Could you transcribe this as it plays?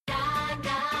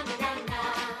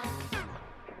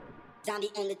Zombie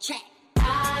on the track.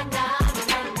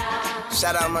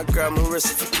 Shout out my girl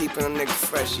Marissa for keeping a nigga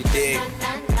fresh, you dig?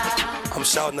 I'm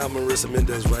shouting out Marissa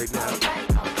Mendez right now.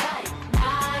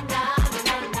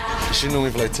 She knew me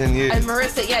for like 10 years. And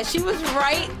Marissa, yeah, she was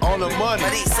right on the money.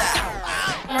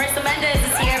 Marissa Mendez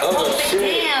is here. Oh,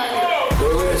 damn.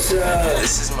 Marissa.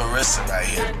 This is Marissa right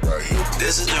here.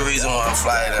 This is the reason why I'm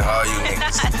flyer than all you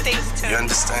niggas. Thanks, You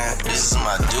understand? This is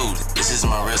my dude. This is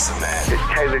Marissa, man.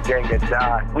 It's Taylor Gang that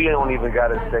died. We don't even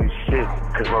gotta say shit,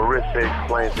 because Marissa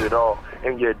explains it all.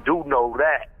 And you do know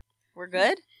that. We're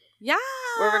good? Yeah.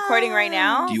 We're recording right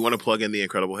now? Do you want to plug in the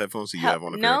Incredible headphones? So you have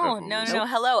on a pair of headphones? No.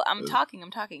 Hello. I'm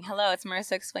talking. Hello, it's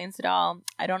Marissa Explains It All.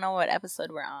 I don't know what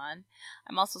episode we're on.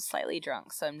 I'm also slightly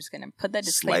drunk, so I'm just going to put that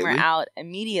disclaimer out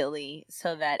immediately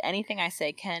so that anything I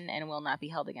say can and will not be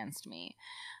held against me.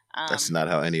 That's not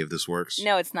how any of this works.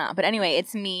 No, it's not. But anyway,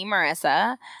 it's me,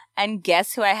 Marissa. And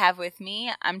guess who I have with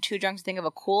me? I'm too drunk to think of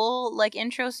a cool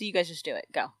intro, so you guys just do it.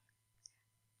 Go.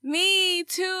 Me,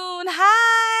 Tune,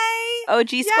 hi. OG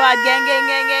Squad,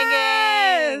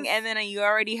 gang. And then you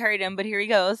already heard him, but here he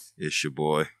goes. It's your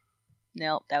boy.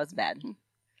 Nope, that was bad.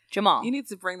 Jamal. You need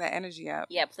to bring that energy up.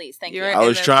 Yeah, please. Thank you. I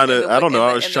was trying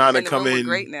to come in.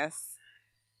 Greatness.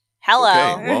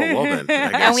 Hello. Okay, well then. I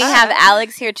guess. And we have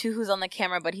Alex here too, who's on the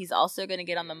camera, but he's also going to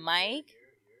get on the mic.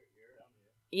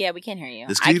 Yeah, we can hear you.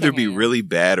 This could either be really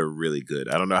bad or really good.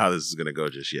 I don't know how this is going to go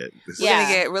just yet. We're going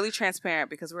to get really transparent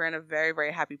because we're in a very,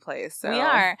 very happy place. So we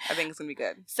are. I think it's going to be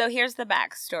good. So here's the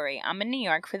backstory. I'm in New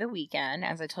York for the weekend.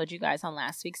 As I told you guys on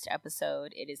last week's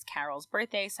episode, it is Carol's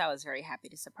birthday, so I was very happy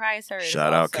to surprise her.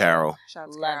 Shout out, Carol.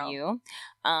 Love you.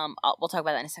 We'll talk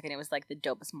about that in a second. It was like the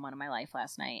dopest moment of my life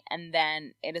last night. And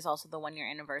then it is also the 1-year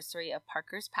anniversary of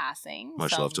Parker's passing.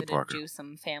 Much love to Parker. I'm going to do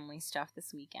some family stuff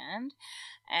this weekend.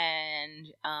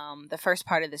 And the first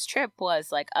part of this trip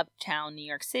was like uptown New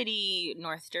York City,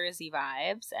 North Jersey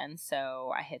vibes. And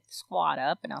so I hit the squad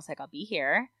up and I was like, I'll be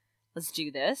here. Let's do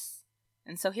this.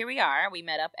 And so here we are. We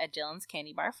met up at Dylan's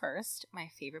Candy Bar first, my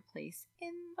favorite place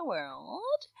in the world.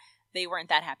 They weren't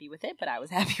that happy with it, but I was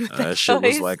happy with it. That shit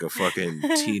was like a fucking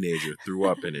teenager threw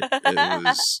up in it. It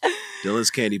was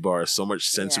Dylan's Candy Bar, so much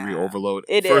sensory overload.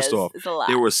 First off, it's a lot.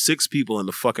 There were 6 people in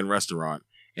the fucking restaurant,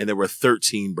 and there were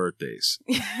 13 birthdays.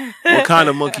 What kind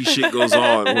of monkey shit goes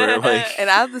on where and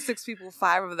out of the 6 people,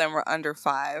 5 of them were under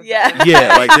 5. Yeah.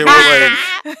 Yeah, like there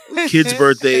were like kids'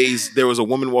 birthdays. There was a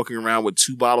woman walking around with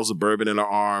 2 bottles of bourbon in her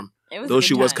arm. Though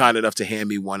she was kind enough to hand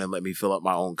me one and let me fill up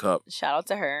my own cup. Shout out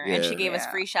to her. Yeah. And she gave us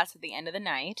free shots at the end of the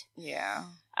night. Yeah.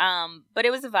 But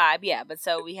it was a vibe, yeah. But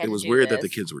so we had It was weird that the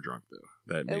kids were drunk,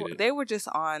 though. That made it. They were just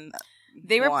on.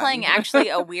 They were playing actually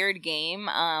a weird game.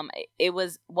 It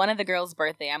was one of the girls'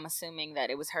 birthday. I'm assuming that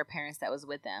it was her parents that was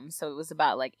with them. So it was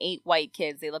about like 8 white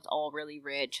kids. They looked all really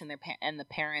rich, and the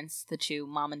parents, the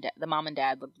mom and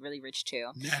dad looked really rich too.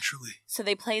 Naturally. So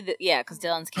they played because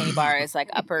Dylan's Candy Bar is like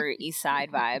Upper East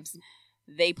Side vibes.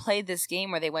 They played this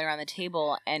game where they went around the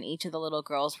table, and each of the little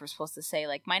girls were supposed to say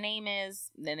like, "My name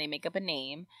is," then they make up a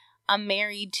name. "I'm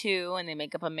married to," and they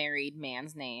make up a married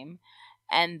man's name.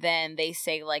 And then they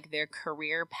say, like, their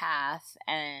career path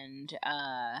and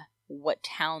what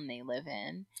town they live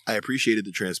in. I appreciated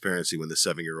the transparency when the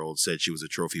 7-year-old said she was a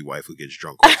trophy wife who gets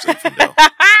drunk off Zinfandel.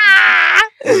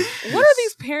 What are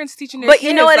these parents teaching their kids?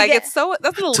 You know what? Like, that's an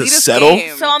elitist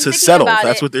game. So I'm to thinking settle. about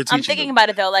That's it. what they're teaching I'm thinking them. about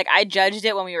it, though. Like, I judged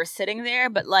it when we were sitting there,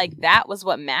 but, like, that was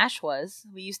what MASH was.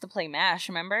 We used to play MASH,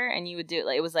 remember? And you would do,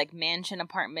 like, it was, like, mansion,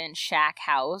 apartment, shack,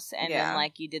 house, and then,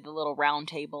 like, you did the little round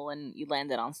table and you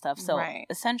landed on stuff. So,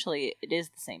 essentially, it is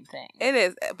the same thing. It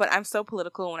is, but I'm so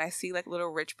political when I see, like, little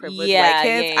rich privileged white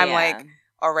kids. I'm like,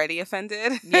 already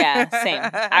offended. Yeah, same.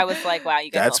 I was like, wow, you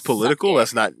guys. That's political.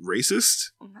 That's not racist.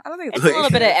 I don't think it's a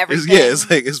little bit of everything.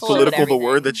 It's political. The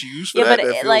word that you use for that. But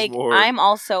that like, more... I'm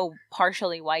also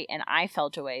partially white, and I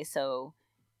felt away. So,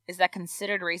 is that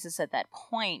considered racist at that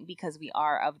point because we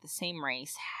are of the same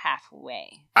race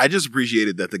halfway? I just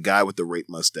appreciated that the guy with the rape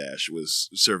mustache was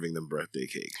serving them birthday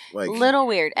cake. Like, little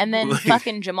weird. And then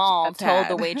fucking Jamal told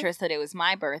the waitress that it was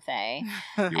my birthday,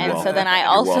 so then I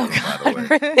also got a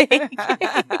birthday cake.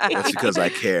 That's because I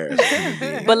care.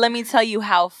 But let me tell you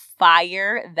how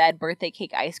fire that birthday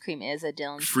cake ice cream is at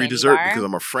Dylan's free Candy dessert Bar. because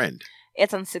I'm a friend.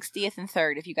 It's on 60th and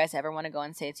 3rd. If you guys ever want to go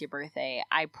and say it's your birthday,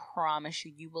 I promise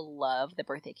you will love the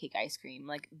birthday cake ice cream.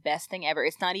 Like, best thing ever.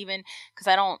 It's not even, because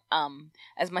I don't,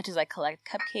 as much as I collect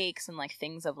cupcakes and, like,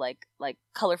 things of, like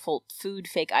colorful food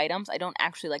fake items, I don't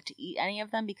actually like to eat any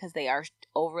of them because they are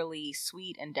overly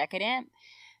sweet and decadent.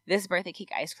 This birthday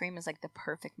cake ice cream is, like, the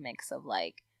perfect mix of,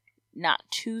 like, not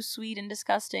too sweet and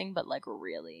disgusting, but, like,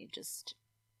 really just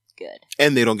good.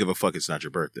 And they don't give a fuck it's not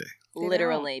your birthday.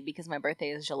 Literally, because my birthday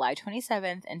is July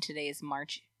 27th and today is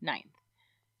March 9th.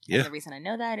 Yeah. And the reason I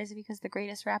know that is because the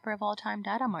greatest rapper of all time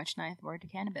died on March 9th. Word to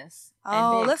Cannabis.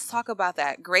 Oh, let's talk about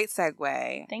that. Great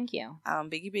segue. Thank you.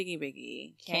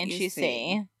 Biggie. Can't you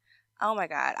see? Oh my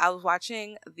God. I was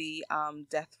watching the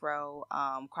Death Row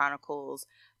Chronicles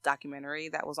documentary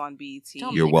that was on BET.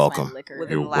 You're welcome.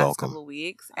 Within the last couple of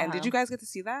weeks. And did you guys get to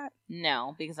see that?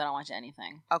 No, because I don't watch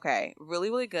anything. Okay. Really,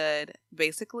 really good.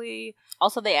 Basically.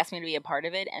 Also, they asked me to be a part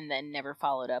of it and then never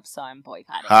followed up, so I'm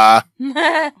boycotting.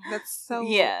 That's so...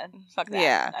 Yeah. Fuck that.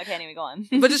 Yeah. I can't even go on.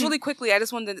 But just really quickly, I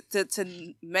just wanted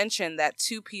to mention that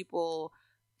 2 people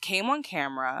came on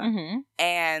camera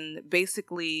and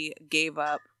basically gave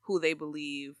up who they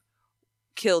believe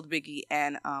killed Biggie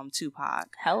and Tupac.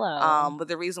 Hello. But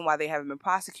the reason why they haven't been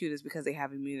prosecuted is because they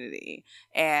have immunity.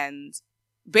 And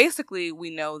basically, we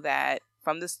know that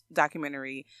from this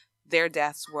documentary, their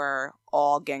deaths were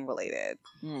all gang related.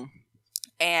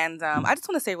 And I just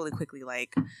want to say really quickly,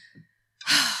 like,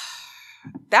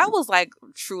 that was like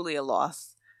truly a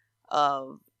loss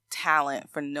of talent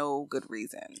for no good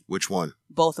reason. Which one?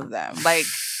 Both of them. Like,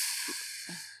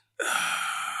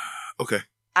 okay.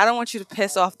 I don't want you to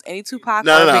piss off any Tupac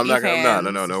No, or I'm Biggie not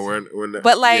fans. No, we're not.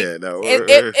 But like, yeah, no,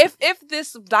 if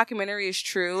this documentary is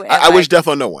true, and I wish death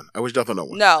on no one.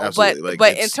 No, absolutely.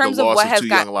 but in terms of what has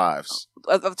gotten lives,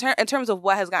 in terms of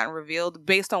what has gotten revealed,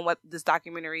 based on what this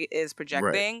documentary is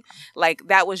projecting, like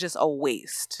that was just a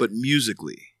waste. But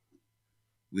musically,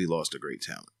 we lost a great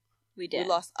talent. We did. We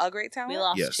lost a great talent. We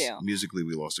lost two. Musically,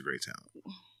 we lost a great talent.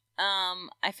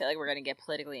 I feel like we're gonna get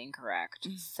politically incorrect,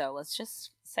 so let's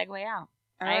just segue out.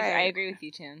 I agree with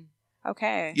you, Toon.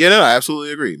 Okay. Yeah, no, I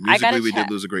absolutely agree. Musically, we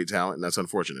did lose a great talent, and that's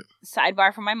unfortunate.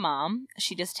 Sidebar from my mom.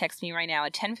 She just texted me right now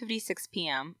at 10:56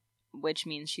 p.m., which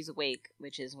means she's awake,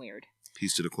 which is weird.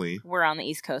 Peace to the queen. We're on the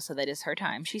East Coast, so that is her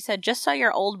time. She said, just saw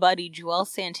your old buddy, Joel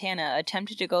Santana,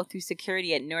 attempted to go through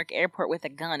security at Newark Airport with a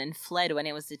gun and fled when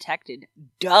it was detected.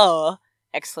 Duh!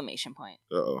 Exclamation point.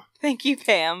 Uh-oh. Thank you,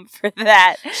 Pam, for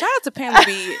that. Shout out to Pam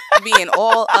to being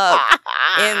all up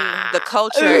in the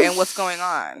culture and what's going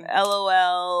on.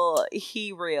 LOL.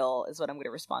 He real is what I'm going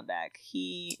to respond back.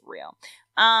 He real.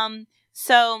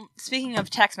 So, speaking of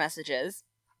text messages,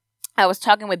 I was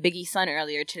talking with Biggie's son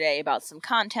earlier today about some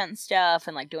content stuff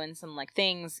and, like, doing some, like,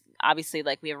 things. Obviously,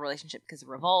 like, we have a relationship because of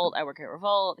Revolt. I work at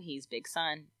Revolt. He's Big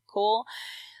Son. Cool.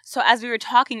 So, as we were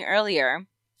talking earlier,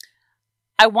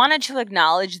 I wanted to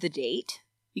acknowledge the date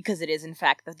because it is, in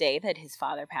fact, the day that his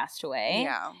father passed away.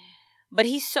 Yeah. But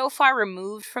he's so far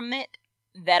removed from it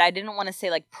that I didn't want to say,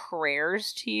 like,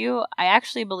 prayers to you. I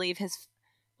actually believe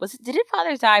did his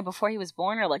father die before he was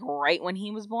born or, like, right when he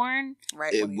was born?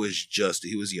 Right. He was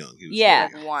young. He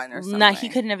was like 1 or something. No, he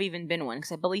couldn't have even been 1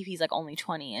 because I believe he's, like, only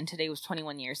 20 and today was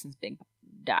 21 years since Big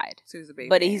died. So he was a baby.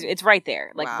 But it's right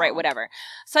there. Like, right, whatever.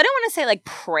 So I don't want to say, like,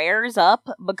 prayers up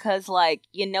because, like,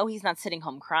 he's not sitting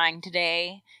home crying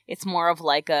today. It's more of,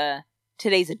 like,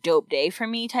 today's a dope day for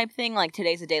me type thing. Like,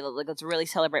 today's a day that, like, let's really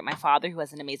celebrate my father who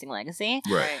has an amazing legacy.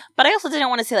 Right. But I also didn't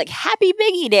want to say, like, Happy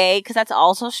Biggie Day because that's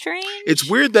also strange. It's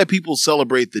weird that people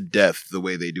celebrate the death the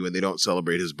way they do and they don't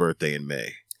celebrate his birthday in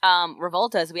May.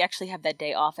 Revolt does. We actually have that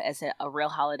day off as a real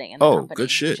holiday in the company. Good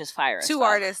shit. Which is fire. 2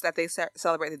 artists that they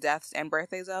celebrate the deaths and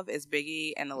birthdays of is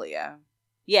Biggie and Aaliyah.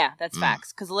 Yeah, that's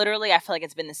facts. Because literally, I feel like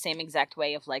it's been the same exact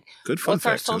way of like, what's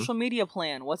our social media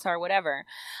plan? What's our whatever?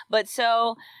 But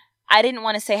so, I didn't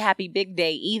want to say Happy Big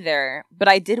Day either, but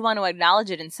I did want to acknowledge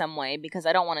it in some way because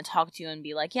I don't want to talk to you and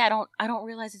be like, yeah, I don't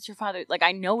realize it's your father. Like,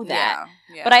 I know that.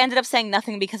 Yeah. But I ended up saying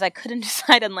nothing because I couldn't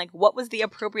decide on like, what was the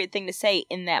appropriate thing to say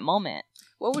in that moment.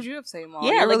 What would you have said, Mom?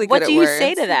 Yeah, You're like, really what good do at you words.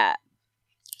 say to that?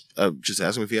 Just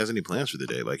ask him if he has any plans for the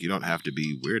day. Like, you don't have to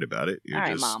be weird about it. All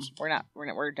right, Mom.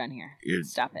 We're done here.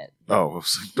 Stop it. Oh,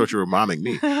 I thought you were momming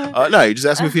me. No, you just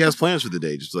ask him if he has plans for the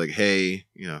day. Just like, hey,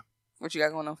 what you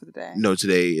got going on for the day? No,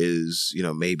 today is,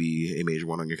 maybe a major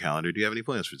one on your calendar. Do you have any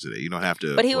plans for today? You don't have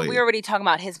to. But we were already talking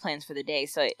about his plans for the day.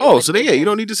 So you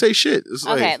don't need to say shit. It's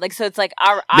okay, so it's like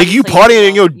nigga, you partying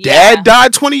and your dad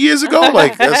died 20 years ago?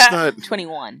 Like, that's not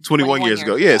 21 years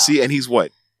ago. Yeah, see, and he's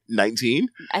what? 19?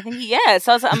 I think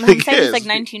so I'm saying he's like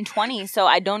 19, 20, so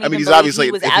I don't even he's believe obviously,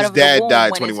 he was if out his of the dad womb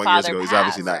died when 21 his years father ago, he's passed.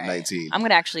 obviously not 19. I'm going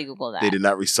to actually Google that. They did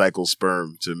not recycle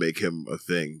sperm to make him a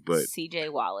thing, but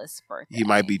CJ Wallace birthday. He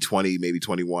might be 20, maybe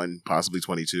 21, possibly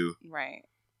 22. Right.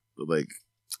 But like,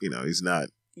 he's not.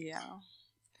 Yeah.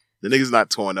 The nigga's not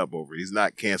torn up over it. He's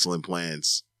not canceling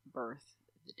plans. Birth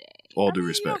of the day. All due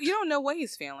respect. You don't know what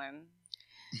he's feeling.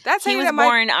 That's he was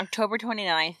born October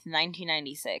 29th,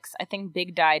 1996. I think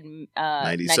Big died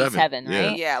 97,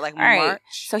 right? Yeah, like March. March.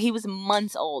 So he was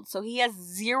months old. So he has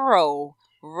zero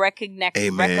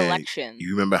recollection.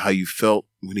 You remember how you felt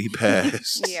when he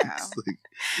passed? Yeah.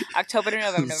 October to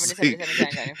November, December,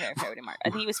 January, February, March. I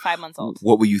think he was 5 months old.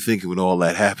 What were you thinking when all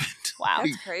that happened? Wow.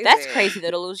 That's crazy. That's crazy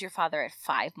though, to lose your father at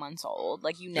 5 months old.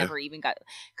 Like, you never even got...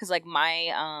 Because, like,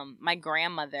 my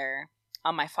grandmother...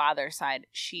 On my father's side,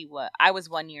 I was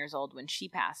 1 year old when she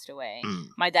passed away.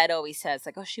 My dad always says,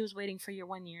 like, oh, she was waiting for your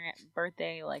 1 year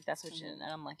birthday. Like, that's what she did.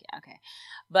 And I'm like, yeah, okay.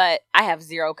 But I have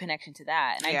zero connection to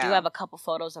that. And I do have a couple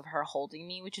photos of her holding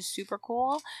me, which is super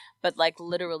cool. But, like,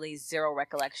 literally zero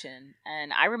recollection.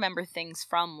 And I remember things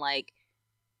from, like,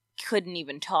 couldn't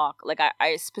even talk. Like,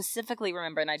 I specifically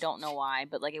remember, and I don't know why,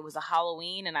 but, like, it was a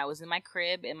Halloween, and I was in my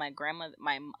crib in my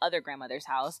other grandmother's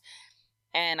house.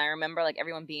 And I remember, like,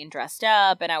 everyone being dressed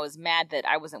up, and I was mad that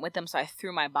I wasn't with them, so I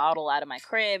threw my bottle out of my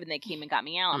crib, and they came and got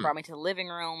me out and brought me to the living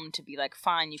room to be like,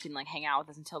 fine, you can, like, hang out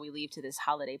with us until we leave to this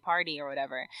holiday party or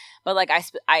whatever. But, like,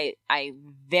 I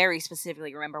very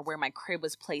specifically remember where my crib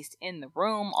was placed in the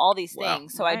room, all these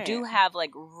things. So I do have,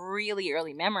 like, really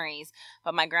early memories,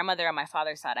 but my grandmother on my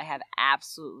father's side, I have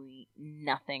absolutely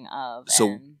nothing of.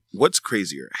 So what's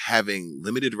crazier, having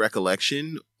limited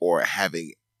recollection or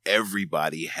having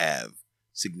everybody have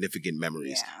significant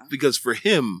memories? Because for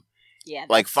him,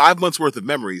 like 5 months worth of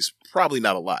memories, probably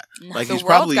not a lot. Like, the he's world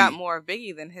probably got more of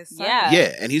Biggie than his son.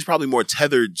 Yeah, and he's probably more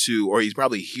tethered to, or he's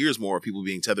probably hears more of people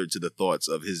being tethered to the thoughts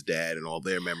of his dad and all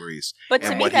their memories. But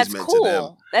to me, that's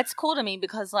cool. That's cool to me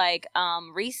because, like,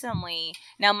 recently,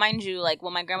 now mind you, like,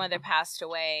 when my grandmother passed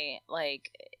away, like,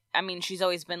 I mean, she's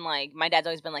always been like, my dad's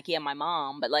always been like, yeah, my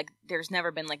mom, but, like, there's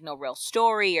never been, like, no real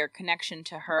story or connection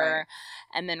to her.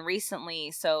 Right. And then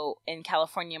recently, so in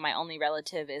California, my only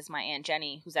relative is my Aunt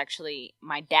Jenny, who's actually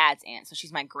my dad's aunt. So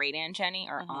she's my great Aunt Jenny,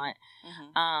 or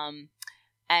aunt.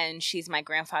 And she's my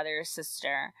grandfather's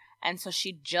sister. And so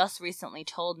she just recently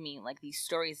told me, like, these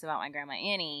stories about my Grandma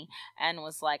Annie and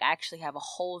was like, I actually have a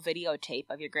whole videotape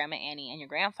of your Grandma Annie and your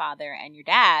grandfather and your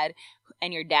dad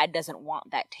doesn't want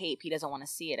that tape. He doesn't want to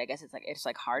see it. I guess it's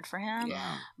hard for him.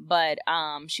 Yeah. But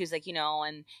she was like, you know,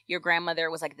 and your grandmother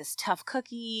was like this tough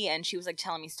cookie, and she was like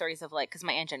telling me stories of, like, because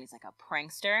my Aunt Jenny's like a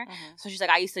prankster. So she's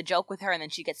like, I used to joke with her, and then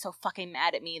she gets so fucking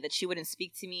mad at me that she wouldn't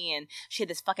speak to me, and she had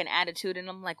this fucking attitude, and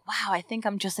I'm like, wow, I think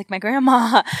I'm just like my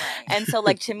grandma. Right. And so,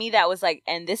 like, to me, that was like,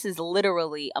 and this is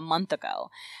literally a month ago.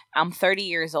 I'm 30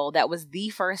 years old. That was the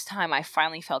first time I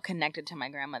finally felt connected to my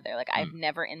grandmother. Like, I've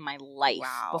never in my life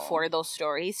before those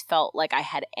stories felt like I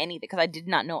had anything, because I did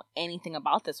not know anything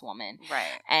about this woman. Right.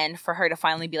 And for her to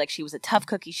finally be like, she was a tough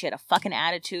cookie. She had a fucking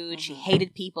attitude. She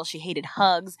hated people. She hated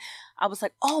hugs. I was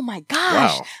like, oh my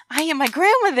gosh, I am my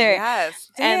grandmother. Yes.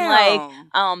 Damn.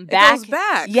 And, like, it goes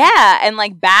back. Yeah. And,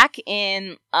 like, back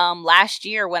in last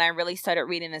year when I really started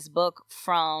reading this book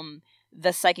from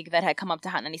the psychic that had come up to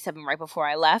Hot 97 right before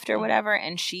I left or whatever,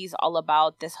 and she's all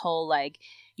about this whole, like,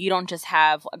 you don't just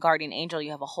have a guardian angel,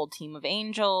 you have a whole team of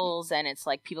angels, and it's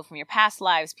like people from your past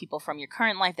lives, people from your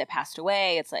current life that passed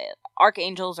away. It's like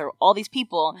archangels or all these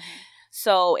people.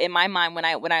 So in my mind, when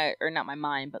I or not my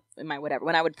mind, but in my whatever,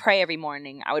 when I would pray every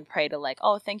morning, I would pray to, like,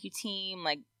 oh, thank you, team,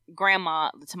 like,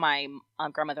 grandma, to my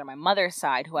grandmother on my mother's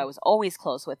side, who I was always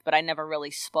close with, but I never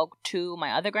really spoke to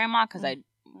my other grandma because I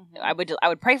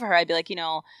would pray for her. I'd be like, you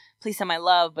know, please send my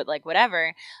love, but, like,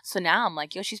 whatever. So now I'm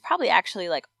like, yo, she's probably actually,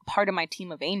 like, part of my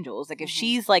team of angels. Like, if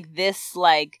she's like this,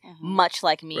 like, much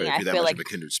like me, I feel like a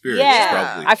kindred spirit.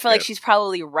 Yeah, I feel like she's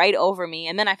probably right over me.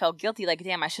 And then I felt guilty, like,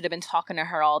 damn, I should have been talking to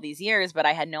her all these years, but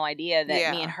I had no idea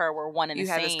that me and her were one and the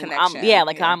same. This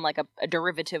connection. I'm like a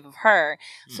derivative of her.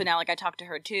 So now, like, I talk to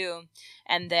her too,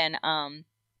 and then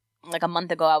like a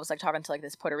month ago, I was, like, talking to, like,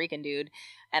 this Puerto Rican dude,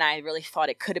 and I really thought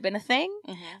it could have been a thing.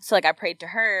 So, like, I prayed to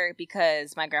her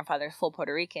because my grandfather's full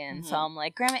Puerto Rican. So I'm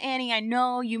like, Grandma Annie, I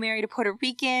know you married a Puerto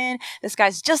Rican. This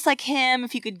guy's just like him.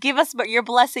 If you could give us your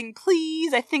blessing,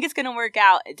 please. I think it's going to work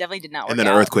out. It definitely did not work out. And then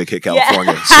an earthquake hit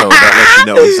California. So that lets you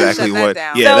know exactly what.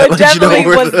 Yeah, so it definitely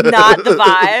was not the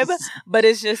vibe. But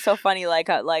it's just so funny. Like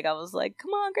I was like,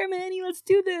 come on, Grandma Annie, let's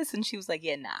do this. And she was like,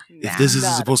 yeah, nah. If this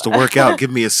isn't supposed to work out, give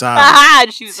me a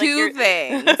sign. She was Two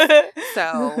things.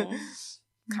 So,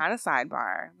 kind of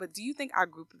sidebar, but do you think our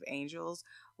group of angels,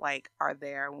 like, are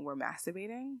there when we're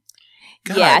masturbating?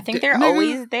 God, yeah, I think they're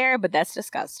always there, but that's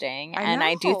disgusting. And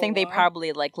I do think they know.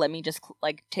 probably like let me just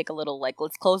like take a little like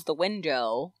let's close the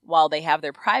window while they have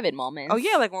their private moments. Oh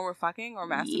yeah, like when we're fucking or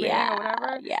masturbating or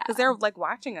whatever. Yeah, because they're like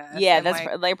watching us. Yeah, and, that's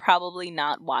like, they're probably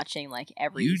not watching like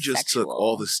every. You just sexual... took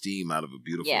all the steam out of a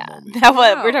beautiful moment. That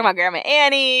was, we're talking about Grandma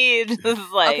Annie.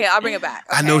 Like, okay, I'll bring it back.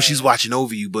 Okay. I know she's watching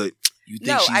over you, but you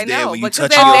think she's there when you touch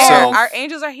they're yourself. Our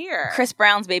angels are here. Chris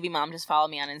Brown's baby mom just followed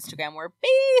me on Instagram. We're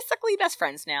basically best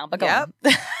friends now. But go on.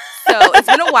 So it's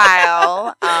been a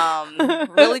while.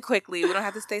 Really quickly, we don't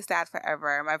have to stay sad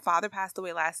forever. My father passed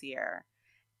away last year.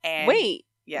 And wait.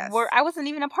 Yes. I wasn't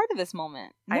even a part of this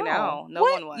moment. No. I know. No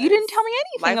what? one was. You didn't tell me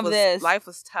anything of this. Life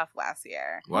was tough last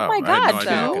year. Wow. Oh my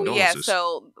God.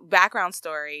 So background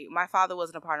story. My father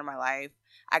wasn't a part of my life.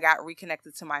 I got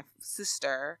reconnected to my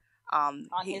sister. On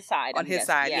his side.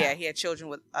 Yeah. He had children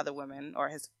with other women or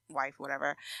his wife,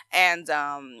 whatever. And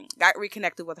got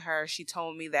reconnected with her. She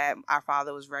told me that our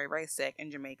father was very, very sick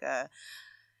in Jamaica.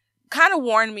 Kind of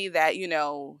warned me that,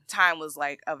 time was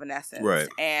like of an essence. Right.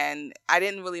 And I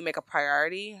didn't really make a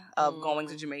priority of going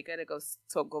to Jamaica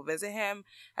to go visit him.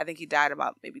 I think he died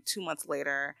about maybe 2 months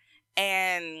later.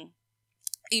 And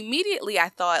immediately I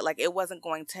thought like it wasn't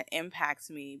going to impact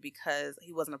me because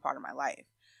he wasn't a part of my life.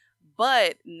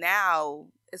 But now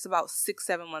it's about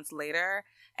 6-7 months later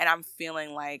and I'm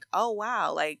feeling like, oh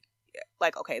wow, like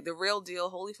okay, the real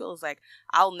deal Holyfield is like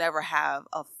I'll never have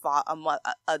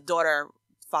a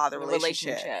daughter-father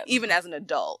relationship even as an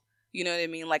adult. You know what I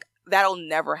mean? Like that'll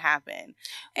never happen.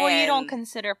 Well, you don't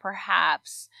consider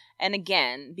perhaps, and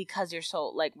again, because you're so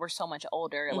like we're so much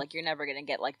older, like you're never gonna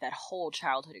get like that whole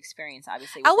childhood experience.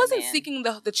 Obviously, I wasn't seeking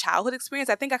the childhood experience.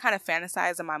 I think I kind of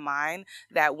fantasized in my mind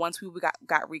that once we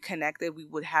got reconnected, we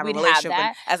would have a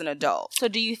relationship as an adult. So,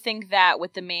 do you think that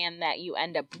with the man that you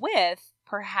end up with,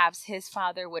 perhaps his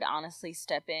father would honestly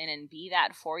step in and be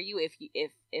that for you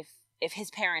if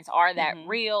his parents are that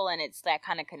real and it's that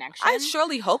kind of connection? I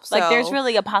surely hope so. Like, there's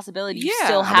really a possibility you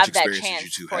still have that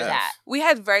chance for that. We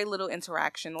had very little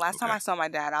interaction. The last time I saw my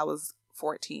dad, I was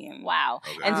 14. Wow.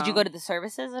 Okay. And did you go to the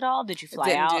services at all? Did you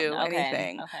fly out? Didn't do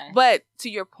anything. Okay. But to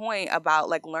your point about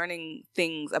like learning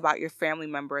things about your family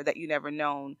member that you never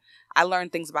known, I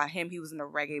learned things about him. He was in a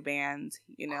reggae band,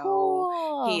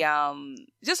 Cool. He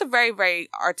just a very, very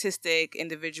artistic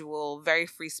individual, very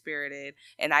free spirited,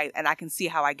 and I can see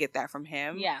how I get that from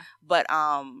him. Yeah. But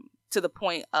to the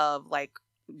point of like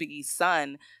Biggie's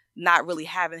son not really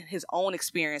having his own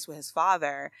experience with his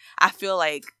father, I feel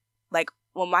like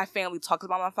when my family talks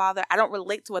about my father, I don't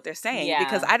relate to what they're saying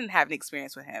because I didn't have an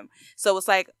experience with him. So it's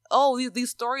like, oh, these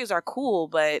stories are cool,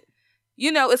 but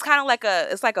it's kind of like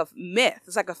it's like a myth.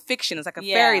 It's like a fiction. It's like a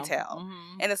fairy tale.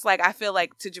 Mm-hmm. And it's like, I feel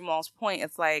like to Jamal's point,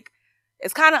 it's like,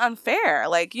 it's kind of unfair.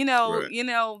 Like, Biggie's you have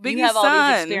all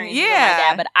these experiences with my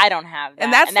dad, but I don't have that.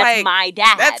 And that's like, my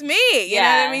dad. That's me. You know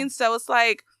what I mean? So it's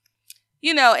like,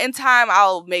 in time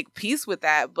I'll make peace with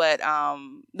that. But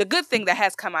the good thing that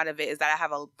has come out of it is that I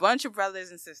have a bunch of brothers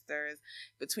and sisters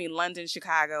between London,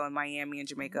 Chicago, and Miami and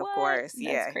Jamaica, of course.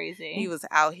 That's crazy. He was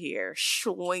out here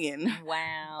swinging.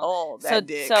 Wow. Oh, that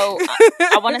dick. So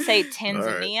I want to say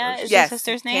Tanzania is your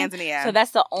sister's name? Tanzania. So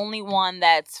that's the only one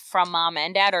that's from mom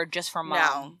and dad or just from mom?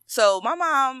 No. So my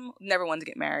mom never wanted to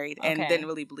get married and didn't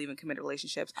really believe in committed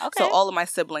relationships. Okay. So all of my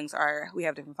siblings we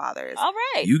have different fathers. All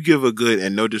right. You give a good,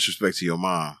 and no disrespect to your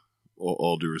mom, or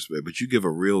all due respect, but you give a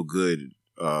real good,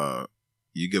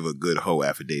 you give a good hoe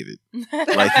affidavit.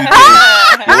 Like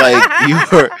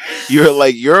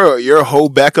your hoe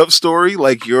backup story,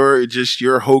 like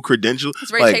your hoe credential.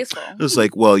 It's very tasteful. It's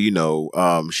like, well,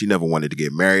 she never wanted to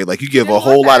get married. Like you give a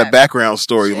whole lot of background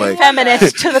story. Like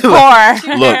feminist to the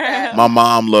core. Look, my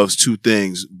mom loves two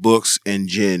things: books and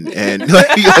gin. And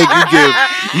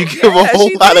you give a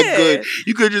whole lot of good.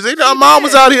 You could just say, "No, mom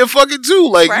was out here fucking too."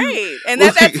 Like right. And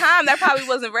at that time, that probably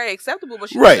wasn't very acceptable, but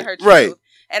she was her truth. Right.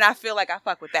 And I feel like I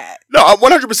fuck with that. No,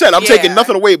 100%. I'm taking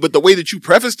nothing away, but the way that you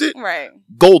prefaced it, right,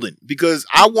 golden. Because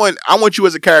I want you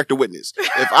as a character witness.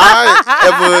 If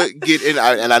I ever get in,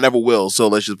 and I never will, so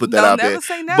let's just put that out there.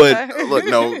 Say never. But look,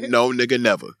 no, nigga,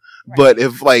 never. Right. But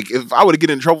if I were to get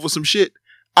in trouble for some shit,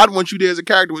 I'd want you there as a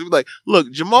character witness. Be like,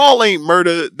 look, Jamal ain't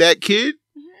murdered that kid.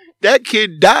 That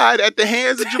kid died at the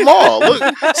hands of Jamal. Look,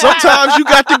 sometimes you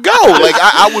got to go. Like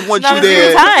I would want you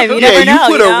there. You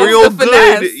put a real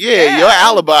good. Your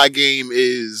alibi game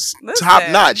is top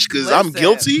notch because I'm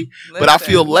guilty, but I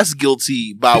feel less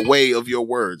guilty by way of your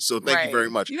words. So thank you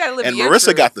very much. You gotta live and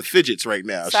Marissa got the fidgets right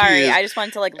now. Sorry, I just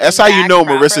wanted to That's how you know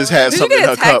Marissa's has something in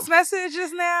her cup. Text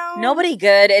messages now. Nobody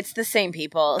good. It's the same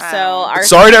people. So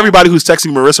sorry to everybody who's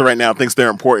texting Marissa right now. Thinks they're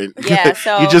important. Yeah.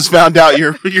 So you just found out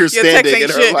you're standing in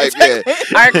her life. type. Yeah.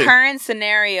 Our current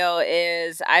scenario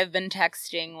is I've been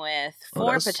texting with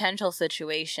 4 potential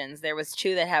situations. There was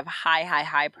 2 that have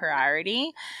high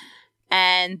priority.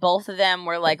 And both of them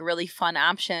were like really fun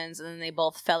options, and then they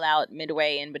both fell out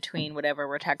midway in between whatever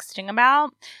we're texting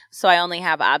about. So I only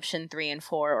have option 3 and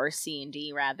 4, or C and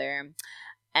D rather.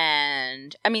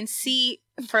 And I mean C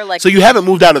for like. So you haven't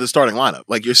moved out of the starting lineup.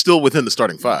 Like you're still within the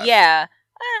starting 5. Yeah,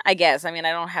 I guess. I mean,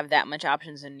 I don't have that much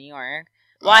options in New York.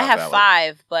 Well, I have valid.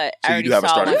 5, but So I already you do have a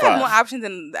saw starting You one. have 5. more options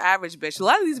than the average bitch. A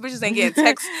lot of these bitches ain't getting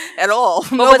texts at all.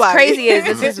 But what's crazy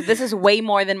is this is way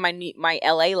more than my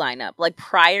LA lineup. Like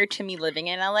prior to me living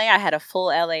in LA, I had a full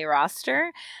LA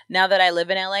roster. Now that I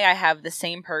live in LA, I have the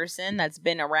same person that's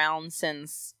been around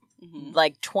since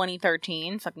like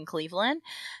 2013, fucking Cleveland.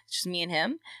 It's just me and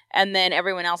him. And then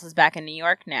everyone else is back in New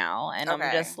York now. And I'm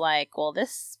just like, well,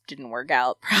 this didn't work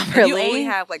out properly. You only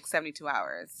have like 72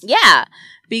 hours. Yeah,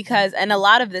 because, and a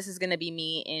lot of this is going to be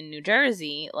me in New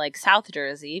Jersey, like South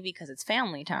Jersey, because it's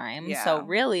family time. Yeah. So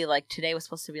really, like today was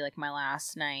supposed to be like my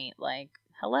last night, like,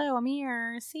 hello, I'm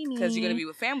here, see me. Because you're going to be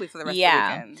with family for the rest of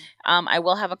the weekend. I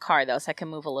will have a car though, so I can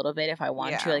move a little bit if I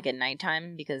want to, Yeah. like at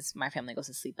nighttime, because my family goes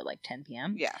to sleep at like 10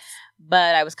 p.m. Yes.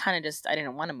 But I was kind of just, I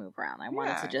didn't want to move around. I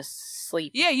wanted to just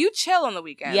sleep. Yeah, you chill on the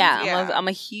weekends. Yeah, I'm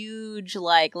a huge,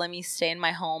 like, let me stay in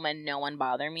my home and no one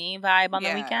bother me vibe on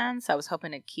the weekend. So I was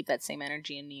hoping to keep that same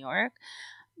energy in New York.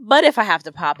 But if I have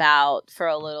to pop out for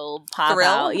a little pop Thrill?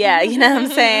 out, yeah, you know what I'm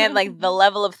saying? Like, the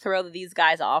level of thrill that these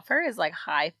guys offer is, like,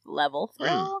 high-level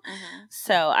thrill.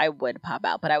 So I would pop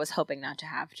out, but I was hoping not to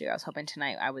have to. I was hoping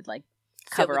tonight I would, like,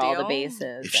 cover all the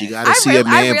bases. If she got to see a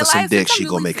man for some dick, she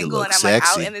gonna make it look and I'm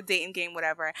sexy. Like out in the dating game,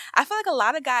 whatever. I feel like a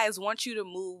lot of guys want you to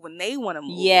move when they want to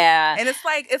move. Yeah, and it's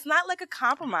like it's not like a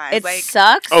compromise. It like,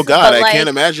 sucks. Oh God, I like, can't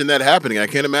imagine that happening. I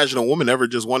can't imagine a woman ever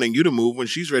just wanting you to move when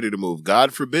she's ready to move.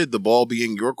 God forbid the ball be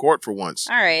in your court for once.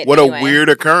 All right. What a weird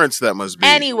occurrence that must be.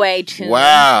 Anyway, Toon.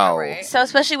 Wow. Right. So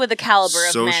especially with the caliber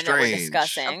So of men that we're strange.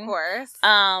 discussing, of course.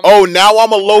 Oh, now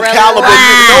I'm a low caliber.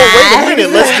 No, wait a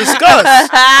minute. Let's discuss.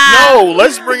 No,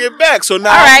 let's bring it back. So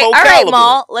now I'm low caliber. All right,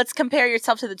 Mal. Let's compare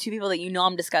yourself to the 2 people that you know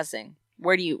I'm discussing.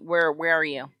 Where are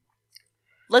you?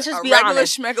 Let's just be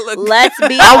honest. Let's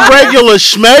be I'm regular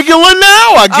schmegular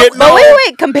now. I get But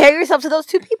wait. Compare yourself to those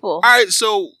 2 people. All right,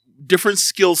 so different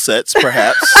skill sets,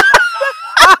 perhaps.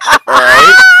 All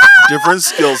right, different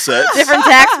skill sets. Different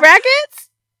tax brackets?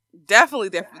 Definitely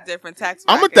different tax brackets.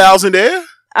 I'm a thousandaire.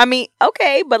 I mean,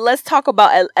 okay, but let's talk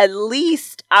about at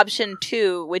least option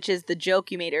 2, which is the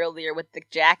joke you made earlier with the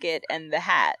jacket and the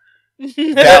hat.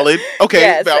 Valid. Okay,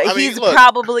 yes, I mean, he's look.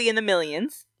 probably in the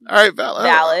millions. All right,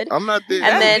 valid. I'm not there.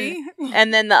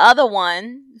 And then the other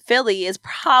one, Philly, is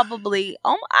probably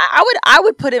I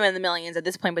would put him in the millions at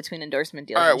this point between endorsement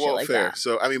deals. All right, and shit like fair. that.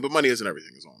 So I mean, but money isn't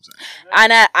everything. Is all I'm saying.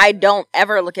 And I don't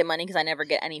ever look at money because I never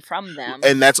get any from them.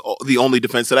 And that's the only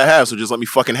defense that I have. So just let me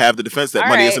fucking have the defense that All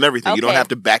money right, isn't everything. You don't okay. have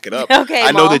to back it up. Okay,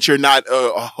 I know Mal. that you're not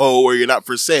a hoe or you're not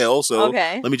for sale. So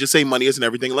Okay. let me just say money isn't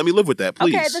everything. Let me live with that,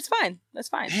 please. Okay, that's fine. That's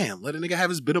fine. Damn, let a nigga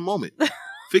have his bitter moment.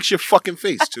 Fix your fucking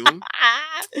face, Toon.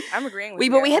 I'm agreeing with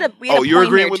you. But we had a Oh, you're point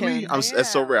agreeing here, with Toon. me? That's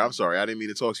so rare. I'm sorry. I didn't mean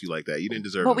to talk to you like that. You didn't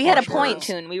deserve it. But we had a point,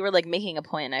 Toon. We were like making a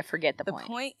point, and I forget the point. The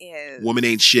point is Woman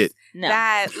ain't shit. No.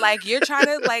 that like you're trying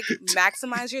to like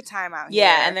maximize your time out here.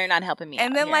 Yeah, and they're not helping me.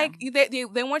 And out then here.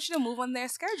 like they want you to move on their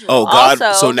schedule. Oh God!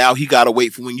 Also- So now he gotta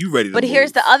wait for when you ready to. But move.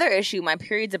 here's the other issue: my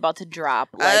period's about to drop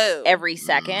like Oh. every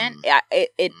second.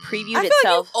 It previewed I feel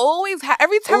itself. like you always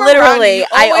every time Literally, around,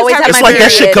 I always have It's my like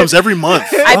that shit period. comes every month.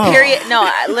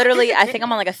 I think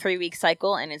I'm on like a 3-week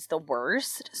cycle, and it's the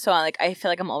worst. So I feel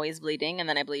like I'm always bleeding, and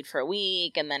then I bleed for a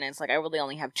week, and then it's like I really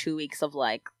only have 2 weeks of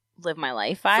like live my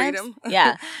life vibes. Freedom.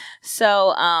 Yeah.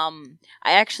 So I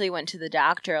actually went to the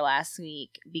doctor last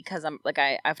week because I'm like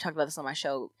I've talked about this on my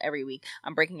show every week.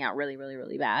 I'm breaking out really, really,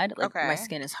 really bad. Like my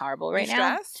skin is horrible right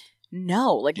now. Stressed?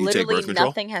 No, like Do you take literally birth control?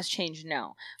 nothing has changed.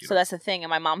 No. You So that's the thing. And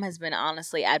my mom has been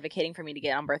honestly advocating for me to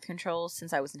get on birth control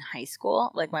since I was in high school.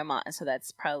 Like my mom, so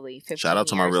that's probably 15 Shout out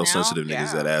to my years real now. sensitive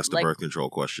niggas that asked the Like, birth control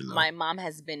question. Though. My mom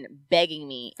has been begging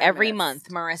me every month,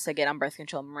 Marissa, get on birth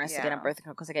control. Marissa, get on birth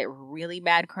control because I get really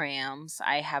bad cramps.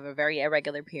 I have a very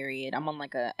irregular period. I'm on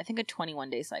like I think a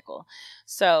 21-day cycle.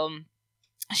 So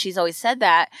she's always said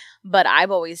that, but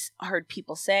I've always heard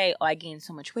people say, oh, I gained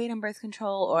so much weight on birth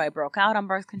control, or I broke out on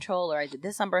birth control, or I did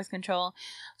this on birth control.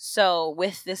 So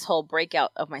with this whole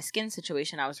breakout of my skin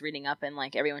situation, I was reading up and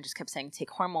like everyone just kept saying take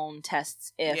hormone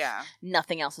tests if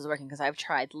nothing else is working, because I've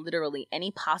tried literally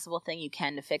any possible thing you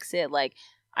can to fix it, like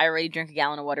I already drink a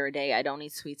gallon of water a day. I don't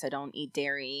eat sweets. I don't eat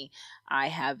dairy. I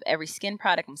have every skin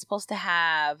product I'm supposed to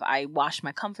have. I wash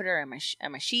my comforter and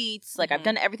my sheets. Like, I've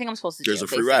done everything I'm supposed to do. There's a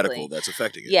free radical that's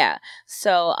affecting it. Yeah.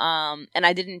 So,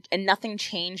 and nothing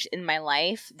changed in my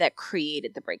life that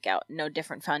created the breakout. No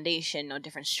different foundation, no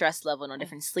different stress level, no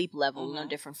different sleep level, no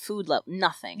different food level,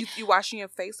 nothing. You washing your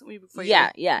face before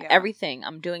yeah, everything.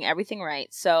 I'm doing everything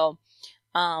right. So,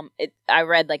 I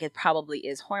read like it probably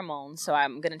is hormones, so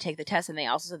I'm going to take the test, and they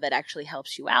also said that actually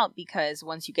helps you out because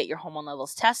once you get your hormone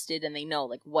levels tested and they know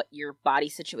like what your body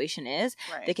situation is,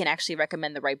 they can actually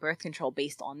recommend the right birth control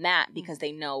based on that because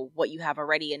they know what you have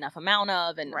already enough amount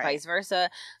of and vice versa.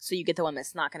 So you get the one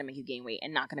that's not going to make you gain weight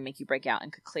and not going to make you break out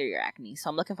and could clear your acne. So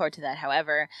I'm looking forward to that.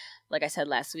 However, like I said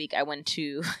last week, I went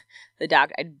to the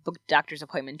I booked a doctor's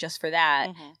appointment just for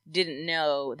that. Didn't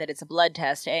know that it's a blood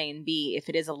test, A, and B, if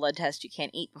it is a blood test, you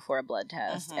can't eat before a blood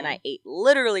test. And I ate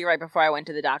literally right before I went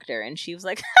to the doctor, and she was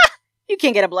like, you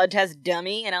can't get a blood test,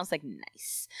 dummy. And I was like,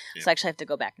 nice. So I actually have to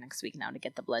go back next week now to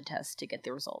get the blood test to get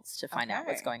the results to find out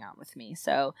what's going on with me.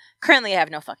 So currently I have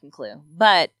no fucking clue,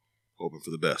 but hoping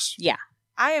for the best. Yeah,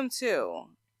 I am too.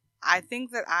 I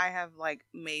think that I have like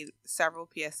made several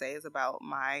PSAs about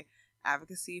my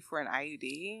advocacy for an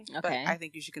IUD, but I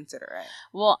think you should consider it.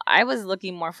 Well, I was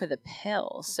looking more for the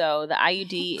pill. So the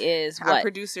IUD is what? Our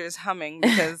producer is humming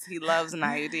because he loves an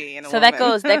IUD. In a so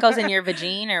woman. that goes in your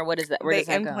vagina, or what is that? Where does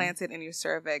that implant it in your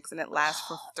cervix, and it lasts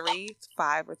for 3 to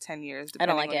 5 or 10 years,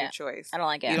 depending on your choice. I don't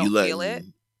like it. You don't feel it?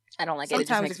 I don't like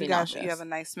Sometimes it. Sometimes if you have a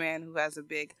nice man who has a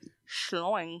big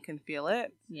schlong can feel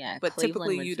it. Yeah, but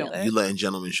typically you don't. You letting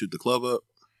gentlemen shoot the club up?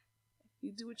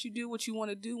 You do what you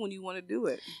want to do when you want to do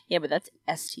it. Yeah, but that's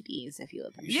STDs if you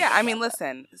let them. Yeah, I mean,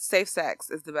 listen, safe sex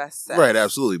is the best sex. Right,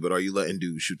 absolutely. But are you letting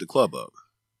dudes shoot the club up?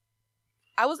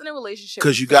 I was in a relationship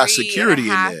because you got security in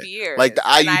there. Years, like the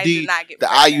IUD,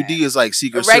 IUD is like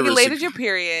secret regulated your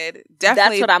period.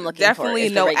 Definitely, that's what I'm looking for. Definitely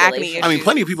no acne issues. I mean,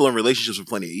 plenty of people in relationships for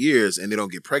plenty of years and they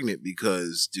don't get pregnant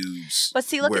because dudes. But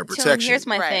see, look wear at protection. Here's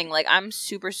my thing. Like, I'm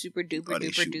super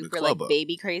duper like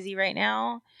baby crazy right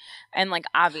now, and like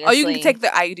obviously, you can take the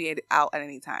IUD out at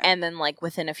any time, and then like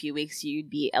within a few weeks you'd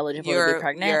be eligible to be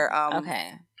pregnant. You're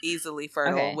okay. Easily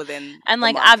fertile within and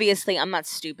like month. Obviously I'm not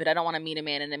stupid. I don't want to meet a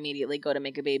man and immediately go to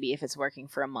make a baby if it's working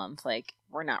for a month. Like,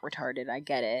 we're not retarded. I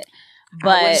get it,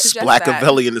 but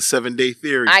Blackavelli in the 7-day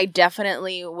theory. I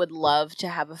definitely would love to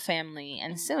have a family,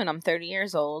 and soon. I'm 30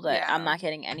 years old. I'm not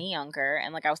getting any younger,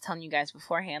 and like I was telling you guys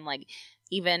beforehand, like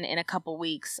even in a couple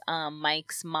weeks,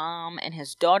 Mike's mom and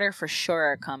his daughter for sure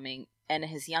are coming. And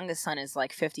his youngest son is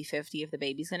like 50-50 if the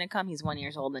baby's going to come. He's 1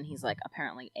 year old and he's like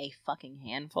apparently a fucking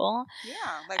handful. Yeah,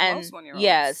 like most 1-year-olds.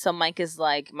 Yeah, so Mike is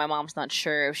like, my mom's not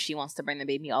sure if she wants to bring the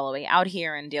baby all the way out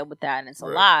here and deal with that. And it's a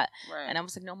lot. Right. And I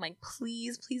was like, no, Mike,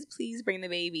 please bring the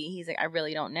baby. He's like, I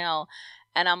really don't know.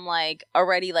 And I'm like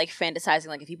already like fantasizing,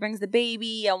 like if he brings the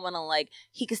baby, I want to like,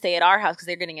 he could stay at our house because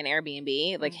they're getting an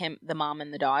Airbnb, like him, the mom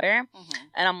and the daughter.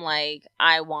 And I'm like,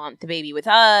 I want the baby with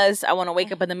us. I want to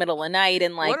wake up in the middle of the night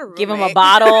and like give him a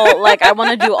bottle. Like, I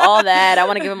want to do all that. I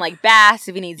want to give him like baths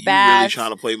if he needs baths. Really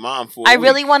trying to play mom for I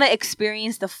really want to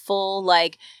experience the full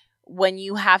like, when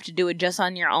you have to do it just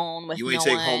on your own with no one. You ain't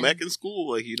take home ec in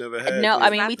school? Like, you never had? No, I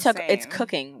mean, we took, it's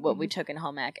cooking, what we took in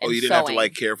home ec. Oh, you didn't have to,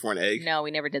 like, care for an egg? No,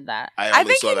 we never did that. I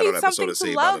only saw that on episode of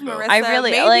Saved by the Bell. I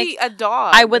really, maybe a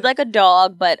dog. I would like a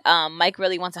dog, but Mike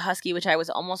really wants a husky, which I was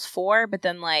almost for, but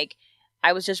then, like,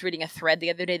 I was just reading a thread the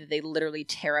other day that they literally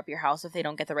tear up your house if they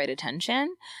don't get the right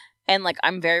attention. And, like,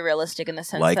 I'm very realistic in the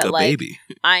sense that, like, baby.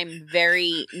 I'm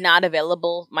very not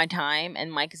available my time,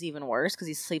 and Mike is even worse because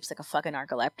he sleeps like a fucking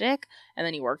narcoleptic, and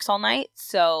then he works all night.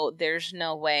 So there's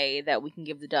no way that we can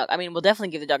give the dog. I mean, we'll definitely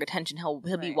give the dog attention. He'll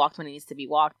be walked when he needs to be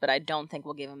walked, but I don't think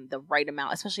we'll give him the right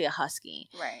amount, especially a husky.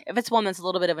 Right. If it's one that's a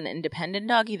little bit of an independent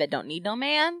doggy that don't need no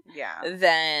man,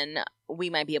 then we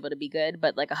might be able to be good.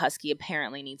 But like a husky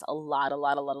apparently needs a lot of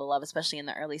love, especially in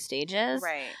the early stages.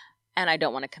 Right. And I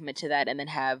don't want to commit to that and then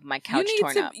have my couch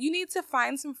torn up. You need to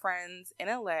find some friends in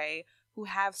LA who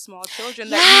have small children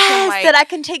that you can, like, that I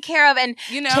can take care of and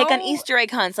take on Easter egg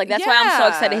hunts. Like, that's why I'm so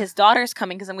excited his daughter's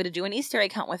coming, because I'm going to do an Easter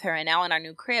egg hunt with her. And now in our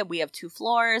new crib, we have 2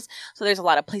 floors. So there's a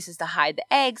lot of places to hide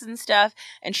the eggs and stuff.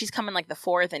 And she's coming like the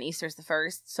 4th and Easter's the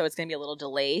 1st. So it's going to be a little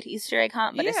delayed Easter egg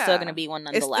hunt, but it's still going to be one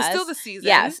nonetheless. It's still the season.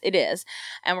 Yes, it is.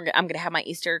 And I'm going to have my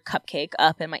Easter cupcake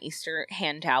up and my Easter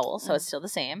hand towel. So it's still the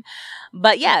same.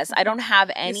 But yes, I don't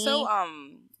have any. You're so,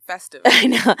 festive. I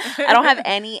know. I don't have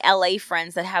any LA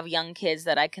friends that have young kids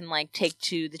that I can like take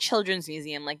to the Children's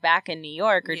Museum. Like back in New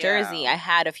York or Jersey, I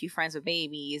had a few friends with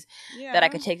babies that I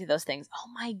could take to those things. Oh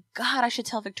my God, I should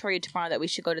tell Victoria tomorrow that we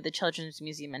should go to the Children's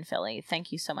Museum in Philly.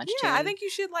 Thank you so much. Yeah, I think you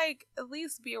should like at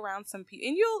least be around some people,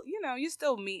 and you're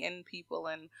still meeting people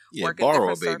and working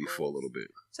borrow a baby circles, for a little bit,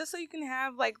 just so you can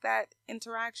have like that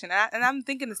interaction. And I'm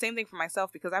thinking the same thing for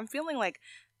myself because I'm feeling like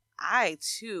I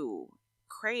too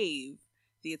crave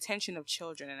the attention of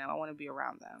children, and I want to be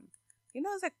around them.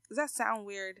 Does that sound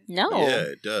weird? No. Yeah,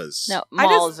 it does. No,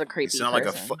 Maul is a creepy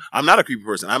person. I'm not a creepy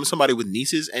person. I'm somebody with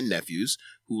nieces and nephews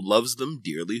who loves them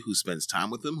dearly, who spends time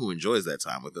with them, who enjoys that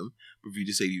time with them. But if you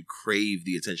just say you crave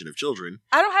the attention of children,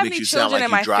 I don't have any children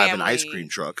in my family. Drive an ice cream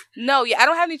truck. No, I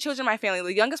don't have any children in my family.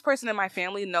 The youngest person in my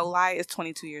family, no lie, is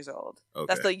 22 years old. Okay.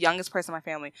 That's the youngest person in my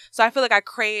family. So I feel like I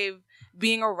crave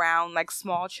being around like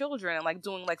small children and like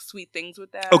doing like sweet things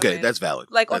with them. Okay, that's valid.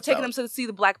 Like that's or taking valid. them to see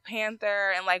the Black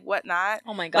Panther and like whatnot.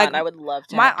 Oh my God, like, I would love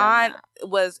to. My aunt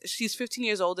she's 15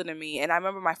 years older than me, and I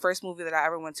remember my first movie that I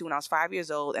ever went to when I was 5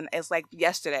 years old, and it's like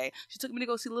yesterday. She took me to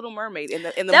go see Little Mermaid in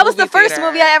the That was the first theater.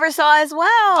 movie I ever saw as well.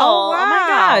 Oh, wow. Oh my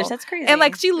gosh, that's crazy. And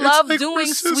like she loved like doing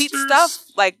sweet stuff,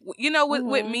 like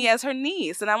with me as her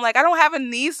niece, and I'm like, I don't have a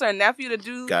niece or nephew to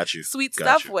do sweet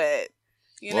stuff with.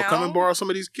 Come and borrow some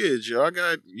of these kids, yo.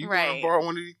 You right. can borrow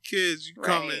one of these kids. You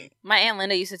come in. My Aunt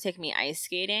Linda used to take me ice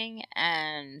skating,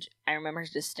 and I remember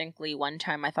distinctly one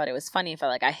time I thought it was funny if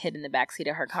I hid in the backseat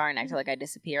of her car and acted like I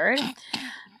disappeared.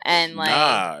 And like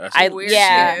that's weird shit.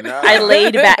 I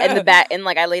laid back in the back and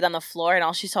like I laid on the floor and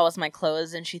all she saw was my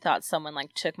clothes and she thought someone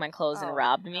like took my clothes and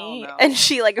robbed me. No. And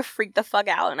she like freaked the fuck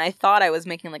out and I thought I was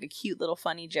making like a cute little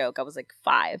funny joke. I was like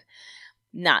 5.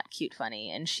 Not cute funny,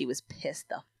 and she was pissed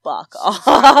the fuck off.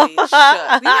 You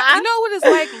know what it's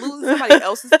like losing somebody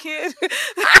else's kid?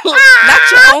 Not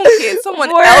your own kid, someone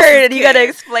else's kid. You gotta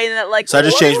explain that like. So I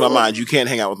just changed my mind. You can't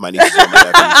hang out with my nieces and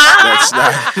nephews. That's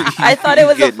not. I thought it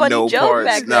was a funny joke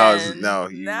back then.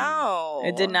 No.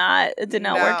 It did not. It did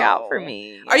not work out for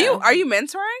me. Are you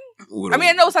mentoring? I mean,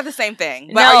 I know it's not the same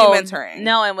thing, but are you mentoring?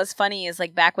 No, and what's funny is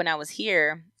like back when I was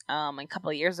here. A couple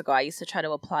of years ago, I used to try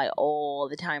to apply all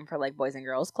the time for like Boys and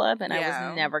Girls Club, and I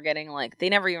was never getting like they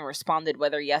never even responded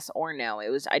whether yes or no.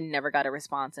 I never got a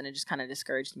response, and it just kind of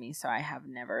discouraged me. So I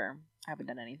haven't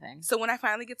done anything. So when I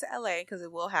finally get to LA, because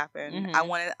it will happen, I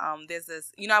wanted there's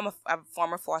this. I'm a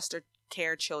former foster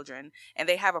care children, and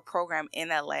they have a program in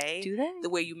LA. Do they?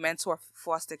 Where you mentor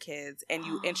foster kids and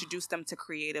you introduce them to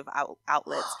creative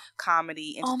outlets,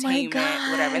 comedy, entertainment,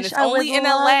 whatever. And it's only in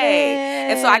LA.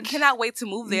 And so I cannot wait to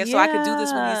move there so I can do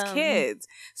this with these kids.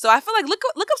 So I feel like look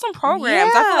up some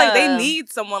programs. I feel like they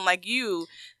need someone like you.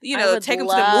 Take them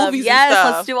to the movies and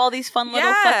stuff. Let's do all these fun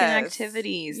little fucking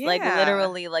activities. Yeah. Like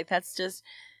literally, like that's just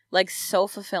like so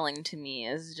fulfilling to me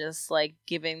is just like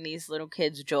giving these little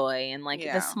kids joy and like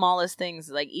the smallest things,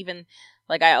 like even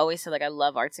like I always say like I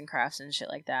love arts and crafts and shit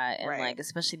like that, and like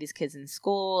especially these kids in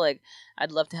school, like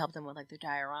I'd love to help them with like their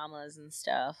dioramas and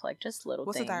stuff, like just little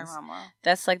things. What's a diorama?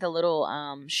 That's like the little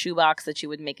shoebox that you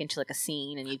would make into like a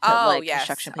scene and you'd put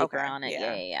construction paper on it.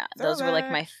 Yeah. Those were like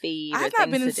my favorite things to do. I've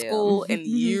not been in school in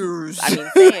years. I mean,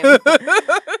 same.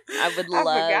 I would love.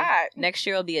 Forgot. Next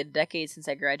year will be a decade since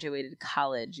I graduated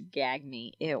college. Gag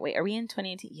me. Ew, wait, are we in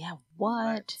 2018? Yeah.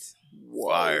 What?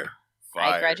 Fire.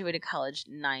 I graduated college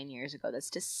 9 years ago. That's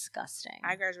disgusting.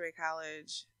 I graduated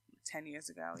college 10 years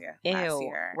ago. Yeah. Ew, last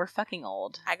year. We're fucking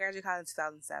old. I graduated college in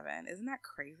 2007. Isn't that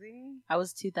crazy? I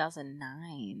was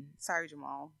 2009. Sorry,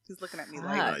 Jamal. He's looking at me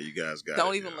like, you guys got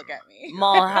don't even look at me.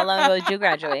 Mal, how long ago did you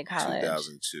graduate college?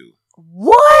 2002.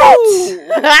 What?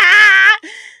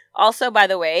 Also, by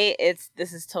the way,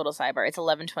 this is total sidebar. It's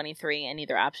 11:23, and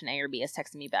either option A or B has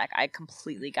texted me back. I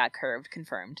completely got curved.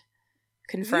 Confirmed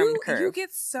curve. You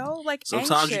get so like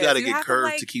sometimes anxious. you got to get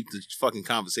curved to keep the fucking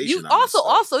conversation. Also,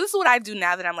 this is what I do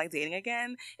now that I'm like dating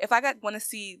again. If I want to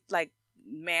see like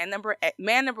man number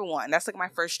one, that's like my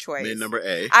first choice. Man number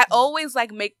A. I always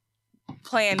like make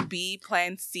plan B,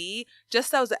 plan C,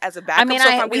 just as a backup. I mean, so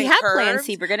if I'm we have curved, plan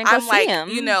C. We're gonna go see him.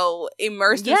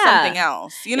 Immersed in something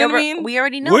else. You know what I mean? We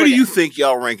already know. Where do you think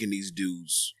y'all ranking these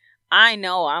dudes? I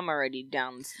know I'm already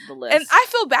down the list. And I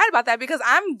feel bad about that because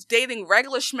I'm dating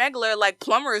regular schmegler like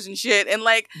plumbers and shit. And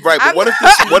like, right, but what if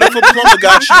a plumber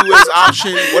got you as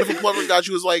option? What if a plumber got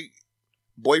you as like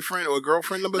boyfriend or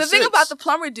girlfriend number 6? The thing about the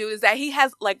plumber dude is that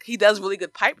he does really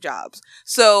good pipe jobs.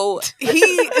 So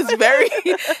he's very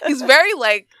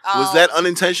like. Was that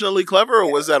unintentionally clever or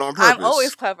was that on purpose? I'm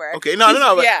always clever. Okay,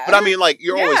 no. But I mean, like,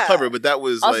 you're always clever, but that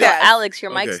was also, like. Alex,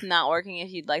 your mic's not working.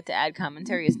 If you'd like to add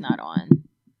commentary, it's not on.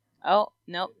 Oh,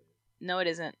 nope. No, it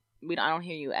isn't. I don't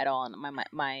hear you at all. And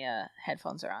my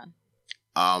headphones are on.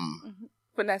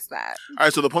 Finesse that. All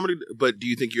right, so the plumber. But do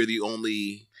you think you're the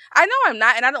only? I know I'm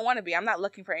not, and I don't want to be. I'm not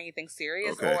looking for anything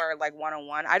serious or like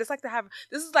one-on-one. I just like to have.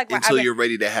 This is like until you're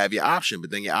ready to have your option,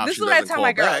 but then your option. This is what I tell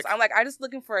my girls. I'm like, I'm just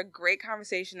looking for a great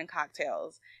conversation and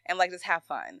cocktails, and like just have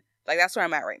fun. Like that's where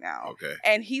I'm at right now. Okay.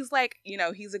 And he's like,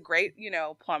 he's a great,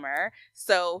 plumber.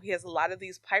 So he has a lot of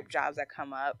these pipe jobs that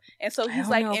come up, and so he's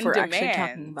like in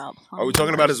demand. Are we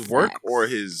talking about his work or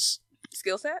his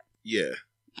skill set? Yeah.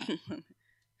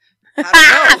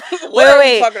 I don't know. What are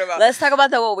we talking about? Let's talk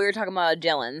about what we were talking about,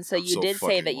 Dylan. So you did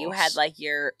say that you had like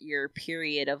your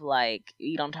period of like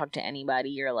you don't talk to anybody.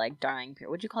 You're like dying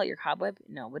period. What'd you call it? Your cobweb?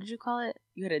 No. What did you call it?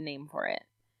 You had a name for it.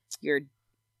 Your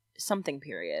something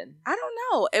period. I don't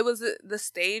know. It was the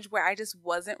stage where I just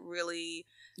wasn't really.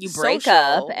 You break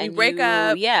up and you break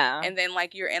up, yeah, and then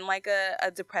like you're in like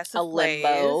a depressive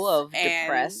limbo of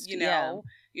depressed.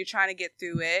 You're trying to get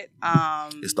through it.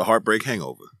 It's the heartbreak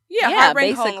hangover. Yeah,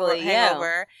 heartbreak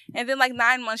hangover. And then like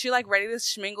 9 months, you're like ready to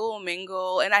schmingle,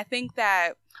 mingle. And I think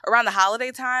that around the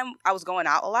holiday time, I was going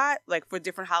out a lot, like for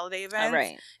different holiday events.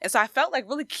 Right. And so I felt like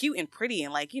really cute and pretty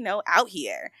and like, out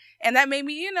here. And that made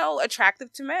me,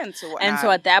 attractive to men. And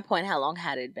so at that point, how long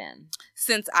had it been?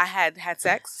 Since I had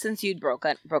sex. Since you'd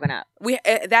broken up.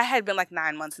 That had been like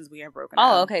 9 months since we had broken up.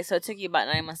 Oh, okay. So it took you about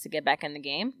 9 months to get back in the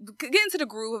game? Get into the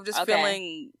groove of just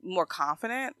feeling more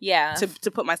confident. Yeah.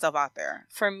 To put myself out there.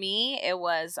 For me, it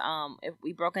was, if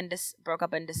we broke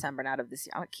up in December, not of this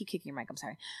year. I keep kicking your mic, I'm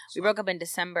sorry. We broke up in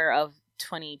December of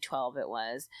 2012 it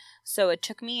was. So it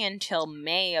took me until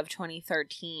May of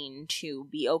 2013 to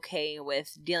be okay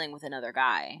with dealing with another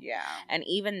guy. Yeah. And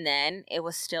even then, it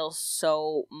was still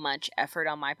so much effort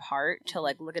on my part to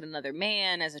like look at another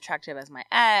man as attractive as my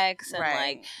ex. And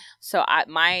like, so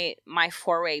my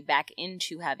foray back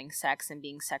into having sex and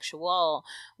being sexual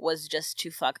was just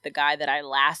to fuck the guy that I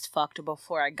last fucked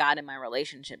before I got in my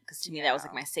relationship. Because to me, that was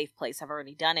like my safe place. I've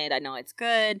already done it. I know it's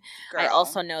good. Girl. I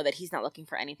also know that he's not looking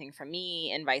for anything from me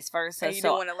and vice versa. And you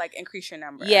don't want to like increase your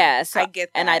number. Yeah, so I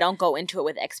get that. And I don't go into it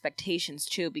with expectations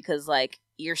too, because like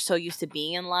you're so used to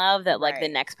being in love that like the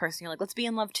next person you're like, let's be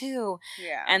in love too.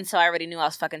 Yeah. And so I already knew I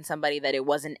was fucking somebody that it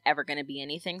wasn't ever going to be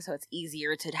anything, so it's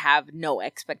easier to have no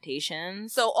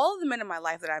expectations. So all of the men in my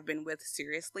life that I've been with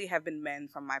seriously have been men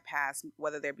from my past,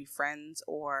 whether they be friends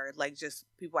or like just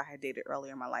people I had dated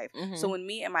earlier in my life. Mm-hmm. So when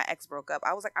me and my ex broke up,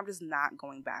 I was like, I'm just not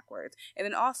going backwards. And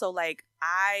then also like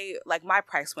my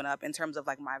price went up in terms of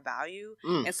like my value.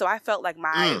 And so I felt like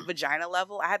my vagina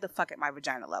level, I had to fuck at my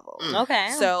vagina level. Okay.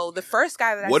 So the first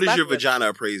guy that I What is your vagina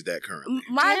appraised at currently?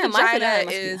 My vagina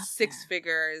is 6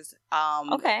 figures.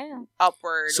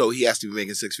 Upward. So he has to be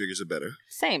making 6 figures or better.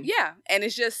 Same. Yeah, and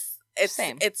it's just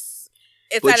same. It's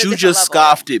but you just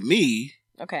scoffed at me.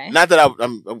 Okay. Not that I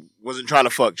wasn't trying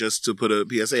to fuck, just to put a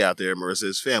PSA out there,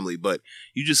 Marissa's family, but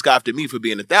you just scoffed at me for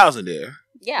being 1,000 there.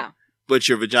 Yeah. But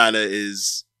your vagina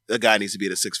is a guy needs to be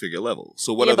at a 6-figure level.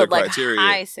 So what other criteria?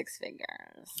 High 6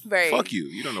 figures. Fuck you.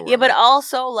 You don't know where Yeah, but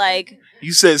also like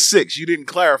you said 6. You didn't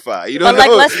clarify. You don't know. But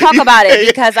like let's talk about it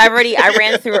because I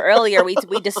ran through earlier. We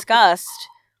discussed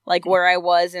like where I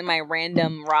was in my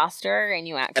random roster, and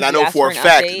and I know for a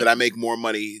fact that I make more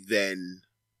money than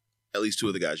at least 2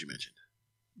 of the guys you mentioned.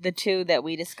 The 2 that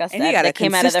we discussed that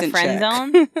came out of the friend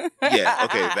zone. Yeah.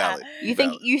 Okay. Valid. You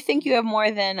think you have more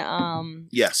than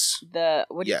Yes.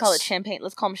 What do you call it? Champagne.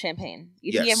 Let's call him Champagne.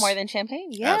 You think you have more than Champagne?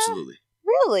 Yeah. Absolutely.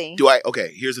 Really?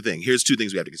 Okay, here's the thing. Here's 2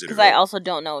 things we have to consider. Because I also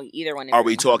don't know either one. Are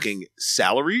we talking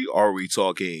salary? Or are we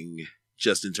talking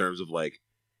just in terms of like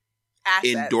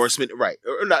assets. Endorsement? Right.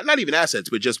 Or not even assets,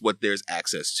 but just what there's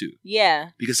access to. Yeah.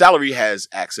 Because salary has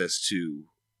access to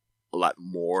a lot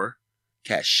more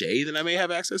cachet than I may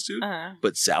have access to.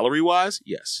 But salary-wise,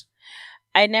 yes.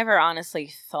 I never honestly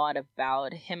thought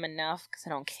about him enough because I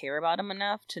don't care about him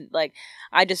enough to like.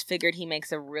 I just figured he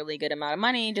makes a really good amount of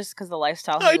money just because the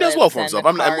lifestyle. No, he does well for himself.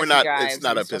 We're not. It's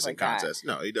not a pissing contest.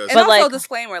 No, he does. And also,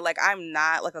 disclaimer: like I'm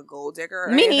not like a gold digger.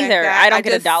 Me neither. I don't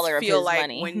get a dollar of his like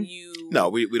money. When you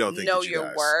we don't think know that you your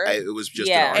guys. worth. It was just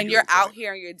an and you're out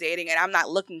here and you're dating, and I'm not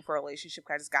looking for a relationship.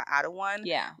 I just got out of one.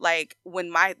 Yeah. Like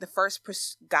when the first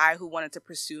guy who wanted to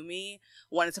pursue me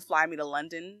wanted to fly me to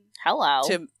London. Hello.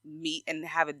 To meet and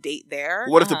have a date there.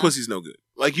 What if the pussy's no good?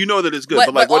 Like you know that it's good,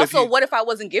 but like what if I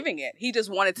wasn't giving it? He just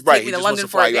wanted to take me to London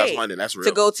for a date. That's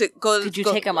real. To go. Did you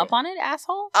take him up on it,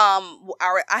 asshole?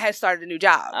 I had started a new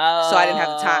job, so I didn't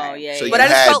have the time. Yeah, so but you I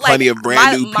just had felt plenty of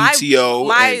brand new PTO.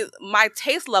 My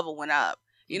taste level went up.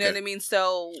 You know what I mean?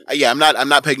 So I'm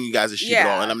not pegging you guys as sheep at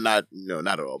all, and I'm not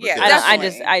not at all. But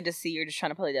I just see you're just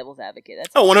trying to play devil's advocate.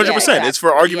 That's 100%. Exactly. It's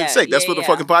for argument's sake. That's what the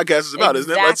fucking podcast is about,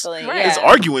 isn't it? It's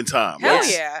arguing time. Hell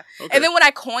yeah. Okay. And then when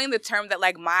I coined the term that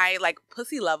like my like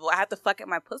pussy level, I have to fuck at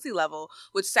my pussy level,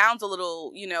 which sounds a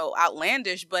little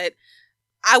outlandish, but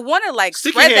I want to like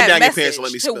stick spread your hand that down message your pants and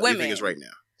let me to women. Your fingers right now.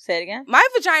 Say it again. My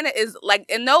vagina is like,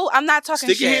 and no, I'm not talking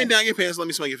shit. Stick your hand down your pants. Let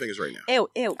me smell your fingers right now.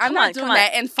 Ew. I'm not doing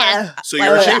that in front of so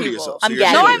you're ashamed of yourself. I'm no,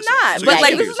 I'm not. So but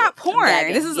like, this is not porn.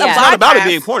 This is it's not about it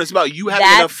being porn. It's about you having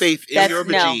enough faith in your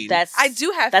vagina. I do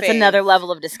have faith. That's another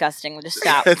level of disgusting. Just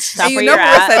stop. Stop where you're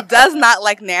at. Marissa does not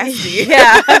like nasty.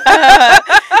 Yeah.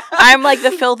 I'm like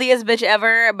the filthiest bitch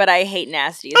ever, but I hate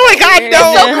nasty. Oh my God,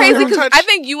 no. It's so crazy because I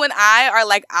think you and I are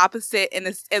like opposite in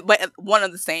this, but one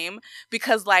of the same,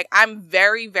 because like I'm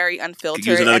very, very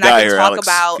unfiltered. And I can talk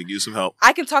about, could use some help.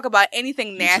 I can talk about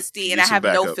anything nasty and I have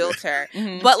no filter.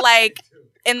 But like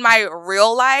in my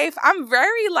real life, I'm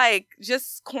very like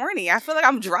just corny. I feel like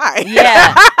I'm dry.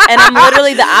 Yeah. And I'm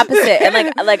literally the opposite.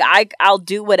 And like I'll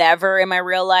do whatever in my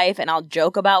real life and I'll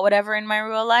joke about whatever in my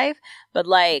real life. But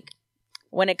like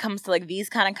when it comes to like these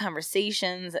kind of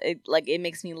conversations, it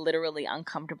makes me literally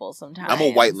uncomfortable sometimes. I'm a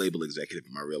white label executive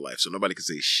in my real life, so nobody can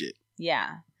say shit.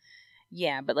 Yeah.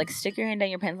 Yeah, but like stick your hand down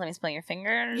your pants, let me smell your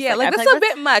fingers. Yeah, like that's a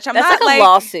bit much. I'm that's not like a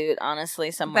lawsuit,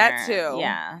 honestly, somewhere. That too.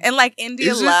 Yeah. And like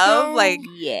India Love, like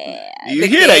yeah. You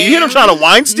hear that? You hear them trying to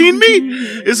Weinstein me?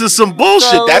 This is some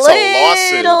bullshit. That's a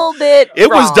lawsuit. Little bit it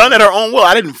was done at her own will.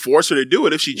 I didn't force her to do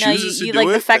it. If she chooses to do like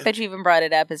it. The fact that you even brought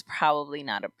it up is probably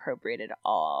not appropriate at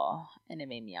all. And it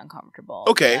made me uncomfortable.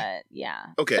 Okay. But, yeah.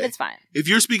 Okay. But it's fine. If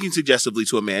you're speaking suggestively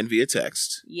to a man via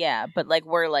text. Yeah, but like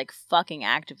we're like fucking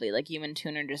actively. Like you and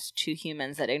Toon are just two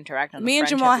humans that interact on the me and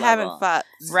friendship Jamal level. haven't fucked.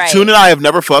 Right. Toon and I have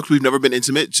never fucked. We've never been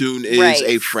intimate. Toon is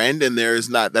a friend, and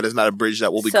that is not a bridge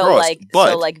that will be crossed.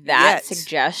 So like that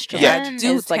suggestion I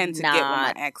do is tend like to not get with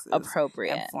my exes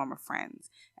appropriate and former friends,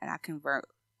 and I convert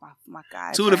my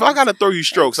guys. Toon, if I gotta throw you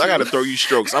strokes, I gotta throw you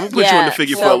strokes. I'm gonna put you in the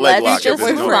figure for a leg lock.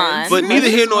 But neither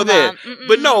here nor there.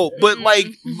 But no, but like,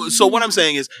 so what I'm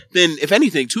saying is, then if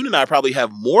anything, Toon and I probably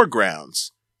have more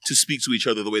grounds to speak to each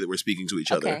other the way that we're speaking to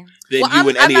each other than you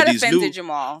and any of these new.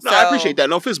 Jamal, no, I appreciate that.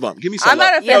 No fist bump. Give me some. I'm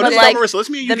not offended. Yeah, but like Marissa.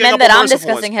 Let's me and you the men that I'm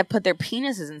discussing have put their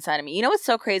penises inside of me. You know what's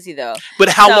so crazy though? But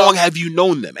how long have you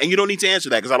known them? And you don't need to answer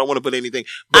that because I don't want to put anything.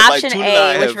 But option like,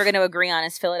 A, which we're going to agree on,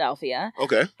 is Philadelphia.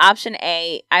 Okay. Option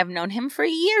A, I've known him for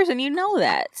years, and you know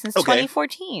that since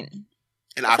 2014.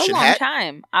 And That's option a long hat.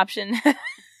 time. Option.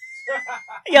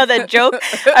 Yo, that joke.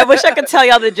 I wish I could tell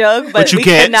y'all the joke, but you we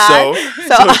can't. Cannot.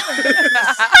 So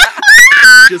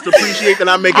just appreciate that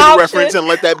I'm making a reference and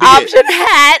let that be option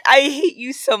hat. I hate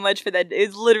you so much for that.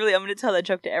 It's literally, I'm going to tell that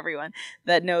joke to everyone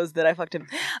that knows that I fucked him.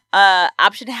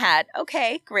 Option hat.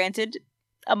 Okay, granted,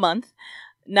 a month.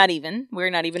 Not even. We're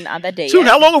not even on that date. Dude,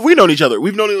 how long have we known each other?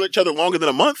 We've known each other longer than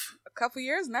a month. A couple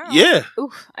years now. Yeah.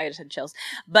 Oof, I just had chills.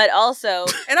 But also,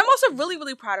 and I'm also really,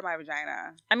 really proud of my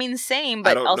vagina. I mean, same,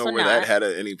 but also not. I don't know where that had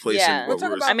any place in what we'll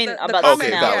we were. I mean, about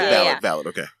okay, valid.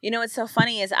 Okay. You know what's so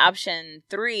funny is option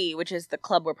 3, which is the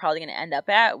club we're probably going to end up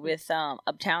at with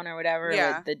Uptown or whatever,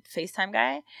 like the FaceTime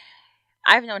guy.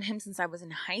 I've known him since I was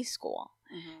in high school.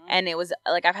 Mm-hmm. And it was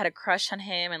like I've had a crush on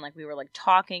him and like we were like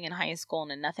talking in high school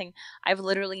and nothing. I've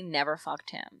literally never fucked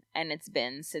him. And it's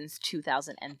been since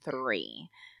 2003.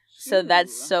 So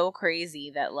that's so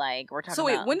crazy that like we're talking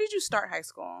about. So wait, when did you start high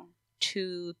school?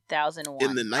 2001.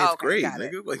 In the 9th grade,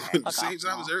 nigga. Like at the same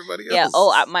time as everybody else. Yeah.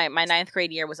 Oh, my 9th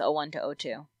grade year was 01 to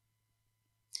 02.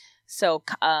 So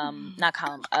not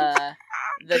column.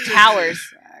 The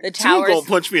towers. The towers. You gonna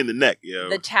punch me in the neck, yo.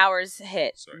 The towers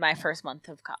hit my first month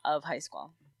of high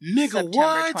school. Nigga, September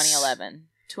what? 2011.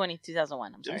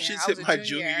 2001. I'm sorry. Them shits hit my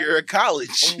junior year of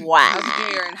college. Wow. I was a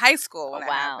junior in high school when that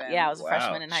happened. Yeah, I was a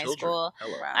freshman in high school.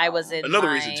 Wow. I was in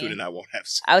another reason Toon and I won't have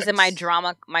sex. I was in my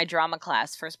drama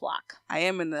class, first block. I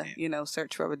am in the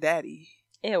search for a daddy.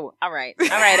 Ew. All right.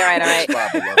 Next.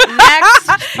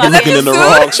 You're looking in the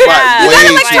wrong spot. Yeah. You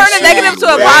gotta like turn a negative to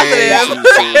a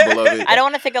positive. I don't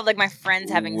want to think of like my friends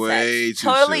having sex.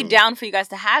 Totally down for you guys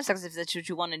to have sex if that's what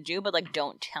you want to do, but like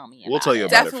don't tell me about We'll tell you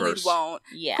it. about Definitely it first. Won't.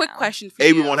 Yeah. Quick question for you.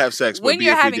 A, we won't have sex. When but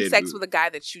you're B, if having we did, sex with a guy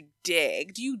that you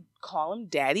dig, do you call him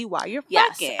daddy while you're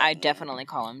yes, fucking? I definitely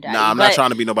call him daddy. Nah, I'm not trying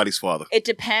to be nobody's father. It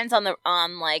depends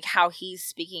on like how he's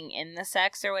speaking in the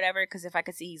sex or whatever. Because if I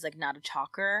could see he's like not a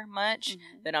talker much,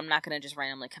 then I'm not gonna just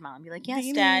randomly come out and be like,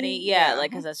 "Yes, daddy." Yeah,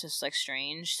 like because that's just like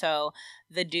strange. So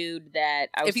the dude that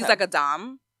if he's like a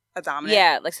dom. A dominant?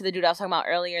 Yeah, like so the dude I was talking about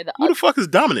earlier. Who the fuck is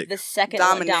Dominic? The second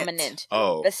dominant.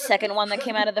 Oh. The second one that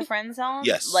came out of the friend zone?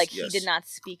 Yes. Like, he did not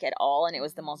speak at all, and it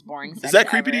was the most boring sex Is that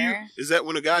creepy ever. to you? Is that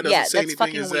when a guy doesn't say anything? Yeah,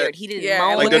 that's fucking weird. He didn't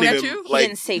moan. Like, looking at you? He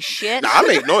didn't say shit. Nah, I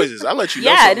make noises. I let you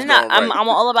know. Yeah, something's going right. I'm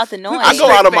all about the noise. I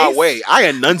go out of my way. I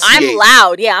enunciate. I'm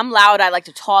loud. Yeah, I'm loud. I like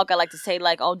to talk. I like to say,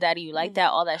 like, oh, daddy, you like that?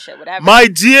 All that shit, whatever. My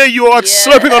dear, you are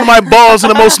slurping on my balls in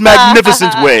the most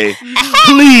magnificent way.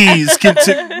 Please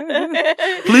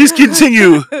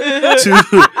continue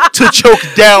to choke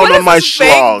down on my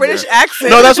schlong. British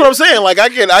accent. No, that's what I'm saying. Like I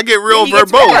get real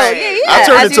verbose. I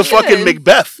turn into fucking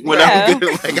Macbeth when I'm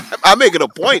like I make it a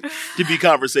point to be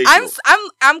conversational.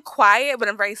 I'm quiet, but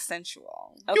I'm very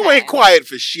sensual. Okay. You ain't quiet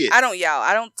for shit. I don't yell.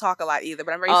 I don't talk a lot either,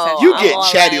 but I'm very sensual. You get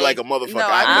chatty like a motherfucker. No,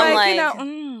 I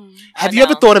know. Have you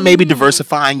ever thought of maybe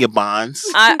diversifying your bonds?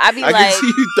 I be I like, can see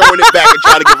you throwing it back and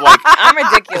trying to give like I'm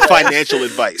ridiculous financial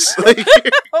advice.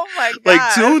 Oh my god!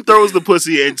 Like Tune throws the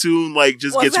pussy and Tune like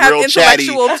just Wants gets real chatty.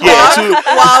 Talk Tune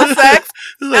while sex.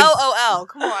 Like, LOL.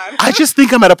 Come on. I just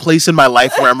think I'm at a place in my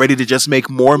life where I'm ready to just make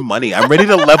more money. I'm ready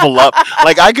to level up.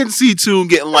 Like I can see Tune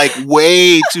getting like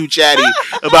way too chatty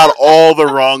about all the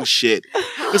wrong shit.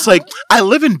 It's like I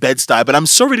live in Bed-Stuy, but I'm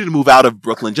so ready to move out of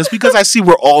Brooklyn just because I see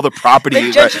where all the property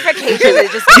is. Gentrification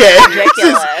is just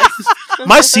ridiculous.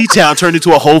 My C-Town turned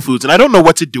into a Whole Foods, and I don't know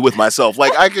what to do with myself.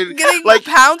 Like I could getting like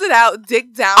pounded out,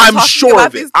 dick down. I'm sure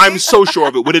of it. I'm so sure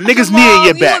of it. With a nigga's knee in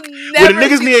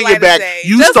your back,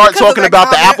 you start talking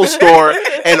about the Apple Store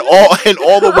and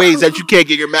all the ways that you can't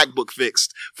get your MacBook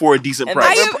fixed for a decent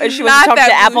price. She was talking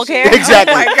to Apple Care.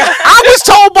 Exactly. I was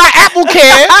told by Apple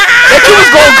Care that you was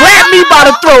gonna grab me by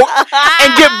the throat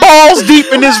and get balls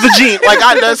deep in this vagina. Like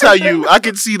that's how you. I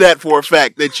can see that for a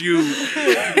fact that you.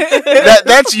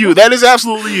 That's you. That is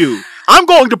absolutely you. I'm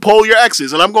going to poll your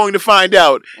exes, and I'm going to find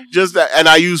out just that. And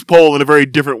I use poll in a very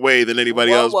different way than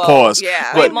anybody else. Pause.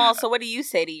 Yeah. But, wait, Maul. So, what do you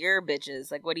say to your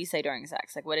bitches? Like, what do you say during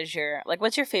sex? Like, what's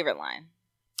your favorite line?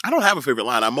 I don't have a favorite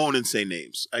line. I moan and say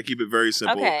names. I keep it very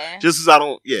simple. Okay. Just as I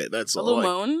don't. Yeah, that's all. A little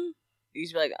moan. You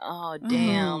just be like, oh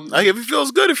damn. Like if it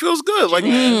feels good, it feels good. Like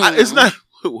it's not.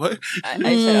 What? I said,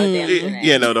 oh damn.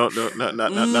 Yeah, no, not out loud. Not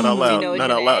out loud.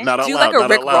 Not out loud. Do you like a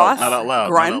Rick Ross Not out loud.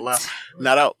 grunt?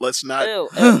 Not out. Let's not.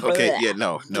 Okay. Yeah.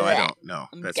 No. I don't. No.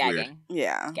 That's gagging. Weird.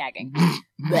 Yeah. Gagging.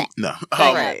 No.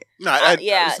 Right. No.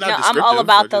 Yeah. No. I'm all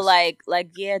about the like.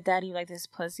 Yeah, daddy, you like this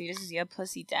pussy. This is your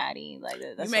pussy, daddy. Like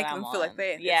that's you make what them I'm feel on. like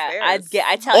they. Yeah.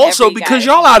 I tell. Also, every because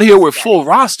guy y'all out here with full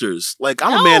rosters. Like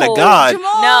I'm a man of God.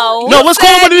 Jamal, no. Let's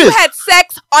call it what it is. You had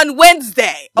sex on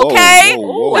Wednesday. Okay.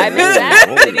 Ooh, I missed that.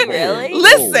 Did he really?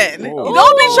 Listen,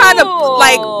 don't be trying to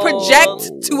like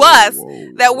project to us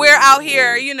that we're out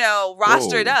here,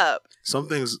 rostered up. Some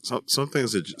things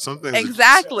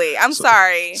exactly. I'm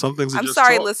sorry. Some things. I'm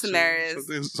sorry, listeners.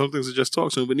 Some things are just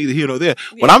talk to, but neither here nor there.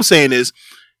 Yeah. What I'm saying is,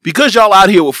 because y'all out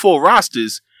here with full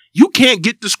rosters, you can't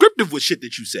get descriptive with shit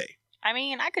that you say. I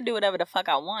mean, I could do whatever the fuck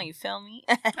I want. You feel me?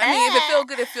 I mean, if it feel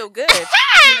good, it feel good.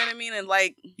 You know what I mean? And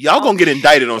like, y'all gonna get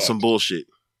indicted on some bullshit.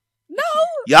 No.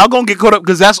 Y'all gonna get caught up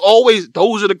because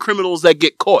those are the criminals that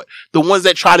get caught. The ones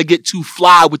that try to get too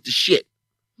fly with the shit.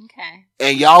 Okay.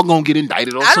 And y'all gonna get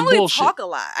indicted on some bullshit. I don't really talk a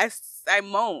lot. I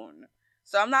moan.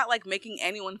 So I'm not like making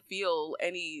anyone feel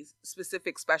any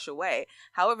specific special way.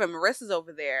 However, Marissa's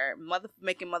over there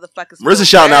making motherfuckers. Marissa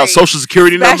shouting out social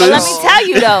security numbers. Let me tell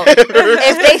you though,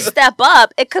 if they step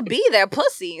up, it could be their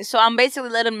pussy. So I'm basically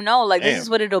letting them know, like, this is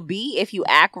what it'll be if you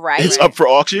act right. It's up for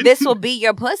auction. This will be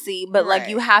your pussy, but like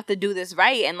you have to do this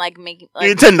right and like make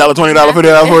like, $10, $20, $50,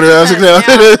 $40,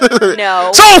 $60.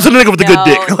 No, sold to the nigga with the good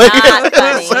dick. Not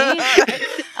funny.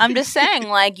 I'm just saying,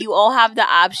 like, you all have the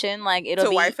option, like,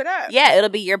 it'll be wife it up. Yeah, it'll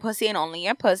be your pussy and only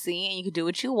your pussy, and you can do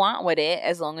what you want with it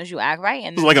as long as you act right.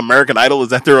 And it's like American Idol. Is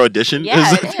that their audition? Yeah,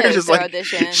 it is just their like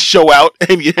audition. Show out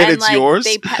and it's like, yours.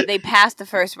 They pass the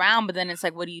first round, but then it's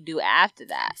like, what do you do after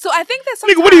that? So I think that's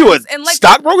nigga. What are you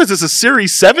stockbrokers? Is this a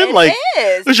Series 7? It like,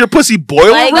 is. Is your pussy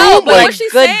boiler room? No, but like, what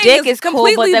she's good saying dick is cool,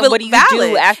 but then what do you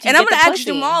do after you And I'm get the ask pussy?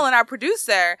 Jamal and our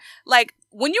producer, like,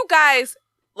 when you guys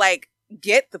like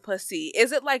get the pussy,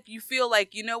 is it like you feel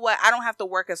like, you know what, I don't have to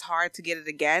work as hard to get it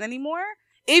again anymore,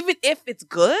 even if it's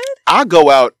good? I go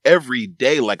out every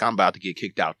day like I'm about to get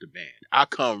kicked out the band. I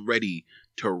come ready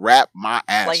to rap my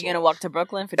ass like you're gonna walk to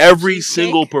Brooklyn for every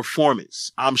single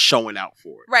performance. I'm showing out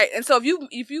for it. Right. And so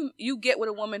if you get with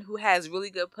a woman who has really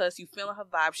good pussy, you feeling her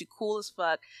vibe, she cool as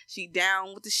fuck, she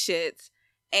down with the shits,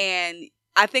 and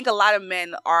I think a lot of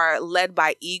men are led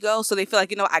by ego, so they feel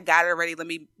like, I got it already. Let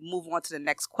me move on to the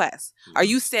next quest. Are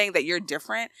you saying that you're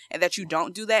different and that you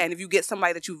don't do that? And if you get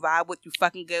somebody that you vibe with, you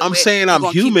fucking good I'm with, saying I'm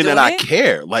human and I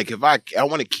care. Like, if I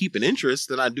want to keep an interest,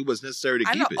 then I do what's necessary to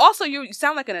keep it. Also, you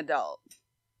sound like an adult.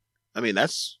 I mean,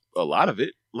 that's a lot of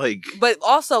it. Like, but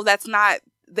also, that's not...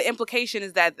 The implication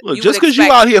is that just because you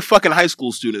out here fucking high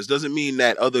school students doesn't mean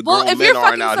that other grown men aren't out here.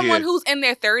 Well, if you're fucking someone who's in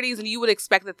their 30s and you would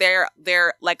expect that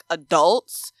they're like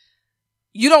adults,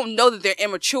 you don't know that they're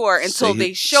immature until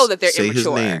they show that they're immature. Say his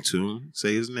name, Toon.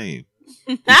 Say his name.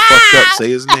 He fucked up.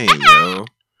 Say his name, yo.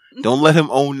 Don't let him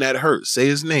own that hurt. Say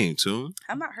his name, Toon.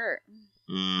 I'm not hurt.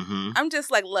 Mm-hmm. I'm just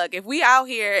like, look, if we out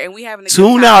here and we having a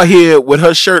Toon out here with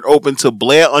her shirt open to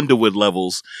Blair Underwood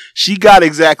levels, she got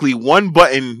exactly one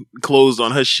button closed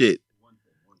on her shit.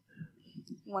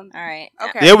 All right.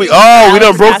 Okay. There we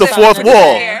done broke the fourth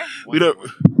wall. We done.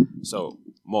 So,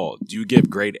 Maul, do you give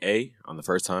grade A on the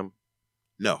first time?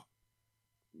 No.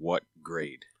 What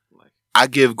grade? I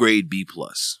give grade B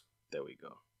plus. There we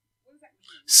go.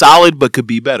 Solid, but could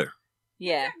be better.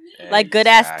 Yeah. Like good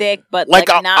ass dick, but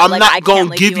I'm not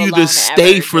gonna give you the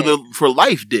stay for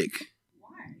life dick.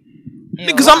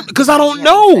 Because I don't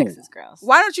know.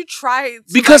 Why don't you try?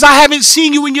 Because I haven't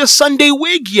seen you in your Sunday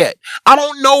wig yet. I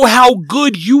don't know how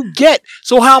good you get.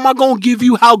 So how am I gonna give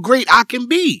you how great I can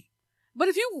be? But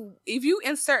if you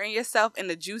inserting yourself in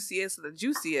the juiciest of the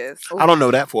juiciest, I don't know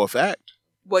that for a fact.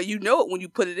 Well, you know it when you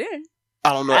put it in.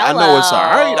 I don't know. Hello. I know it's all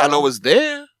right. I know it's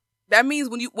there. That means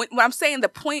when I'm saying the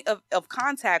point of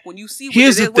contact, when you see what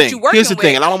Here's the thing. What you're working Here's the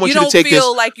thing, and I don't want you to take this. You don't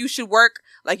feel like you should work.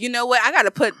 Like, you know what? I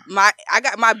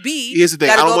got my B. Here's the thing.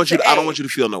 I don't want you to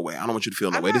feel no way. I don't want you to feel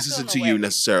no way. This isn't to you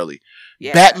necessarily.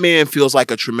 Yeah. Batman feels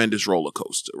like a tremendous roller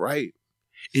coaster, right?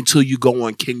 Until you go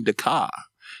on King Dakar.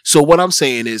 So what I'm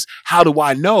saying is, how do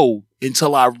I know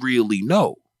until I really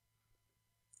know?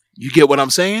 You get what I'm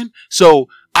saying? So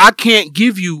I can't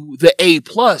give you the A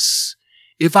plus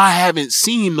if I haven't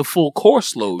seen the full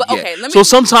course load yet. So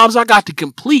sometimes I got to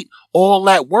complete all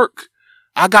that work.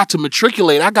 I got to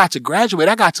matriculate. I got to graduate.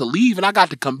 I got to leave, and I got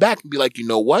to come back and be like, you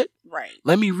know what? Right.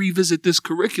 Let me revisit this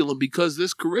curriculum because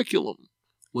this curriculum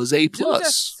was A plus.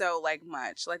 Just so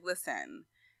much. Like, listen,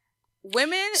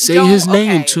 women say his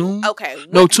name, Toon. Okay.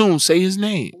 No, Toon. Say his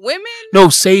name. Women. No,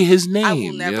 say his name. I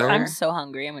will never. I'm so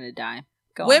hungry. I'm gonna die.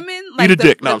 Go women on. like eat a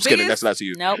dick. No, I'm just kidding. That's not to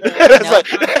you. Nope.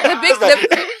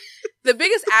 The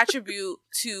biggest attribute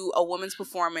to a woman's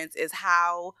performance is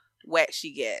how wet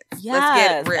she gets. Yes,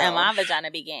 let's get real. And my vagina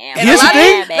be getting. Here's the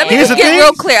thing. Let me just get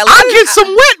real clear. I get some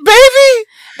wet, baby.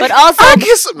 But also,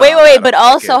 wait. But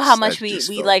also, how much we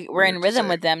we're in rhythm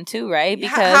with them too, right?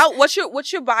 Because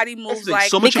what's your body moves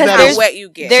like? So much of that is wet you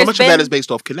get. So much of that is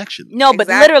based off connection. No, but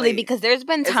literally, because there's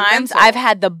been times I've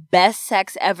had the best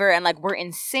sex ever, and like we're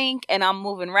in sync, and I'm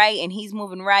moving right, and he's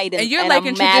moving right, and you're and like I'm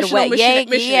in mad traditional wet.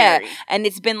 missionary. And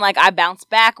it's been like I bounce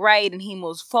back right, and he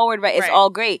moves forward right. It's all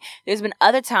great. There's been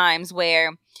other times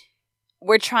where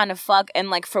we're trying to fuck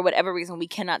and like for whatever reason we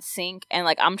cannot sync, and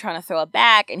like I'm trying to throw it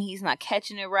back and he's not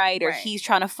catching it right, or he's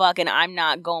trying to fuck and I'm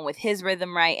not going with his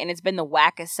rhythm right, and it's been the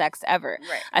wackest sex ever.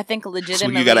 Right. I think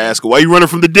legitimately. So you gotta ask her, why you running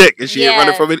from the dick? Is she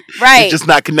running from it? Right. It's just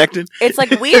not connecting. It's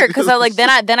like weird because I like then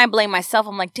I blame myself.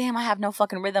 I'm like, damn, I have no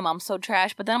fucking rhythm. I'm so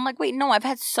trash. But then I'm like, wait, no, I've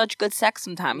had such good sex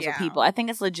sometimes with people. I think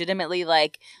it's legitimately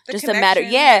like the just a matter,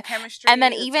 chemistry, and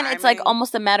then even it's like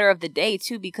almost a matter of the day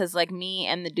too, because like me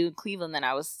and the dude Cleveland that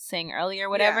I was saying earlier,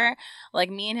 whatever. Yeah. Like,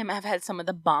 me and him have had some of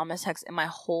the bombest sex in my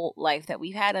whole life that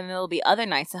we've had. And there'll be other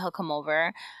nights that he'll come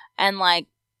over. And, like,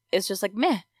 it's just like,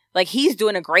 meh. Like, he's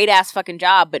doing a great-ass fucking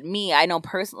job. But me, I know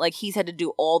personally, like, he's had to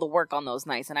do all the work on those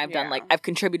nights. And I've done, like, I've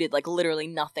contributed, like, literally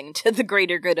nothing to the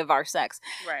greater good of our sex.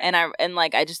 Right. And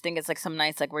I just think it's, like, some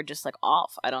nights, like, we're just, like,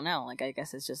 off. I don't know. Like, I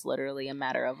guess it's just literally a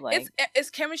matter of, like... It's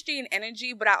chemistry and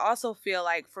energy. But I also feel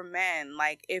like, for men,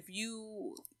 like, if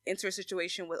you enter a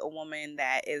situation with a woman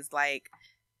that is, like...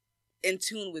 in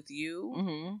tune with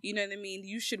you, you know what I mean?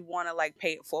 You should want to like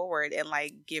pay it forward and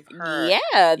like give her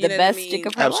the best dick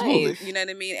of her life. You know what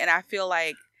I mean? And I feel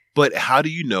like, but how do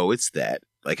you know it's that?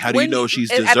 Like, how do you know she's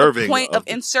deserving? At the point of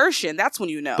insertion, that's when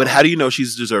you know. But how do you know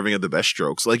she's deserving of the best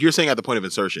strokes? Like you're saying, at the point of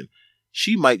insertion,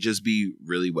 she might just be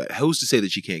really wet. Who's to say that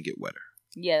she can't get wetter?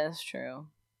 Yeah, that's true.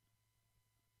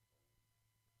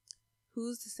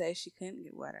 Who's to say she couldn't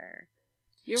get wetter?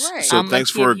 You're right. So thanks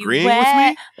for agreeing with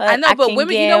me. I know, but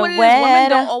women, you know what it is? Women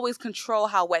don't always control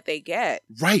how wet they get.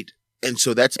 Right. And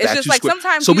so that's it's back just to like square.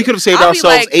 Sometimes so we could have saved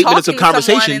ourselves 8 minutes of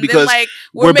conversation because then, like,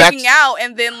 we're making out,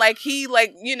 and then like he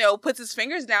like puts his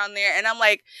fingers down there, and I'm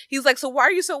like, he's like, so why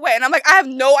are you so wet? And I'm like, I have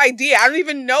no idea. I don't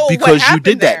even know because what happened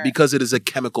you did there. that because it is a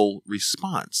chemical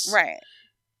response. Right.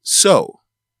 So,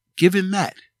 given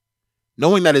that,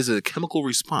 knowing that is a chemical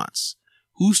response,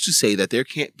 who's to say that there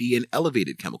can't be an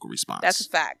elevated chemical response? That's a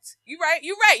fact. You're right.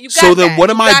 You got so then that. What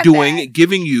am I doing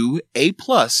giving you A+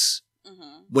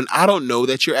 when I don't know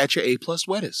that you're at your A+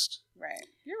 wettest? Right.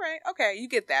 You're right. Okay, you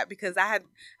get that because I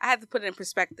had to put it in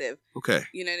perspective. Okay.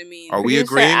 You know what I mean? Are we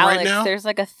agreeing Alex, right now? There's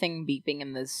like a thing beeping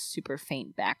in the super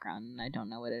faint background, and I don't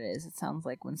know what it is. It sounds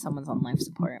like when someone's on life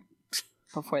support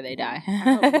before they die.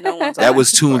 That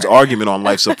was Toon's argument on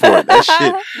life support. That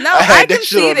shit. No, I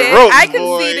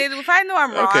conceded. If I know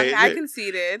I'm wrong, okay, I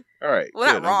conceded. All right.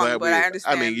 Well, not wrong, but I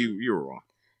understand. I mean, you were wrong.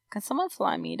 Can someone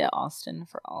fly me to Austin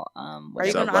for all? Are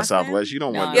you South by Southwest? You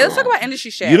don't want. Yeah, let's talk about industry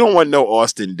shit. You don't want no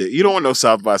Austin. You don't want no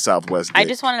South by Southwest. I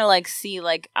just want to see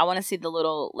I want to see the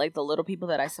little people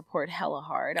that I support hella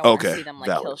hard. I want to see them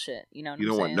kill shit. You know what I'm saying? You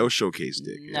don't want no showcase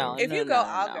dick. No. If you go,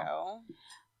 I'll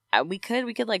go. We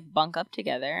could bunk up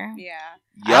together. Yeah.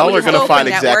 Y'all are gonna find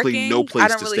exactly no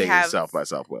place to stay in South by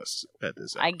Southwest at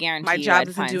this time. I guarantee my job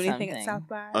doesn't do anything at South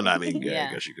by. Oh no, I mean, yeah,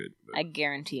 I guess you could. I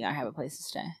guarantee I have a place to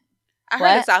stay. I heard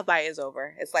that South by is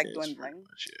over. It's dwindling.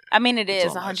 I mean, it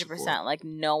is 100%.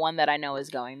 No one that I know is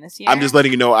going this year. I'm just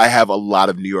letting you know I have a lot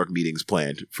of New York meetings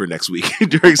planned for next week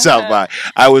during South by.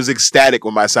 I was ecstatic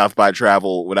when my South by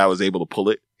travel when I was able to pull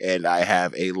it, and I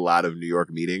have a lot of New York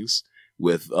meetings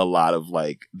with a lot of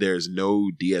there's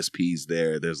no DSPs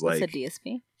there. There's what's a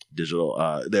DSP?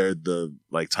 Digital. They're the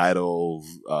Tidal.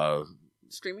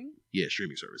 Streaming. Yeah,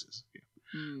 streaming services.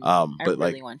 Yeah. I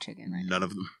really want chicken right now. None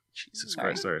of them. Jesus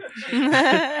Christ, sorry.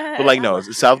 But no,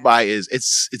 South by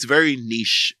it's very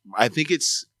niche. I think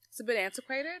it's a bit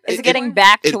antiquated. It's getting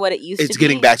back to what it used to be. It's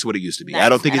getting back to what it used to be. Nice. I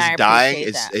don't think it's dying.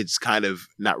 It's kind of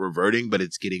not reverting, but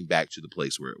it's getting back to the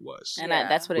place where it was. And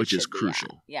that's what which it is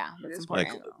crucial. Yeah, that's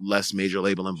important. Less major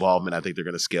label involvement. I think they're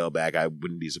going to scale back. I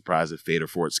wouldn't be surprised if Fade or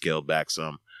Fort scaled back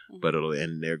some. But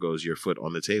and there goes your foot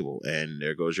on the table, and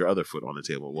there goes your other foot on the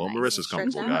table. Well, Marissa's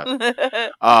comfortable,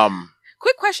 guys.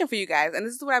 Quick question for you guys, and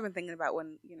this is what I've been thinking about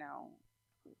when,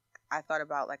 I thought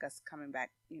about us coming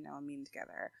back, and meeting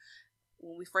together.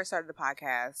 When we first started the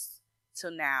podcast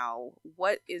till now,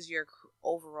 what is your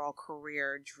overall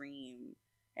career dream,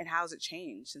 and how has it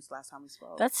changed since the last time we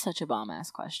spoke? That's such a bomb-ass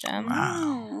question.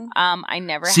 Wow. I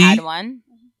never had one.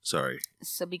 Sorry.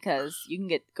 So because you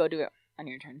can go do it on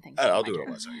your turn. Thank you. I'll do it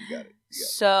on my turn. You got it.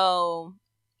 So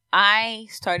I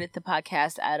started the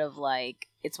podcast out of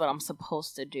it's what I'm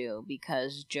supposed to do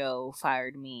because Joe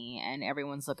fired me and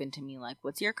everyone's looking to me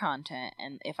what's your content?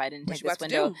 And if I didn't take this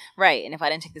window, right. And if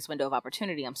I didn't take this window of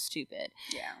opportunity, I'm stupid.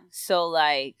 Yeah. So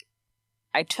I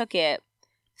took it,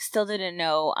 still didn't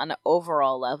know on an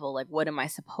overall level, what am I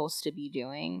supposed to be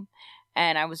doing?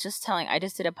 And I was just I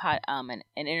just did an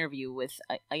interview with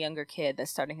a younger kid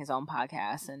that's starting his own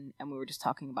podcast and we were just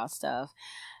talking about stuff.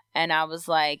 And I was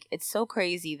it's so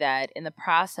crazy that in the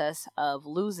process of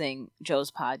losing Joe's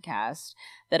podcast,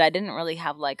 that I didn't really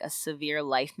have a severe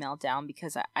life meltdown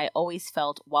because I always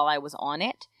felt while I was on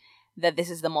it that this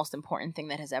is the most important thing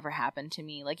that has ever happened to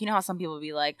me. You know how some people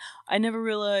be I never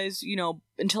realized,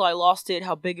 until I lost it,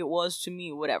 how big it was to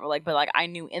me, whatever. But I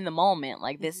knew in the moment,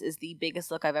 this is the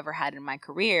biggest look I've ever had in my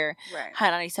career. Right.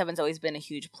 Hot 97's always been a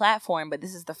huge platform, but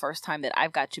this is the first time that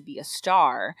I've got to be a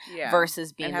star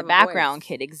versus being the background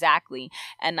kid. Exactly.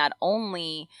 And not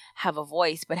only have a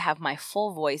voice, but have my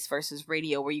full voice versus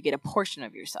radio where you get a portion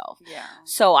of yourself. Yeah.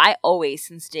 So I always,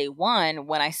 since day one,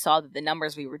 when I saw that the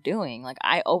numbers we were doing,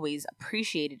 I always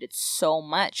appreciated it so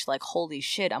much. Holy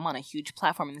shit, I'm on a huge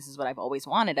platform and this is what I've always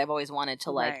wanted. I've always wanted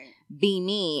to be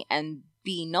me and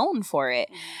be known for it.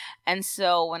 Mm-hmm. And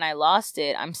so when I lost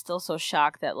it, I'm still so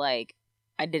shocked that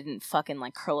I didn't fucking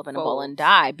curl up in a ball and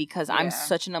die because I'm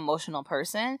such an emotional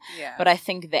person. Yeah. But I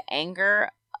think the anger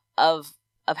of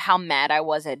how mad I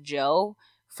was at Joe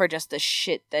for just the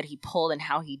shit that he pulled and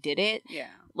how he did it. Yeah.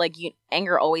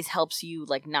 Anger always helps you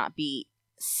not be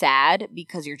sad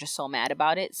because you're just so mad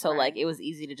about it. So it was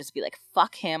easy to just be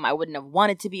fuck him. I wouldn't have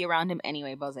wanted to be around him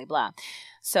anyway, blah, blah, blah.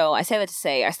 So I say that to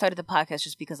say I started the podcast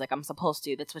just because I'm supposed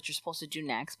to. That's what you're supposed to do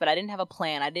next. But I didn't have a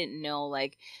plan. I didn't know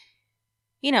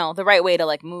the right way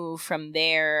to move from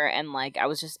there. And I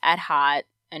was just at Hot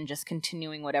and just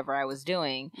continuing whatever I was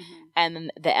doing. Mm-hmm. And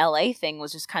then the LA thing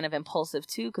was just kind of impulsive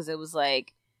too because it was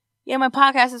yeah, my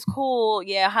podcast is cool.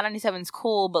 Yeah, Hot 97's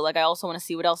cool, but I also want to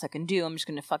see what else I can do. I'm just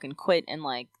going to fucking quit and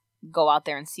go out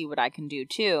there and see what I can do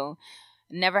too.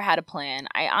 Never had a plan.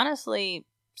 I honestly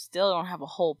still don't have a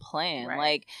whole plan.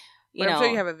 Right. But I'm sure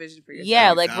you have a vision for yourself.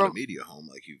 Yeah, you found a media home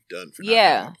you've done for not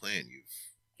having a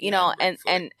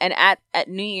plan. And at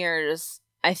New Year's,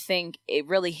 I think it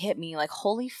really hit me like,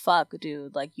 holy fuck,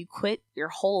 dude. Like, you quit your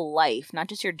whole life, not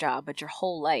just your job, but your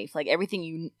whole life. Like, everything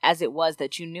you, as it was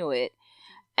that you knew it,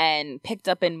 and picked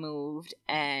up and moved.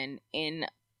 And in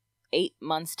 8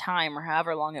 months' time, or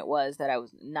however long it was that I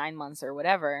was, 9 months or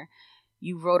whatever,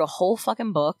 you wrote a whole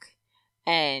fucking book.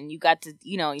 And you got to,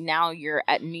 you know, now you're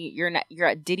at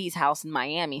Diddy's house in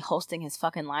Miami hosting his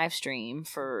fucking live stream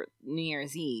for New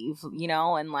Year's Eve, you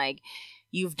know, and like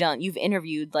you've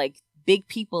interviewed like big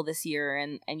people this year,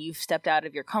 and you've stepped out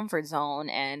of your comfort zone.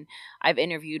 And I've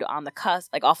interviewed on the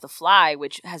cusp, like off the fly,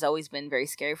 which has always been very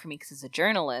scary for me because as a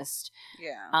journalist,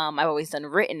 I've always done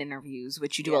written interviews,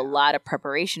 which you do a lot of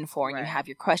preparation for, and you have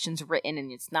your questions written,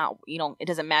 and it's not, you know, it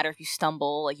doesn't matter if you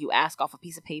stumble, like you ask off a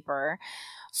piece of paper.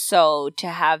 So to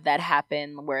have that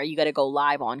happen where you got to go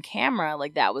live on camera,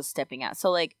 like that was stepping out.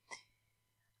 So like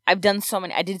I did so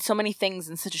many things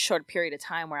in such a short period of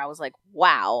time where I was like,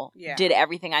 wow, did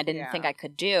everything I didn't think I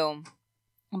could do.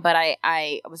 But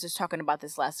I was just talking about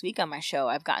this last week on my show.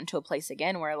 I've gotten to a place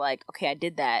again where like, okay, I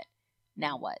did that.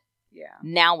 Now what? Yeah.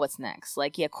 Now what's next?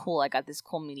 Like, yeah, cool. I got this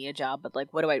cool media job, but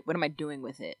like, what am I doing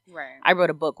with it? Right. I wrote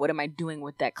a book. What am I doing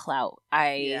with that clout?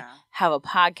 I have a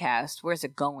podcast. Where's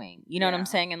it going? You know what I'm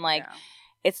saying? And like,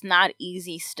 it's not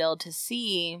easy still to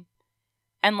see.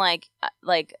 And like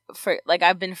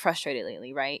I've been frustrated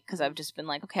lately, right? Because I've just been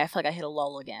like, okay, I feel like I hit a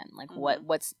lull again. Like,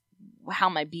 how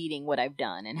am I beating what I've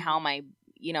done, and how am I?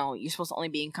 You know, you're supposed to only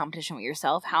be in competition with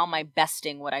yourself. How am I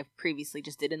besting what I previously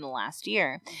just did in the last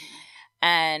year?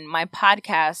 And my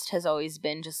podcast has always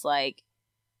been just like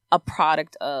a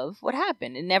product of what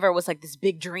happened. It never was like this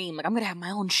big dream, like I'm going to have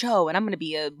my own show and I'm going to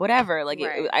be a whatever. Like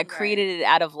I created it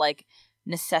out of like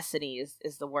necessity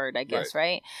is the word, I guess,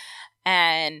 right?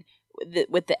 And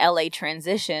with the LA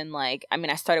transition, like, I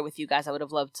mean, I started with you guys. I would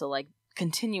have loved to like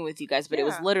continue with you guys, but it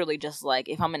was literally just like,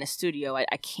 if I'm in a studio,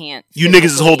 I can't. You niggas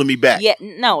is holding me back. Yeah,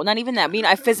 no, not even that. I mean,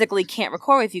 I physically can't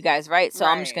record with you guys, right? So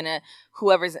I'm just gonna,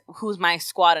 who's my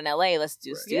squad in LA, let's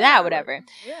do that, whatever. Right.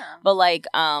 Yeah. But like,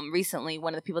 recently,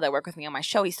 one of the people that work with me on my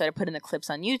show, he started putting the clips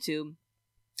on YouTube,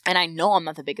 and I know I'm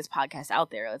not the biggest podcast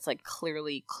out there. It's like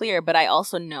clearly clear, but I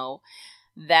also know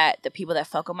that the people that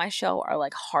fuck with my show are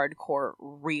like hardcore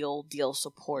real deal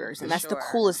supporters, and that's the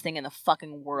coolest thing in the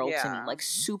fucking world to me. Like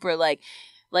super like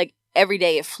every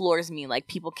day it floors me. Like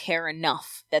people care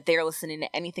enough that they're listening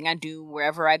to anything I do,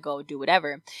 wherever I go, do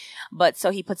whatever. But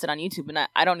so he puts it on YouTube, and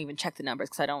I don't even check the numbers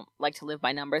because I don't like to live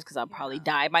by numbers, because I'll probably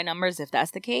die by numbers if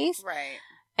that's the case.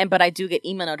 Right. But I do get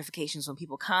email notifications when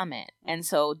people comment. And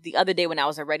so the other day when I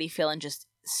was already feeling just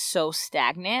so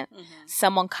stagnant,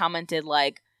 someone commented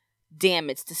like, damn,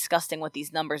 it's disgusting what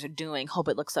these numbers are doing. Hope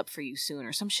it looks up for you soon,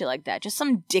 or some shit like that. Just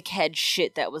some dickhead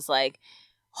shit that was like,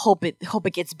 hope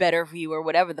it gets better for you, or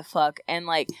whatever the fuck. And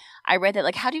like, I read that,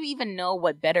 like, how do you even know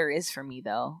what better is for me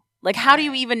though? Like, how do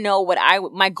you even know what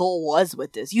my goal was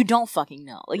with this? You don't fucking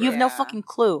know. Like, you have no fucking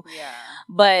clue. Yeah.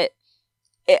 But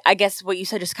I guess what you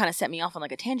said just kind of set me off on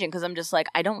like a tangent, because I'm just like,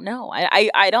 I don't know.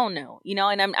 I don't know, you know,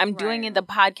 and I'm doing the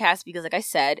podcast because, like I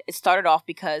said, it started off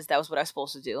because that was what I was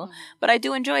supposed to do. But I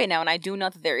do enjoy it now, and I do know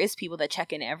that there is people that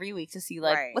check in every week to see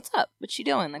like, what's up? What you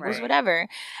doing? Like, what's whatever.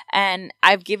 And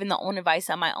I've given the own advice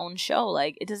on my own show.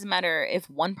 Like, it doesn't matter if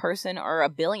one person or a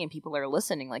billion people are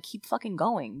listening. Like, keep fucking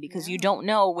going, because you don't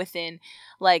know within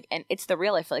like, and It's the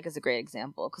Real, I feel like, is a great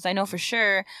example, because I know for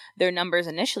sure their numbers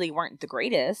initially weren't the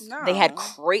greatest. No.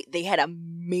 They had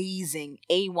amazing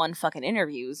A1 fucking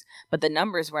interviews, but the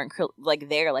numbers weren't like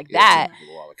there like that.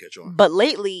 But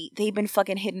lately, they've been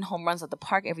fucking hitting home runs at the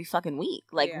park every fucking week.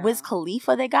 Like Wiz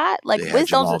Khalifa, they got like Wiz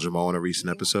Jamal in a recent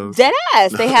episode. Dead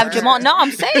ass. They have Jamal. No,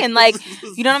 I'm saying like,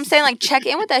 you know what I'm saying? Like, check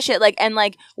in with that shit. Like, and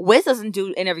like Wiz doesn't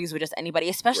do interviews with just anybody,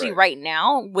 especially right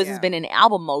now. Wiz has been in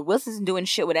album mode. Wiz isn't doing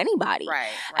shit with anybody. Right.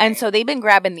 And so they've been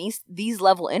grabbing these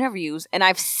level interviews, and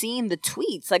I've seen the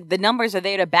tweets. Like, the numbers are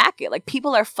there to back it. Like,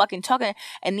 people are fucking talking,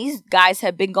 and these guys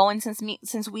have been going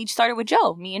since we started with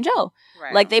me and Joe.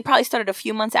 Right. Like, they probably started a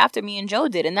few months after me and Joe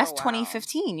did, and that's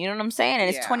 2015. You know what I'm saying? And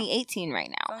it's 2018 right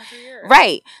now.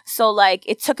 Right. So like,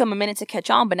 it took them a minute to catch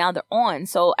on, but now they're on.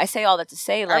 So I say all that to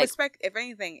say, like, I respect, if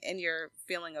anything, in your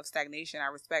feeling of stagnation, I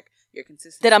respect your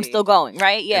consistency. That I'm still going,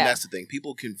 right? Yeah. And that's the thing.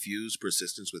 People confuse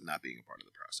persistence with not being a part of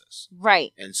the process.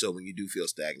 Right. And so when you do feel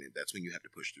stagnant, that's when you have to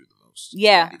push through the most.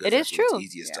 Yeah, it is true. It's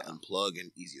easiest to unplug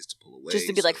and easiest to pull away. Just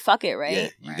to be like, fuck it, right? Yeah,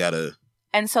 you gotta.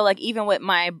 And so like, even with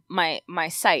my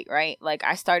site, right? Like,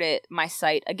 I started my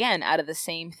site again out of the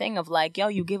same thing of like, yo,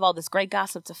 you give all this great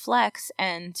gossip to Flex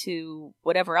and to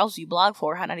whatever else you blog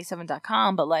for,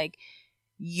 hot97.com, but like,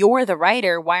 you're the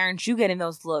writer. Why aren't you getting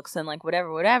those looks and like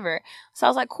whatever. So I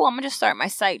was like, cool, I'm gonna just start my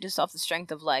site just off the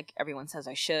strength of like everyone says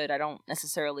I should. I don't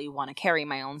necessarily want to carry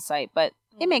my own site, but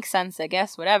it makes sense, I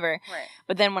guess, whatever. Right.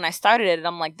 But then when I started it,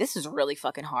 I'm like, this is really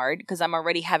fucking hard because I'm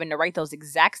already having to write those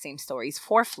exact same stories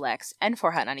for Flex and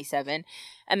for Hot 97,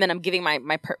 and then I'm giving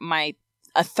my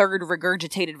a third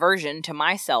regurgitated version to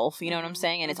myself, you know what I'm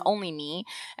saying? And it's only me.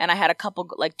 And I had a couple,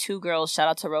 like 2 girls, shout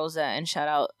out to Rosa and shout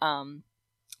out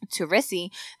to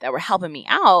Rissy, that were helping me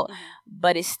out,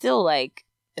 but it's still like,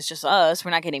 it's just us.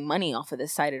 We're not getting money off of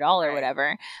this site at all or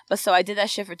whatever. But so I did that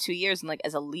shit for 2 years, and like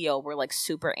as a Leo, we're like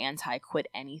super anti quit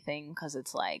anything because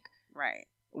it's like,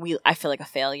 I feel like a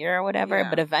failure or whatever. Yeah.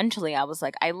 But eventually I was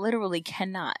like, I literally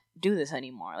cannot do this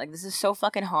anymore. Like, this is so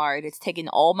fucking hard. It's taking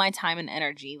all my time and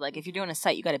energy. Like, if you're doing a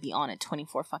site, you got to be on it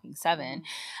 24/7.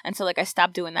 And so like I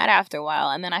stopped doing that after a while,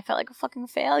 and then I felt like a fucking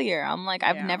failure. I'm like,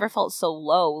 I've never felt so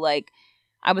low. Like,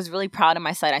 I was really proud of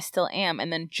my site. I still am.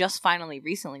 And then just finally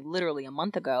recently, literally a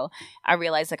month ago, I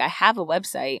realized like I have a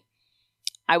website.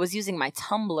 I was using my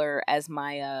Tumblr as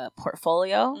my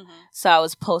portfolio. So I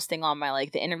was posting on my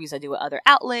like the interviews I do with other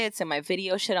outlets and my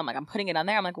video shit. I'm like, I'm putting it on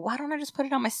there. I'm like, why don't I just put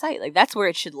it on my site? Like, that's where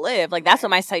it should live. Like, that's what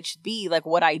my site should be. Like,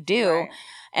 what I do.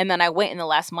 And then I went in the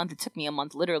last month. It took me a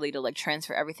month literally to like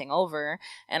transfer everything over.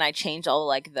 And I changed all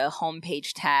like the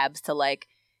homepage tabs to like,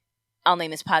 I'll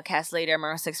name this podcast later,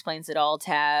 Marissa Explains It All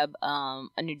tab,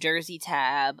 a New Jersey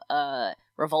tab, a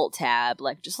Revolt tab,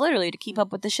 like just literally to keep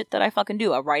up with the shit that I fucking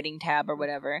do, a writing tab or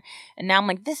whatever. And now I'm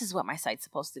like, this is what my site's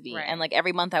supposed to be. And like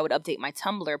every month I would update my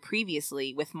Tumblr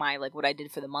previously with my like what I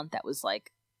did for the month that was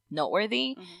like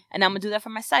noteworthy. And now I'm gonna do that for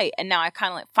my site. And now I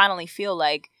kind of like finally feel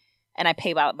like, and I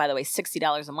pay about, by the way,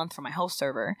 $60 a month for my host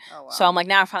server. Oh, wow. So I'm like,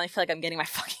 now I finally feel like I'm getting my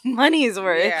fucking money's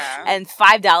worth. Yeah. And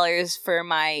 $5 for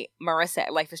my Marissa at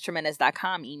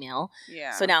lifeistremendous.com email.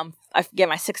 Yeah. So now I get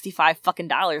my $65 fucking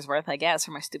dollars worth, I guess,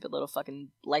 for my stupid little fucking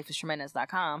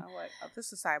lifeistremendous.com. Oh,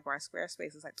 this is sidebar.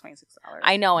 Squarespace is like $26.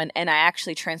 I know, and I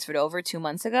actually transferred over 2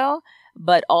 months ago.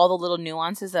 But all the little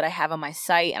nuances that I have on my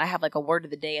site, and I have like a word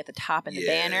of the day at the top in the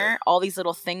banner, all these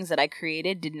little things that I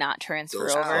created did not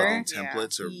transfer over. Those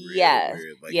templates are real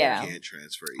weird. Like, you can't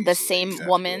transfer easily. The same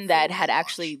woman that had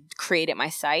actually created my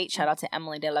site, shout out to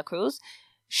Emily De La Cruz,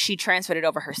 she transferred it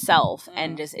over herself,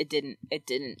 and just it didn't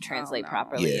translate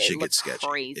properly. Yeah, it gets sketchy.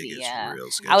 Crazy. Real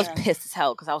sketchy. I was pissed as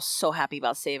hell because I was so happy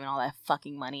about saving all that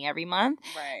fucking money every month.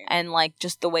 Right. And like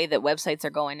just the way that websites are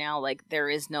going now, like there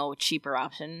is no cheaper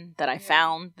option that I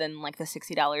found than like the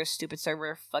 $60 stupid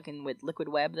server fucking with Liquid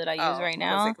Web that I use right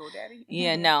now. Was it GoDaddy?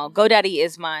 Yeah, no, GoDaddy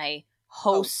is my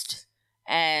host.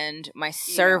 And my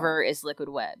server is Liquid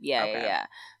Web. Yeah.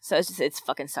 So it's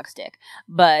fucking sucks dick.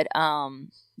 But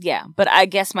but I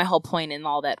guess my whole point in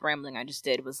all that rambling I just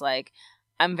did was like,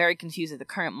 I'm very confused at the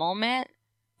current moment,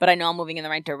 but I know I'm moving in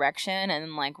the right direction,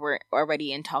 and like we're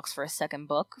already in talks for a second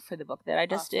book for the book that I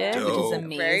just did, which is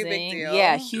amazing. Very big deal.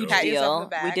 Yeah, huge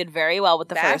deal. We did very well with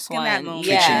the first one.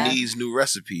 Kitchenese new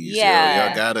recipes. Yeah,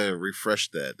 y'all gotta refresh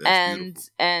that. That's beautiful.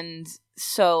 And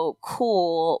so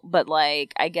cool, but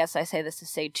like I guess I say this to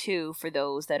say too, for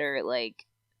those that are like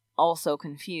also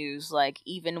confused, like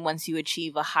even once you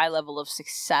achieve a high level of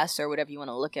success or whatever you want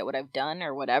to look at what I've done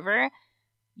or whatever,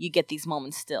 you get these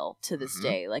moments still to this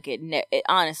day. Like it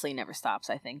honestly never stops,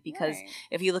 I think, because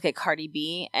if you look at Cardi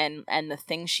B and the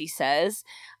things she says,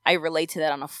 I relate to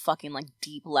that on a fucking like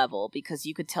deep level, because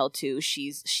you could tell too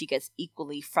she gets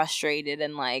equally frustrated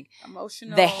and like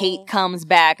emotional. The hate comes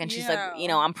back and she's like, you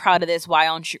know, I'm proud of this. Why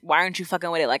aren't you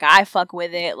fucking with it? Like I fuck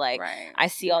with it. Like I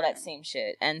see all that same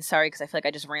shit. And sorry, because I feel like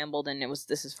I just rambled and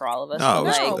this is for all of us. No,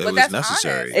 like, it was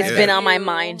necessary. It's been on my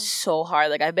mind so hard.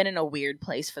 Like I've been in a weird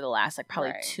place for the last like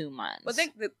probably 2 months. But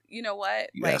think that, you know what?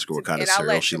 You ask her what kind of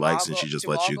cereal she likes and she just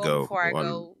lets you go. Before I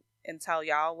go and tell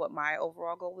y'all what my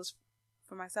overall goal was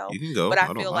for myself. You can go. But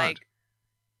I feel like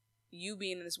you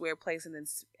being in this weird place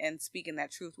and speaking that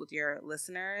truth with your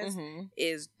listeners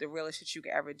is the realest shit you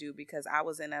could ever do, because I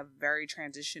was in a very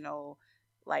transitional,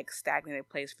 like stagnated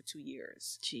place for 2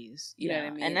 years. Jeez. You know what I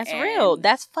mean? And that's real.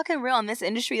 That's fucking real. In this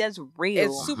industry, that's real.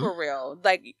 It's super real.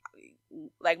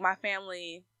 Like my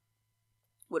family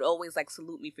would always like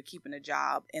salute me for keeping a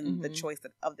job in the choice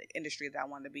of the industry that I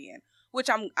wanted to be in, which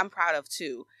I'm proud of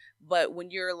too. But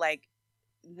when you're like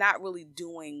not really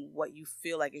doing what you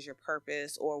feel like is your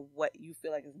purpose or what you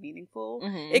feel like is meaningful,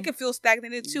 it can feel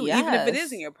stagnated too, even if it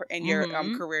is in your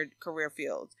career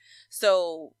field.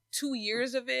 So 2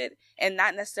 years of it and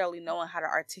not necessarily knowing how to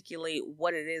articulate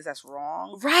what it is that's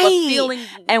wrong, right? But feeling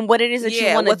and what it is that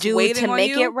you want to do to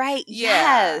make it right.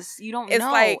 Yes, you don't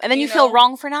know, like, and then you feel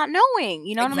wrong for not knowing.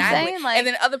 You know what I'm saying? Like, and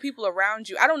then other people around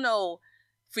you. I don't know.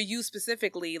 for you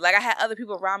specifically, like I had other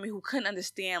people around me who couldn't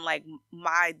understand like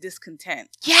my discontent.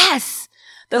 Yes,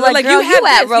 they're like, girl, you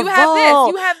at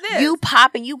Revolt, you have this, you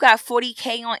popping, you got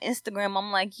 40K on Instagram.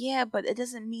 I'm like, yeah, but it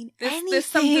doesn't mean anything. There's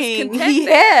some discontent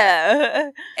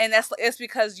there. And it's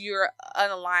because you're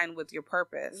unaligned with your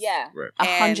purpose. Yeah,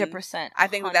 100%. I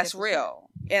think that's real,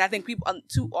 and I think people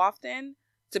too often,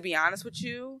 to be honest with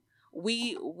you,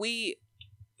 we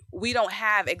don't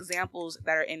have examples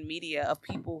that are in media of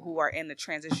people who are in the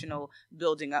transitional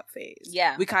building up phase.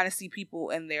 Yeah. We kind of see people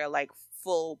in their like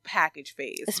full package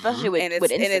phase. Especially with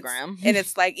Instagram. And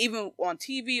it's like even on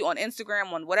TV, on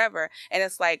Instagram, on whatever. And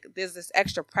it's like there's this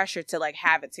extra pressure to like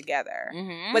have it together.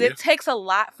 Mm-hmm. But it takes a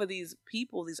lot for these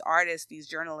people, these artists, these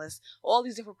journalists, all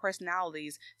these different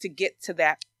personalities to get to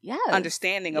that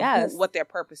understanding of what their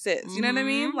purpose is. You know what I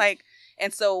mean? Like,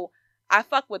 and so I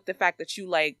fuck with the fact that you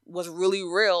like was really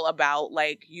real about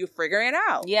like you figuring it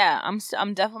out. Yeah,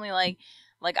 I'm definitely like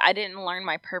I didn't learn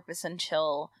my purpose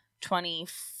until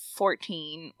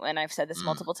 2014, and I've said this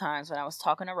multiple times when I was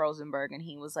talking to Rosenberg, and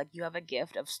he was like, you have a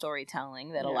gift of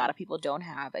storytelling that a lot of people don't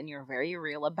have, and you're very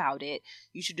real about it.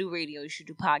 You should do radio, you should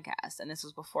do podcasts. And this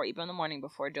was before, even in the morning,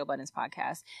 before Joe Budden's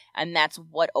podcast. And that's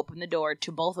what opened the door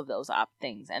to both of those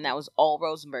things. And that was all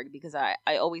Rosenberg, because I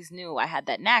always knew I had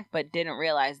that knack, but didn't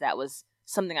realize that was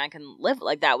something I can live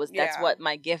like. That's what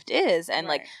my gift is. And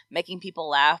like making people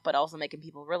laugh, but also making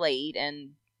people relate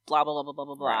and blah, blah, blah, blah,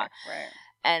 blah, blah. Right.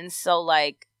 And so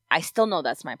like, I still know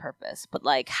that's my purpose, but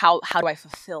like, how do I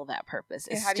fulfill that purpose?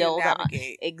 It's still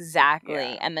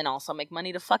exactly, and then also make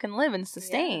money to fucking live and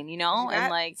sustain, you know, and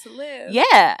like to live,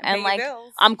 and like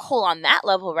bills. I'm cool on that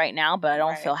level right now, but I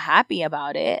don't feel happy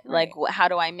about it. Like, how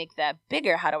do I make that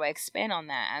bigger? How do I expand on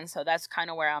that? And so that's kind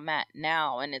of where I'm at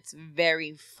now, and it's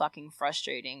very fucking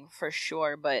frustrating for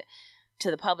sure. But to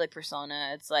the public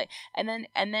persona, it's like, and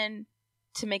then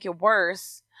to make it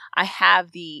worse, I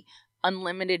have the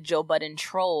unlimited Joe Budden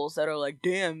trolls that are like,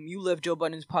 damn, you left Joe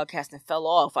Budden's podcast and fell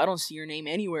off. I don't see your name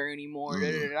anywhere anymore.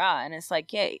 And it's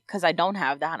like, yeah, because I don't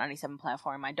have the Hot 97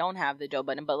 platform. I don't have the Joe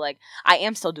Budden, but like, I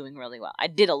am still doing really well. I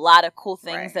did a lot of cool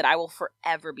things that I will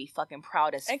forever be fucking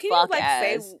proud as fuck. And can you like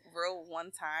say real one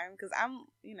time? Because I'm,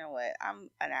 you know what, I'm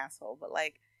an asshole, but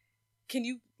like, can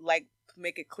you like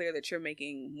make it clear that you're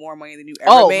making more money than you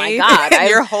ever made? My God, in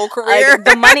your whole career?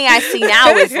 The money I see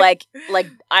now is like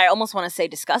I almost want to say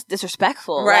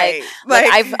disrespectful. Right.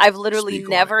 Like I've literally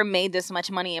never made this much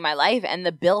money in my life, and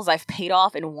the bills I've paid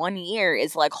off in 1 year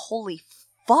is like, holy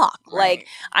fuck. Like,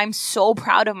 I'm so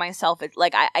proud of myself. It's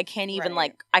like I can't even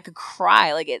like, I could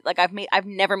cry. Like it, like I've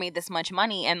never made this much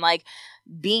money, and like,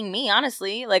 being me,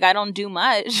 honestly, like I don't do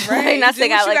much. Right. Not do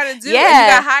what you gotta do. Yeah. And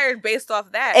you got hired based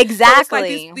off that. Exactly. So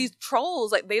it's like these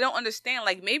trolls, like they don't understand.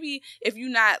 Like maybe if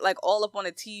you're not like all up on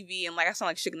the TV, and like I sound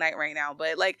like Suge Knight right now,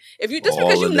 but like if you just all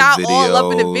because you're not all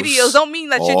up in the videos, don't mean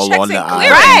that your checks ain't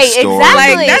clear. Right.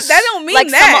 Exactly. Like that don't mean like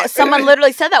that. Someone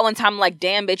literally said that one time. Like,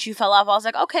 damn, bitch, you fell off. I was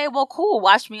like, okay, well, cool.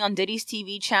 Watch me on Diddy's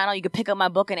TV channel. You could pick up my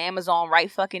book on Amazon right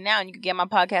fucking now, and you could get my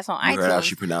podcast on iTunes. You heard how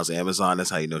she pronounced Amazon? That's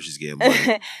how you know she's getting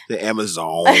money. The Amazon.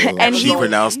 And she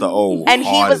pronounced the O. And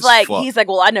he was like, he's like,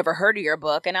 well, I never heard of your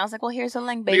book. And I was like, well, here's a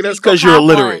link, baby. That's because you're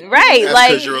illiterate. Right. That's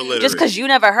like, you're illiterate. Just because you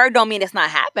never heard don't mean it's not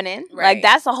happening. Right. Like,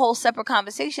 that's a whole separate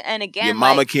conversation. And again, your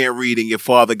mama can't read, and your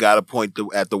father got to point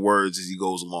at the words as he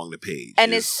goes along the page.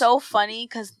 And it's so funny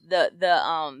because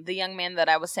the young man that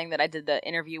I was saying that I did the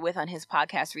interview with on his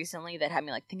podcast recently that had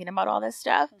me like thinking about all this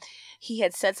stuff, he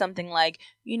had said something like,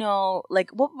 you know, like,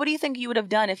 what do you think you would have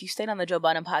done if you stayed on the Joe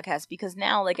Budden podcast? Because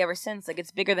now, like, ever since, like,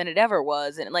 it's bigger than it ever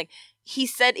was. And like, he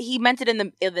said he meant it in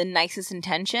the nicest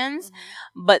intentions,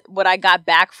 but what I got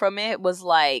back from it was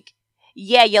like,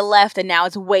 yeah, you left and now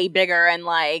it's way bigger, and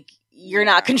like, you're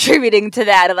not contributing to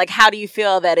that. And like, how do you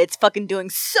feel that it's fucking doing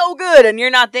so good and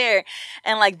you're not there?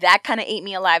 And like, that kind of ate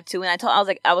me alive too. And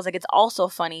I was like, it's also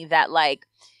funny that like,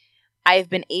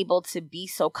 I've been able to be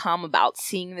so calm about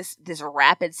seeing this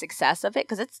rapid success of it,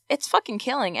 because it's fucking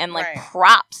killing, and like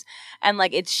props, and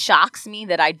like it shocks me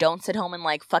that I don't sit home and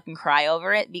like fucking cry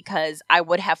over it, because I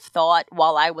would have thought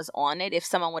while I was on it, if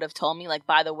someone would have told me like,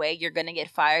 by the way, you're gonna get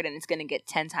fired and it's gonna get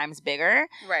 10 times bigger,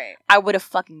 I would have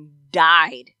fucking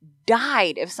died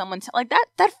if someone like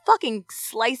that fucking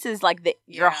slices like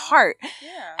your heart.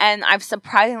 And I've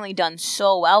surprisingly done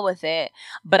so well with it,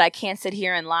 but I can't sit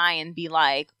here and lie and be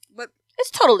like, it's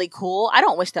totally cool. I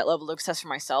don't wish that level of success for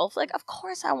myself. Like, of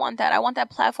course I want that. I want that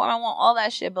platform. I want all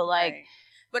that shit. But like,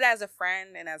 but as a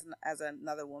friend and as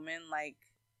another woman, like,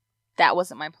 that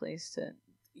wasn't my place to.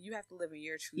 You have to live in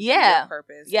your truth, your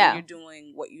purpose. Yeah, and you're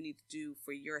doing what you need to do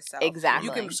for yourself. Exactly.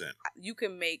 You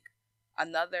can make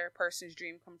another person's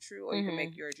dream come true, or you can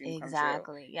make your dream come true.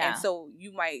 Exactly. Yeah. And so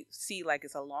you might see like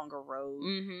it's a longer road.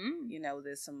 Mm-hmm. You know,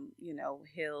 there's some, you know,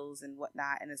 hills and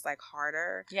whatnot, and it's like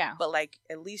harder. Yeah. But like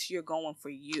at least you're going for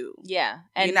you. Yeah.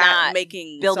 And you're not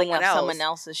making building up else. someone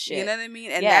else's shit. You know what I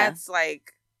mean? And that's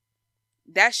like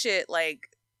that shit.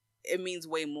 Like it means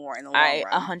way more in the long run.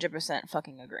 I 100%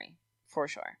 fucking agree. For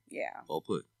sure. Yeah. Well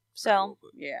put. So, well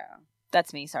put. Yeah.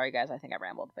 That's me. Sorry, guys. I think I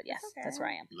rambled. But yes, that's where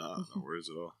I am. No worries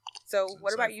at all. So,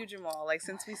 what about you, Jamal? Like,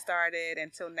 since we started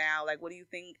until now, like, what do you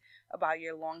think about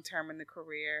your long term in the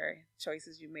career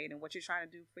choices you made and what you're trying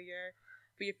to do for your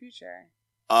future?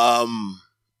 I'm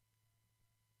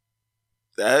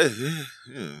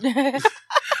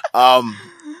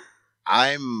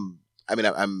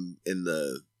in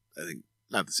the, I think,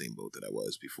 not the same boat that I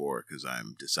was before, because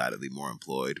I'm decidedly more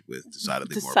employed with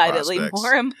decidedly more prospects.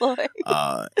 More employed.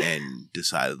 And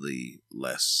decidedly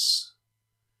less,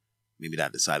 maybe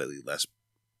not decidedly less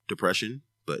depression,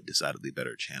 but decidedly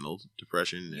better channeled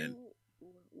depression. You and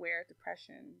wear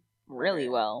depression really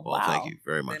well. Well, wow. Thank you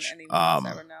very much. Than anyone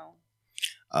ever know.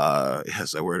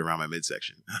 Yes, I wear it around my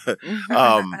midsection.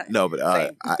 No, but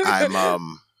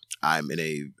I'm in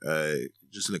a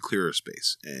just in a clearer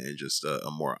space and just a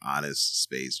more honest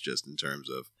space, just in terms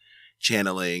of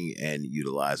channeling and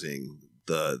utilizing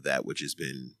that which has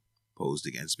been posed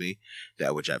against me,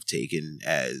 that which I've taken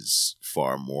as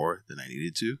far more than I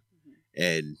needed to,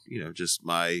 and just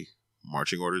my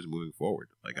marching orders moving forward.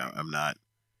 Like I'm not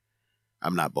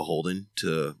beholden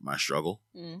to my struggle,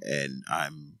 and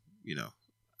I'm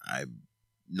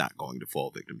not going to fall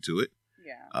victim to it.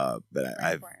 Yeah. But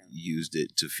I've used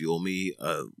it to fuel me.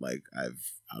 Like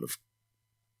out of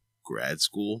grad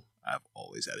school, I've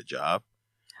always had a job.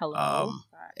 Hello.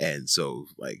 And so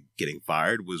like getting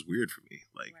fired was weird for me.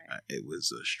 Like it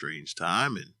was a strange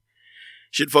time, and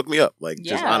shit fucked me up. Like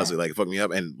just honestly, like it fucked me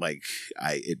up, and like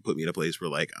it put me in a place where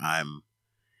like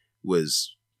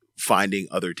was finding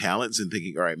other talents and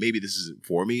thinking, all right, maybe this isn't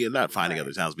for me, and not finding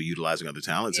other talents, but utilizing other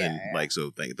talents. Like,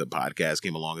 so the podcast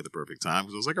came along at the perfect time,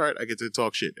 because I was like, all right, I get to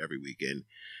talk shit every week. And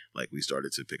like, we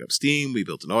started to pick up steam, we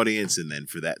built an audience, and then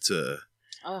for that to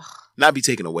not be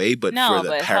taken away, but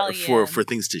for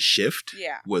things to shift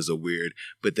was a weird,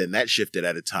 but then that shifted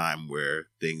at a time where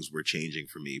things were changing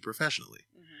for me professionally.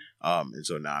 And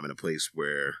so now I'm in a place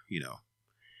where,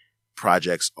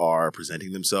 projects are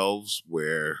presenting themselves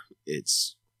where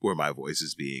my voice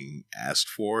is being asked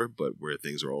for, but where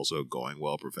things are also going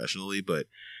well professionally. But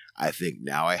I think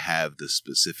now I have the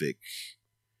specific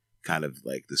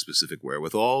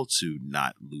wherewithal to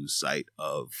not lose sight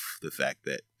of the fact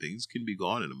that things can be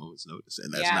gone in a moment's notice.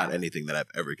 And that's not anything that I've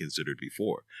ever considered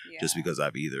before, just because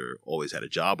I've either always had a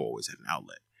job or always had an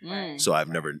outlet. So I've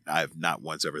not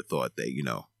once ever thought that,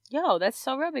 Yo, that's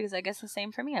so real, because I guess the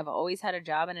same for me. I've always had a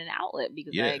job and an outlet,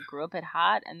 because I grew up at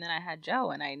Hot, and then I had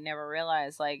Joe, and I never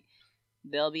realized, like,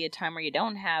 there'll be a time where you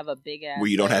don't have a big ass... Where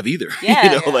you don't have either.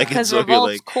 Yeah, because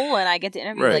Revolt's cool, and I get to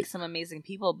interview, like, some amazing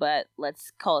people, but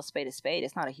let's call a spade a spade.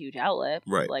 It's not a huge outlet.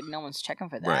 Right. Like, no one's checking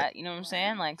for that. Right. You know what I'm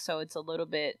saying? Like, so it's a little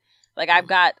bit... Like, I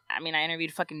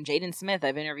interviewed fucking Jaden Smith.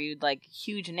 I've interviewed, like,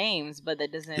 huge names, but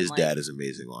that doesn't, his dad is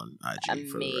amazing on IG,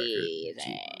 for the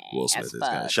record. Will Smith is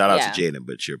good. Shout out to Jaden,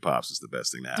 but your pops is the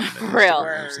best thing to happen. Real.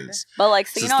 But, like,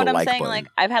 so you know what I'm saying? Button. Like,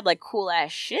 I've had, like,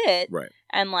 cool-ass shit. Right.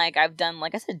 And, like, I've done,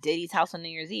 like I said, Diddy's house on New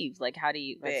Year's Eve. Like, how do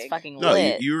you... That's fucking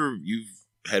lit. No, you've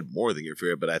had more than your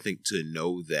fair, but I think to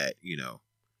know that,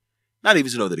 not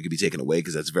even to know that it could be taken away,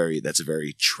 because that's a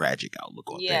very tragic outlook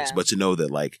on things, but to know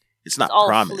that, like, it's not all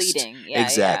promised. Fleeting. Yeah,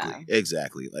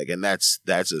 exactly. Like, and that's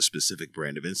a specific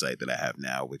brand of insight that I have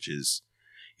now, which is,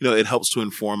 it helps to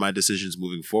inform my decisions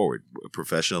moving forward,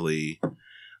 professionally,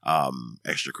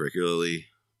 extracurricularly,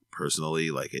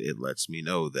 personally. Like, it lets me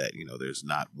know that, there's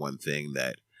not one thing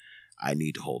that I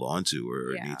need to hold on to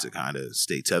or need to kind of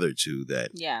stay tethered to that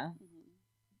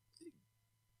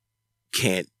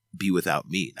can't be without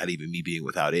me. Not even me being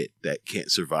without it. That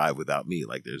can't survive without me.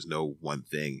 Like, there's no one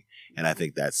thing. And I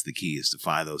think that's the key, is to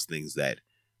find those things that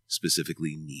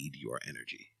specifically need your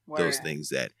energy. Word. Those things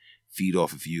that feed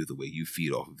off of you the way you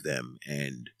feed off of them.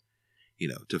 And,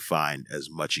 to find as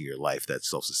much in your life that's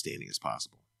self-sustaining as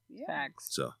possible. Yeah. Facts.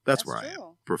 So that's where I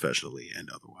am, professionally and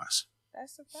otherwise.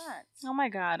 That's a fact. Oh my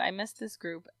God. I miss this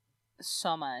group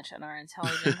so much, and our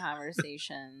intelligent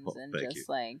conversations and just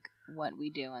like what we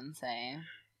do and say.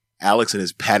 Alex and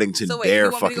his Paddington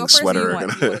Bear fucking sweater.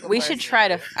 We should try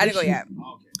to... I didn't go yet.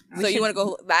 So you want to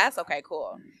go last? Okay,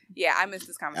 cool. Yeah, I missed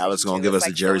this conversation. Alex gonna give us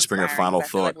a Jerry Springer final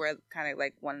thought. Like we're kind of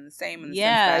like one and the same. In the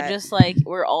sense that, just like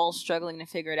we're all struggling to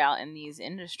figure it out in these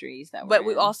industries that. But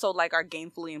we also like are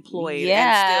gainfully employed.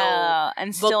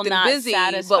 And still not busy,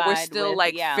 satisfied. But we're still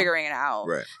like figuring it out.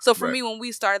 Right. So for me, when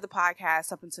we started the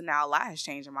podcast up until now, a lot has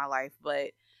changed in my life.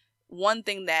 But one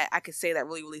thing that I could say that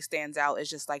really, really stands out is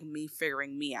just like me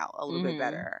figuring me out a little bit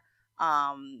better.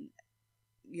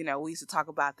 You know, we used to talk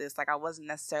about this. Like I wasn't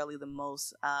necessarily the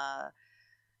most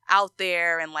out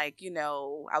there, and like, you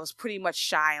know, I was pretty much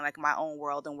shy in like my own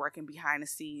world and working behind the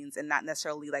scenes and not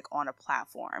necessarily like on a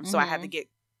platform. So I had to get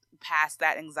past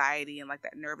that anxiety and like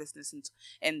that nervousness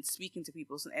and speaking to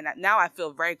people. And now I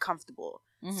feel very comfortable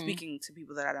speaking to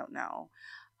people that I don't know.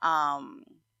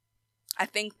 I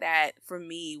think that for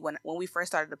me, when we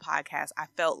first started the podcast, I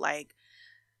felt like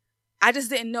I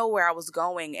just didn't know where I was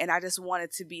going, and I just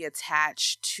wanted to be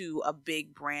attached to a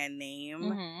big brand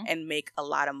name and make a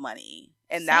lot of money.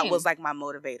 And that was like my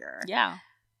motivator. Yeah.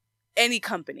 Any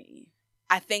company.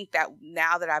 I think that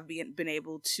now that I've been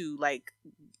able to like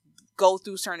go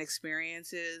through certain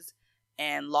experiences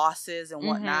and losses and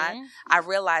whatnot, I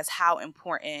realized how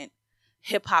important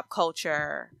hip hop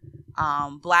culture,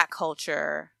 Black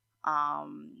culture,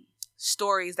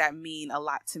 stories that mean a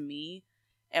lot to me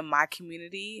and my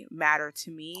community matter to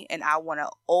me, and I want to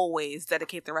always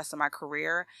dedicate the rest of my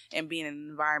career and be in an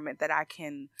environment that I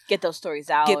can get those stories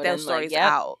out,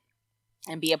 out,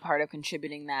 and be a part of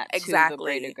contributing that to the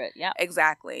greater good. Yeah,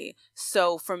 exactly.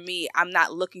 So for me, I'm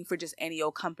not looking for just any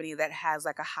old company that has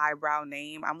like a highbrow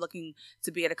name. I'm looking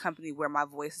to be at a company where my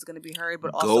voice is going to be heard,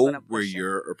 but also going to where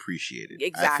you're appreciated.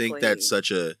 Exactly. I think that's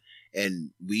such a,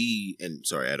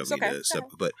 sorry, I don't mean to step,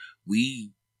 but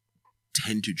we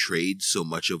tend to trade so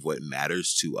much of what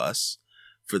matters to us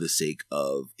for the sake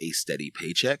of a steady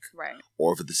paycheck, right,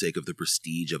 or for the sake of the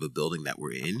prestige of a building that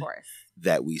we're in, of course,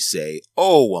 that we say,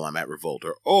 oh, well, I'm at Revolt,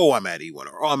 or oh, I'm at E1,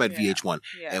 or oh, I'm at VH1.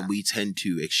 Yeah. And we tend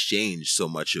to exchange so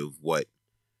much of what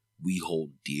we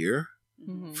hold dear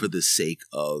for the sake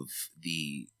of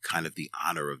the kind of the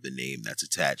honor of the name that's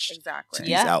attached to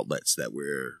these outlets that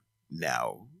we're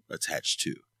now attached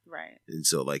to. Right. And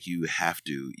so like you have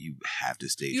to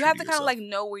stay you have to kind of like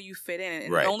know where you fit in,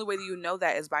 and the only way that you know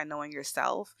that is by knowing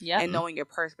yourself and knowing your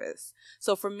purpose.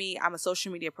 So for me, I'm a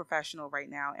social media professional right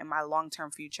now. In my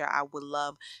long-term future, I would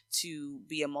love to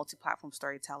be a multi-platform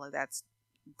storyteller that's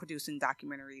producing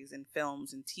documentaries and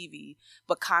films and TV,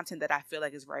 but content that I feel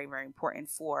like is very, very important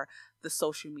for the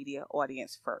social media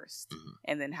audience first.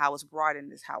 And then how it's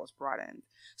broadened is how it's broadened.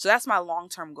 So that's my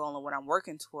long-term goal and what I'm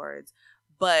working towards.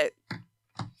 But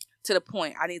to the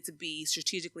point, I need to be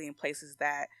strategically in places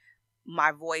that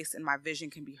my voice and my vision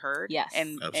can be heard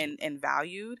and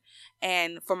valued.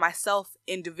 And for myself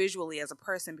individually as a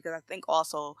person, because I think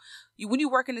also when you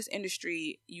work in this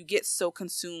industry, you get so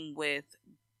consumed with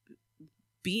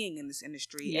being in this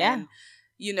industry and,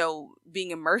 you know, being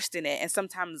immersed in it. And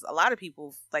sometimes a lot of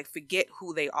people like forget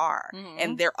who they are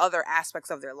and their other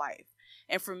aspects of their life.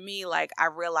 And for me, like, I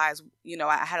realized, you know,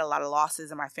 I had a lot of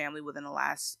losses in my family within the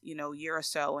last, you know, year or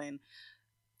so. And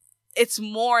it's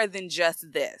more than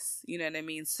just this, you know what I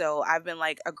mean? So I've been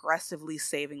like aggressively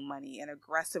saving money and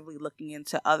aggressively looking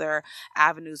into other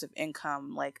avenues of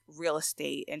income, like real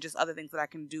estate and just other things that I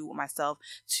can do with myself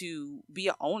to be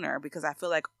an owner, because I feel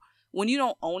like when you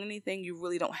don't own anything, you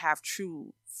really don't have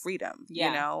true freedom,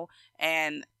 you know?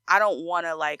 And I don't want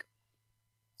to like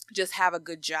just have a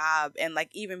good job and like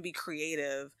even be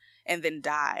creative and then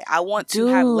die. I want to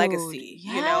have legacy.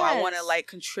 You know, I want to like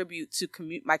contribute to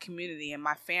my community and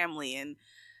my family, and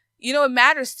you know, it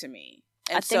matters to me.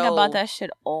 And I think about that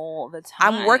shit all the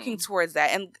time. I'm working towards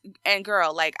that, and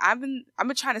girl, like I've been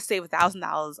trying to save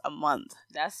 $1,000 a month.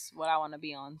 That's what I want to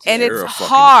be on too. And it's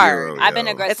hard. Hero, I've been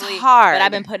aggressively, it's hard, but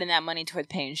I've been putting that money towards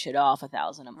paying shit off over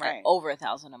 $1,000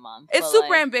 a month. It's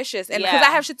super ambitious, and because I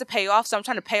have shit to pay off, so I'm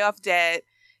trying to pay off debt,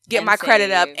 get my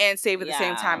credit up, and save at the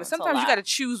same time. And sometimes you got to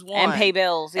choose one and pay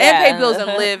bills, and pay bills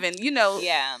and live, and you know,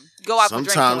 go out.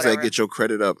 Sometimes that get your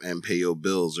credit up and pay your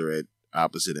bills are at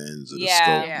opposite ends of the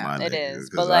scope. It is.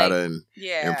 Because I done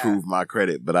improved my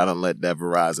credit, but I don't let that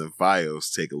Verizon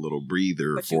Fios take a little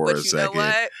breather for a second.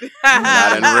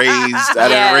 I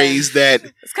done raised that.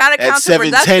 It's kind of at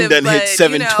 710, done hit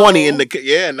 720 in the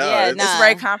it's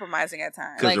very compromising at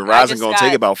times. Because Verizon gonna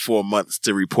take about 4 months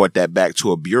to report that back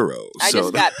to a bureau. I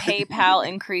just got PayPal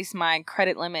increased my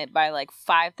credit limit by like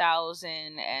 5,000,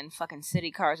 and fucking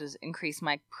City Cars has increased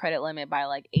my credit limit by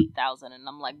like 8,000, and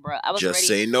I'm like, bro, I was just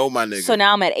ready. say no, my nigga. So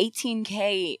now I'm at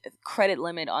 18K credit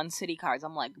limit on Citi cards.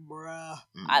 I'm like, bruh,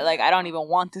 I don't even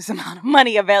want this amount of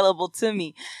money available to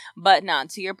me. But no,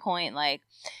 to your point, like,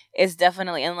 it's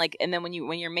definitely, and then when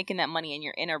you're making that money and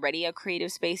you're in already a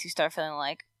creative space, you start feeling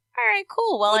like, all right,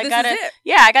 cool. Well, I got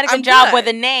a good job with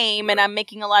a name and I'm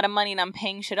making a lot of money and I'm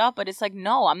paying shit up. But it's like,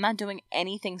 no, I'm not doing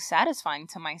anything satisfying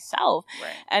to myself.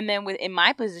 Right. And then in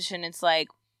my position, it's like,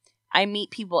 I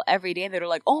meet people every day that are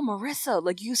like, oh, Marissa,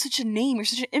 like, you're such a name. You're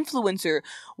such an influencer.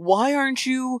 Why aren't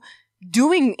you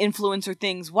doing influencer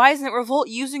things? Why isn't Revolt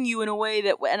using you in a way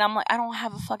that, and I'm like, I don't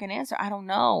have a fucking answer. I don't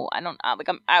know.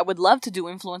 I would love to do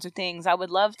influencer things. I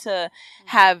would love to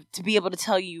be able to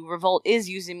tell you Revolt is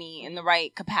using me in the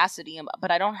right capacity, but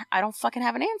I don't fucking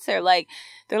have an answer. Like,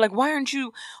 they're like, why aren't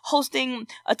you hosting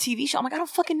a TV show? I'm like, I don't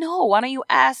fucking know. Why don't you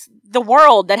ask the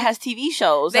world that has TV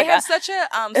shows? They have such a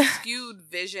skewed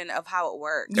vision of how it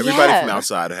works. Everybody from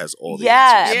outside has all the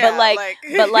answers.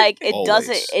 But like it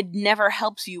doesn't. It never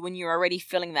helps you when you're already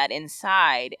feeling that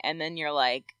inside, and then you're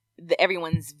like,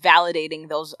 everyone's validating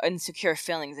those insecure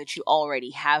feelings that you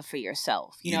already have for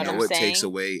yourself. You know what I'm saying? It takes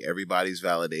away everybody's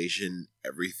validation,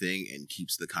 everything, and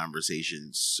keeps the conversation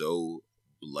so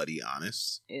bloody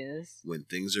honest is when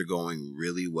things are going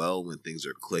really well, when things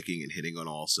are clicking and hitting on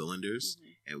all cylinders.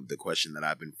 And the question that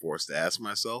I've been forced to ask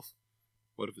myself,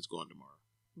 what if it's gone tomorrow?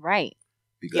 Right.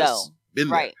 Because been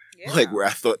there. Yeah. Like, where I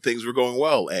thought things were going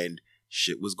well and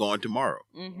shit was gone tomorrow.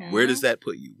 Where does that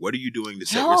put you? What are you doing to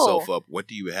set yourself up? What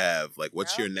do you have? Like,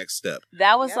 what's your next step?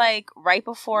 That was like right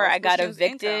before I got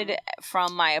evicted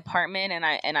from my apartment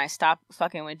and I stopped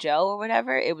fucking with Joe or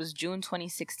whatever. It was June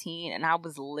 2016 and I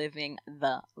was living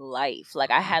the life. Like,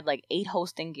 I had like 8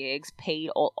 hosting gigs,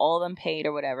 paid, all of them paid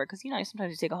or whatever. Because, you know,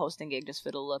 sometimes you take a hosting gig just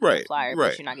for the look and the flyer,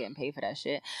 but you're not getting paid for that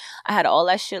shit. I had all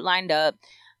that shit lined up.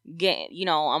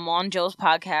 I'm on Joe's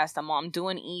podcast. I'm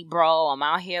doing Eat Bro. I'm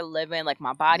out here living, like,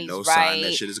 my body's no right. Sign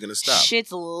that shit is gonna stop.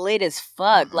 Shit's lit as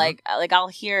fuck. Like I'll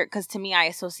hear, because to me, I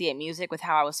associate music with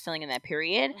how I was feeling in that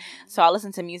period. So I'll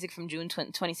listen to music from June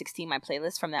 2016, my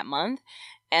playlist from that month,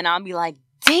 and I'll be like,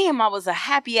 damn, I was a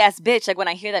happy ass bitch. Like, when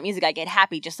I hear that music, I get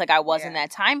happy just like I was in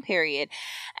that time period.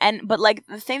 But like,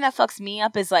 the thing that fucks me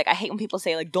up is, like, I hate when people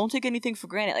say, like, don't take anything for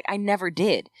granted. Like, I never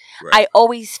did. I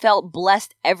always felt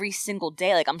blessed every single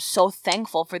day. Like, I'm so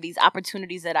thankful for these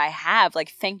opportunities that I have.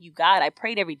 Like, thank you, God. I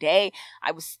prayed every day.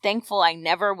 I was thankful. I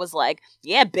never was like,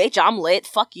 yeah, bitch, I'm lit.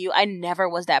 Fuck you. I never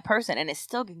was that person. And it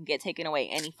still can get taken away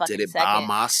any fucking second. Did it second. by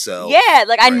myself. Yeah,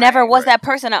 like, I never was that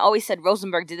person. I always said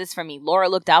Rosenberg did this for me. Laura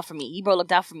looked out for me. Ebro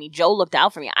looked out for me. Joe looked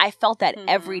out for me. I felt that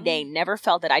every day. Never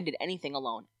felt that I did anything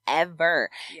alone. Ever.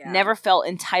 Never felt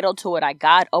entitled to what I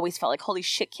got. Always felt like, holy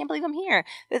shit, can't believe I'm here.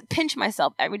 Pinch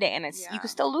myself every day. And you can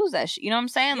still lose that shit. You know what I'm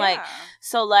saying? Like,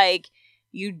 so, like,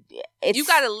 you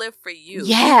gotta live for you.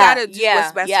 Yeah. You gotta do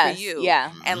what's best for you.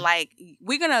 Yeah. And, like,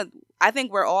 I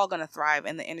think we're all gonna thrive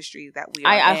in the industry that we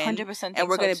are in. 100% think and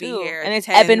we're so gonna too. be here. And it's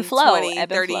 10, ebb and flow. 20,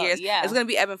 30 years. Yeah. It's gonna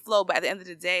be ebb and flow. But at the end of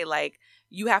the day, like,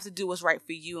 you have to do what's right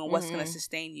for you and what's going to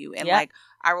sustain you. And like,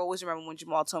 I always remember when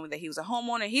Jamal told me that he was a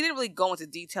homeowner. He didn't really go into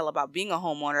detail about being a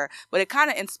homeowner, but it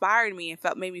kind of inspired me and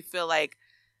made me feel like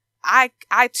I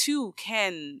too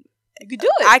can. You could do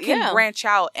it. I can branch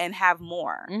out and have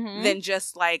more than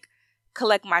just like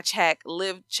collect my check,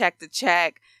 live check to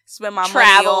check, spend my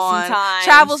money on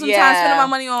travel sometimes, spending my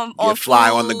money on fly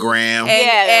on the gram,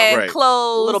 and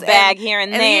clothes, little bag here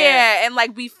and there, and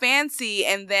like be fancy,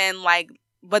 and then like.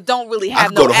 But don't really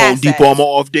have no assets. I go to Home Depot on my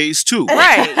off days too.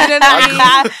 Right. You know what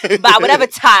I mean? Buy whatever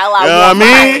tile I want.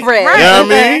 Right. You know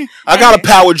what I mean? I got a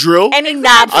power drill. Any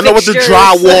knob I know what the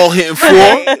drywall hitting for.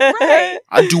 Right.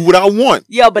 I do what I want.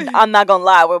 Yo, but I'm not going to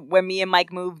lie. When me and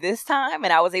Mike moved this time,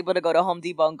 and I was able to go to Home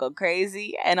Depot and go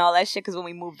crazy and all that shit, because when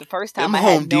we moved the first time, I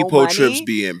had Home no Depot money. trips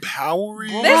be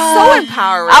empowering. They're so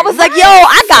empowering. I was like, yo,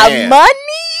 I got money.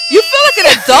 You feel like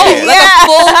an adult, like a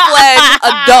full-fledged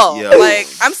adult. Yeah. Like,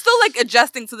 I'm still like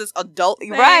adjusting to this adult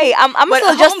thing. Right. I'm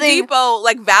still adjusting. Home Depot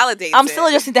like validates I'm still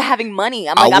adjusting to having money.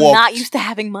 I'm not used to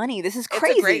having money. This is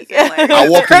crazy. It's a great feeling. I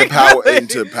walked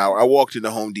into Power. I walked into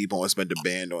Home Depot and spent a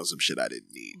band on some shit I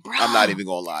didn't need. Bro. I'm not even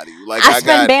gonna lie to you. Like, I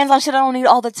spend bands on shit I don't need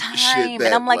all the time,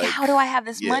 and I'm like, how do I have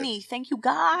this money? Thank you,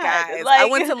 God. Guys, like, I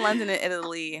went to London and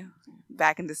Italy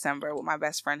back in December with my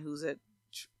best friend, who's a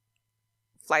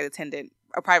flight attendant.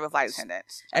 A private flight attendant,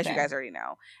 as you guys already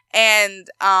know. And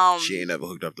she ain't never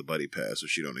hooked up the buddy pass, so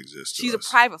she don't exist. She's a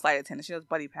private flight attendant. She does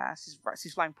buddy pass.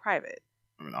 She's flying private.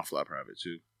 I mean, I'll fly private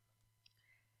too.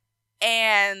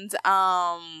 And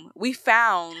we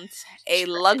found a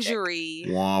luxury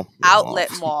outlet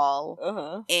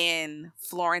mall in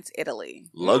Florence, Italy.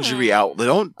 Luxury outlet.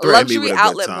 Don't luxury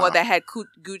outlet mall that had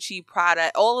Gucci,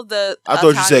 Prada, all of the. I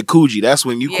thought you said Coogee. That's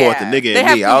when you caught the nigga in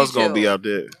me. I was gonna be out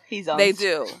there. They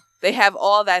do. They have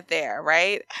all that there,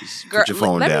 right? Girl, put your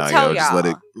phone down, me tell y'all, just let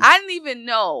it. I didn't even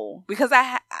know because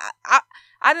I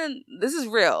didn't. This is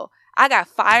real. I got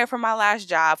fired from my last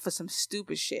job for some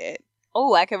stupid shit.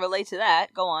 Oh, I can relate to that.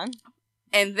 Go on.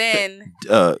 And then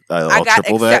I got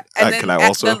triple that. Can I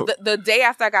also? The day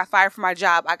after I got fired from my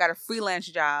job, I got a freelance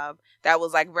job that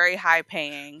was like very high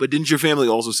paying. But didn't your family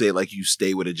also say like you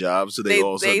stay with a job? So they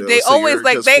also they always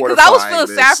like because I was feeling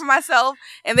sad for myself,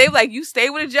 and they were like, "You stay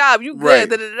with a job, you good." Right.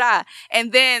 Da, da, da.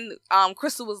 And then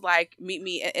Crystal was like, "Meet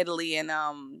me in Italy and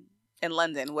in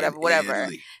London, whatever."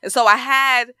 And so I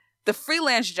had the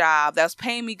freelance job that was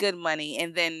paying me good money,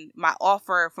 and then my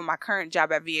offer for my current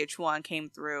job at VH1 came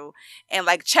through, and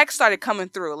like checks started coming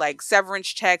through, like severance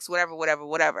checks,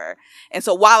 whatever. And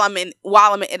so while I'm in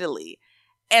Italy,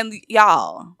 and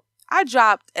y'all, I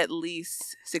dropped at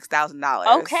least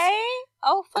 $6,000. Okay.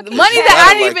 Oh, fucking money that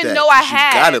I didn't even know I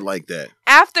had. Got it like that.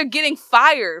 After getting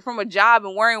fired from a job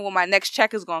and worrying where my next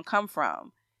check is gonna come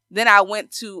from, then I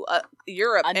went to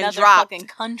Europe and dropped fucking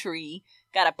country.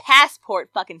 Got a passport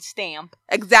fucking stamp.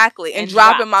 Exactly. And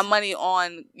dropping my money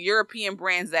on European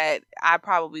brands that I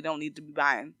probably don't need to be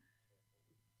buying.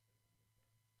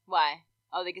 Why?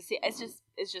 Oh, they can see. It's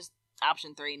just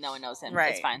option 3. No one knows him.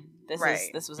 Right. It's fine.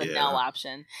 This was a no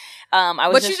option.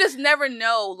 But you just never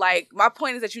know. Like, my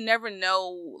point is that you never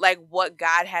know like what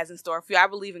God has in store for you. I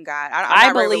believe in God.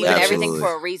 I believe in everything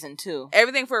for a reason too.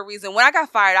 Everything for a reason. When I got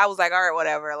fired, I was like, all right,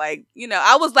 whatever. Like, you know,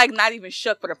 I was like not even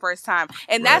shook for the first time.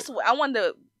 And that's what I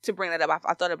wanted to bring that up.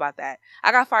 I thought about that.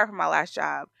 I got fired from my last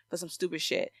job for some stupid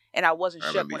shit, and I wasn't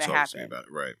shook when it happened. About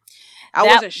it. Right. I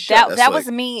wasn't shook. That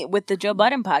was me with the Joe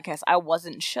Budden podcast. I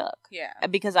wasn't shook. Yeah.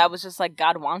 Because I was just like,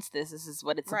 God wants this. This is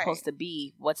what it's supposed to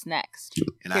be. What's next?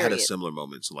 And I had a similar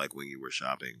moment to like when you were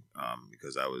shopping,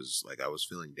 because I was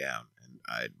feeling down, and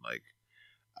I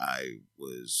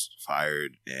was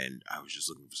fired, and I was just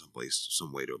looking for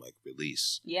some way to like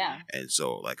release. Yeah. And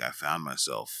so like I found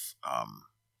myself,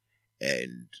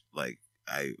 and like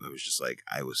I was just like,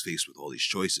 I was faced with all these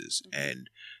choices, and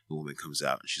the woman comes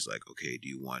out and she's like, okay, do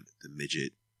you want the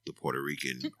midget, the Puerto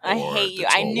Rican, I or hate you. the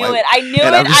I tall knew white? it. I knew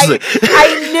And it. I'm just like-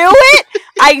 I knew it.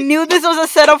 I knew this was a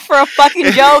setup for a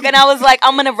fucking joke, and I was like,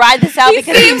 I'm gonna ride this out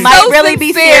because he might really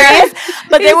be serious.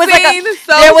 But there was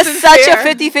such a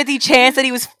 50-50 chance that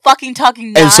he was fucking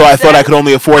talking nonsense. And so I thought I could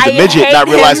only afford the midget, not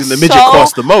realizing the midget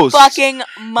cost the most. Fucking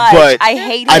much. But I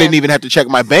hate him. I didn't even have to check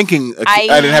my banking. I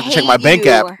didn't have to check my bank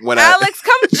app when Alex,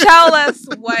 come tell us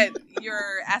what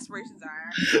your aspirations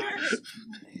are.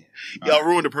 Y'all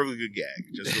ruined a perfectly good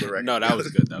gag. Just for the record. No, that was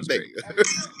good. That was great.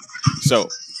 So,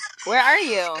 where are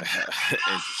you?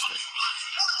 Interesting.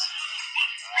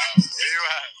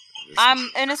 I'm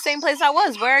in the same place I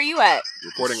was. Where are you at?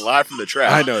 Reporting live from the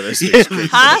trap. I know this.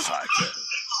 Huh?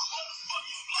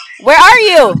 Where are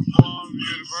you?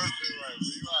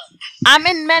 I'm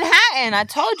in Manhattan. I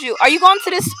told you. Are you going to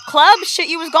this club shit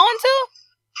you was going to?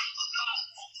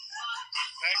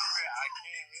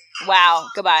 Wow.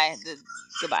 Goodbye.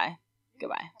 Goodbye.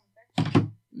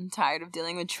 I'm tired of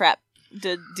dealing with trap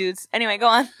dudes. Anyway, go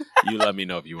on. You let me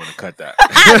know if you want to cut that.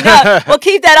 No, we'll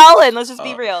keep that all in. Let's just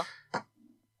be real. Oh,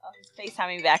 he's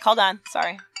FaceTiming me back. Hold on.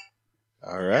 Sorry.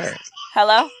 All right.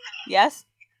 Hello? Yes?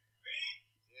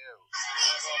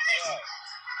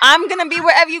 I'm going to be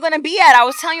wherever you're going to be at. I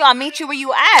was telling you I'll meet you where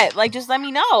you at. Like, just let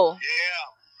me know.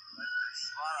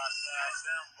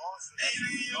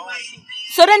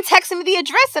 So then text me the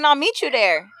address and I'll meet you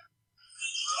there.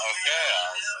 Okay,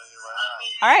 I'll send you right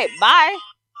now. All right, bye.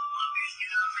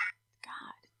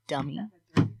 God, dummy.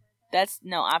 That's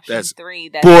option 3.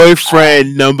 That's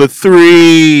boyfriend number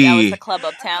 3. That was the club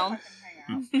uptown.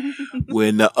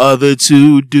 When the other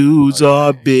 2 dudes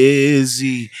are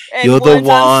busy, and you're the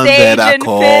one that I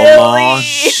call on.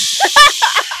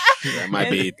 That might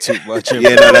be too much.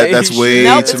 Yeah, no, that's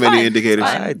way too many indicators.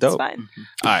 All right, dope. Fine.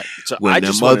 All right, so when I the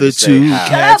just other 2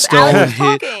 cats don't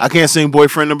hit, I can't sing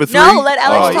boyfriend number 3. No, let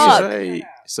Alex talk.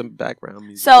 Some background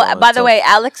music. So, by the way,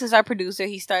 Alex is our producer.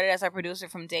 He started as our producer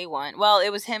from day one. Well, it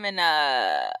was him and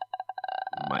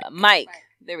Mike.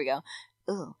 There we go.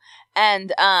 Ooh.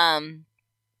 And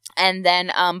And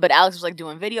then, but Alex was like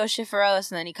doing video shit for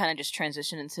us, and then he kind of just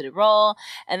transitioned into the role.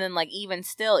 And then, like, even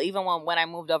when I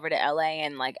moved over to LA,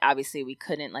 and like obviously we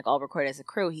couldn't like all record as a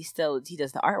crew, he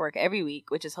does the artwork every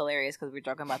week, which is hilarious because we were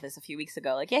talking about this a few weeks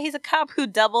ago. Like, yeah, he's a cop who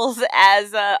doubles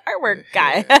as a artwork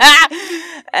guy.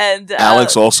 And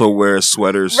Alex also wears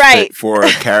sweaters fit for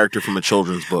a character from a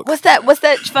children's book. What's that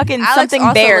fucking Alex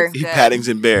something bear?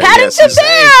 Paddington Bear. Paddington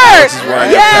Bear.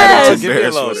 Yes. Give me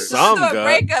a little something. Do a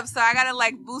breakup, so I gotta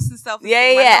like boost himself.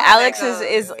 Yeah. Alex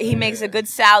is he makes a good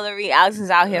salary. Alex is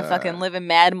out here fucking living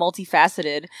mad,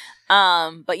 multifaceted.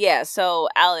 But yeah, so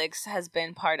Alex has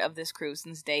been part of this crew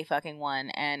since day fucking one,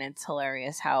 and it's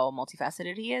hilarious how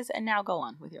multifaceted he is. And now go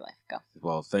on with your life. Go.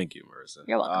 Well, thank you, Marissa.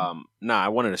 You're welcome. I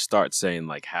wanted to start saying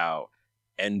like how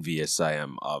envious I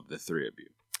am of the three of you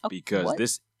because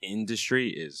this industry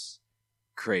is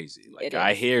crazy. Like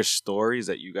I hear stories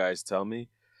that you guys tell me,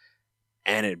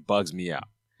 and it bugs me out.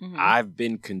 Mm-hmm. I've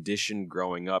been conditioned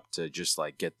growing up to just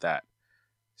like get that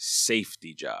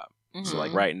safety job. Mm-hmm. So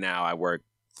like right now I work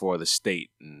for the state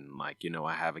and like, you know,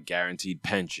 I have a guaranteed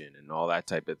pension and all that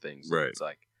type of things. Right. It's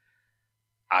like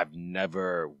I've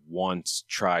never once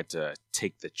tried to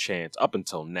take the chance up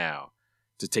until now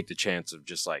to take the chance of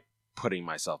just like putting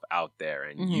myself out there.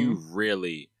 And you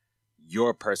really,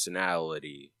 your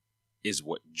personality is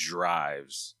what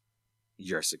drives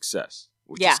your success,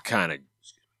 which is kind of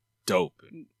dope,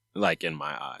 like in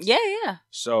my eyes. Yeah.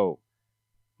 So,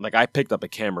 like, I picked up a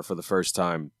camera for the first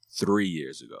time 3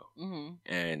 years ago,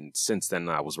 and since then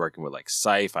I was working with like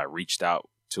Syph. I reached out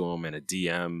to him in a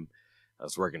DM. I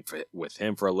was working with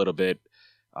him for a little bit.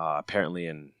 Apparently,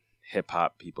 in hip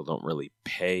hop, people don't really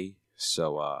pay,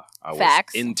 so I was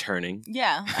interning.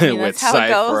 Yeah, I mean, with that's how Syph it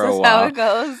goes. for a That's while. how it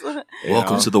goes.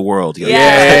 Welcome to the world.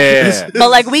 Yeah. But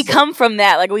like we come from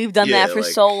that. Like we've done that for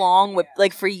so long. With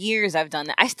like for years, I've done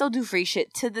that. I still do free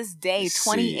shit to this day,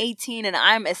 2018, and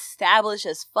I'm established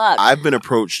as fuck. I've been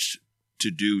approached to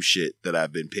do shit that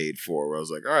I've been paid for. Where I was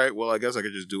like, all right, well, I guess I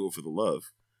could just do it for the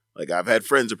love. Like I've had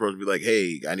friends approach me like,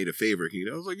 hey, I need a favor. Can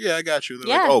you? I was like, yeah, I got you. And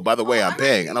they're like, oh, by the way, I'm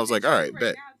paying. And I was like, all right,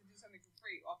 bet.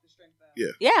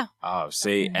 Yeah. Oh,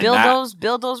 see, and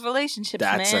build those relationships,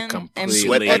 that's man. A completely, and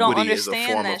sweat people don't equity is a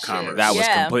understand form that of commerce. shit. That was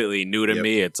completely new to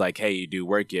me. It's like, hey, you do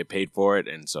work, you get paid for it,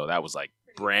 and so that was like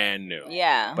brand new.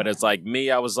 Yeah. But it's like me,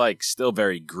 I was like still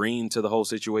very green to the whole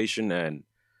situation, and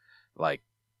like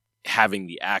having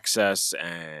the access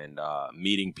and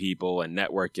meeting people and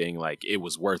networking, like it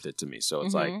was worth it to me. So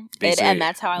it's like, and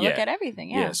that's how I look at everything.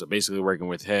 Yeah. So basically, working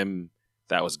with him,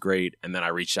 that was great, and then I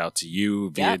reached out to you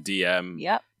via DM.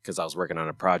 Yep. Because I was working on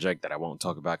a project that I won't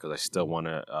talk about because I still want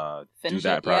to do Finish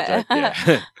that it, project.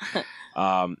 Yeah.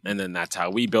 And then that's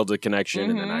how we built a connection.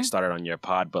 And then I started on your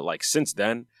pod. But like since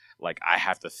then, like I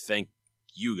have to thank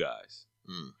you guys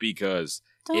because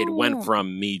it went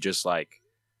from me just like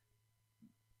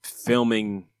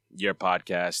filming your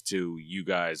podcast to you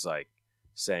guys like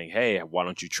saying, hey, why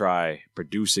don't you try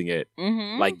producing it?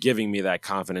 Like giving me that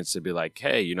confidence to be like,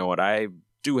 hey, you know what? I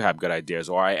do have good ideas,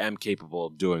 or I am capable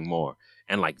of doing more.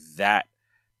 And like that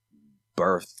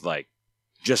birthed like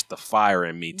just the fire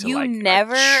in me to you like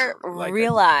never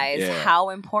realize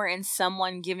how important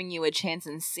someone giving you a chance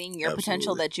and seeing your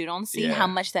potential that you don't see, how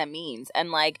much that means.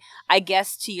 And like I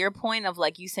guess to your point of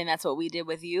like you saying that's what we did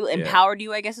with you, empowered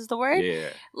you, I guess is the word.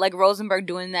 Like Rosenberg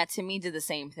doing that to me did the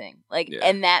same thing. Like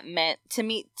and that meant to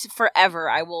me forever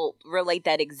I will relate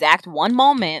that exact one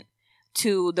moment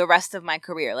to the rest of my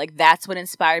career. Like that's what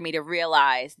inspired me to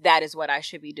realize that is what I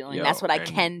should be doing. That's what I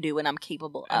can do and I'm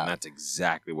capable of. And that's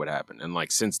exactly what happened. And like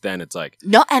since then it's like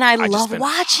no, and I love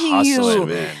watching you.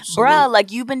 Man. Bruh, like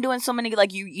you've been doing so many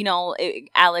like you know,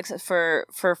 Alex for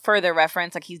further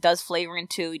reference, like he does flavoring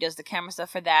too. He does the camera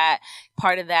stuff for that.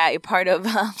 Part of that, you're part of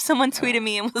someone tweeted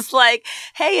me and was like,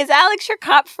 hey, is Alex your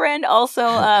cop friend? Also,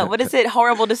 what is it?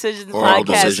 Horrible Decisions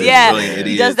podcast.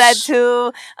 He does that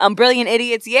too. Brilliant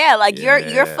Idiots. Yeah, like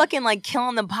you're fucking like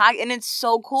killing the podcast, and it's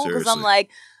so cool because I'm like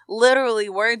literally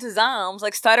word to Zoms,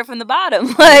 like started from the bottom.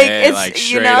 Like it's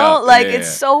like, you know, up. Like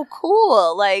it's so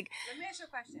cool. Like let me ask you a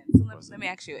question. So let me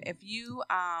ask you, if you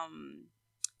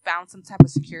found some type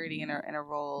of security in a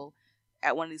role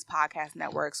at one of these podcast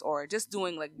networks or just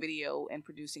doing like video and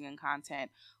producing and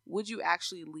content, would you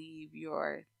actually leave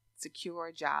your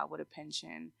secure job with a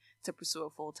pension to pursue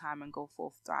it full time and go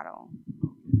full throttle?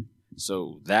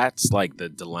 So that's like the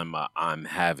dilemma I'm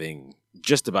having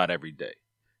just about every day.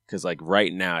 Because like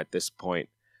right now at this point,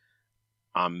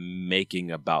 I'm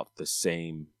making about the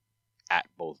same at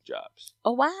both jobs.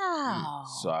 Oh wow!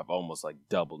 So I've almost like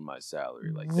doubled my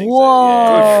salary. Like things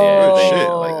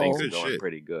are going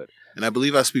pretty good. And I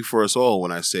believe I speak for us all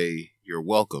when I say you're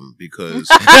welcome,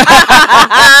 because early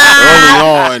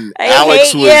on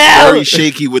Alex was very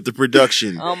shaky with the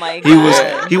production. Oh my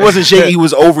god! He wasn't shaky. He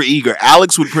was overeager.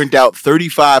 Alex would print out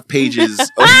 35 pages of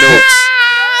notes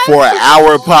for an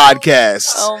hour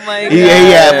podcast. Oh my god! He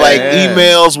had like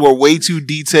emails were way too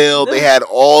detailed. They had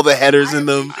all the headers in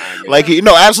them. Like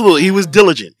absolutely, he was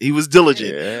diligent.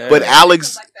 Yeah. But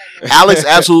Alex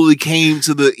absolutely came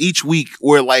to each week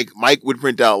where like Mike would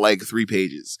print out like 3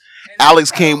 pages.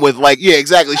 Alex came with like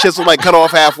exactly. Shit would like cut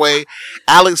off halfway.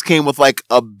 Alex came with like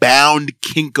a bound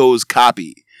Kinko's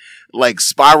copy. Like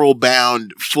spiral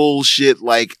bound, full shit,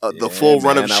 like the full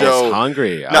run of show. I was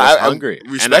hungry. I was hungry.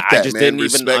 I just didn't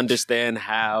even understand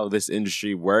how this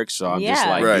industry works. So I'm just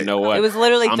like, you know what? It was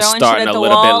literally I'm throwing starting shit at a the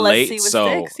little wall. bit late, Let's see what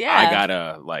so sticks. Yeah. I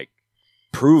gotta like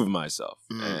prove myself.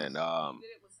 And did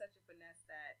it with such a finesse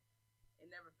that it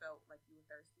never felt like you were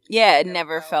thirsty. Yeah, it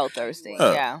never felt thirsty.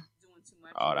 Yeah.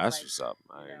 Oh, that's what's up.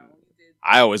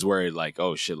 I always worried like,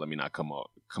 oh shit, let me not come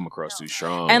across too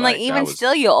strong. And like even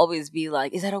still, you'll always be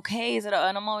like, "Is that okay? Is it?"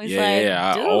 And I'm always like,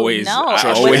 "Yeah, dude, I always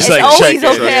it's like always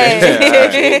check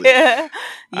okay."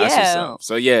 Yeah.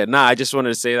 So I just wanted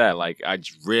to say that like I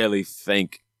really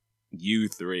thank you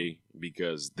 3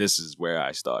 because this is where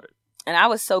I started. And I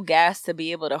was so gassed to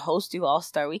be able to host you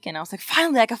All-Star Weekend. I was like,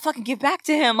 finally, I can fucking give back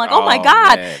to him. Like, oh my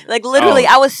God. Man. Like, literally,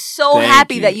 I was so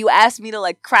happy that you asked me to,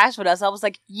 like, crash with us. I was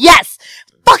like, yes!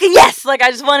 Fucking yes! Like, I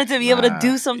just wanted to be able to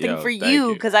do something for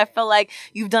you. Because I felt like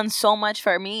you've done so much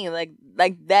for me. Like,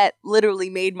 that literally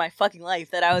made my fucking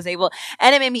life that I was able.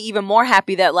 And it made me even more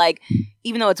happy that, like,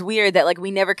 even though it's weird that, like,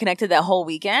 we never connected that whole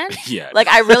weekend. Like,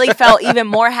 I really felt even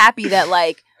more happy that,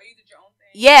 like,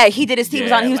 yeah, he did his thing.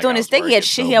 He was doing his thing. He had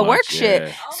shit. He had work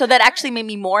shit. So that actually made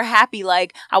me more happy.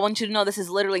 Like, I want you to know this is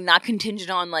literally not contingent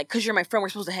on like, because you're my friend, we're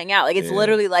supposed to hang out. Like, it's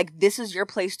literally like, this is your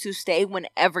place to stay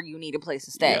whenever you need a place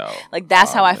to stay. Like,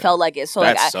 that's how I felt like it. So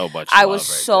that's like, I was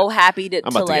so happy to. I'm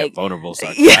about to like, get vulnerable. So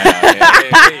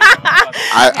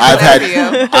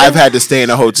I've had to stay in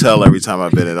a hotel every time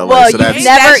I've been in LA. Well, so that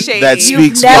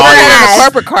speaks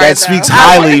that speaks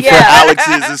highly for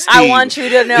Alex's esteem. I want you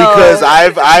to know because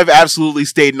I've absolutely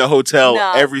stayed in a hotel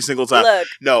every single time.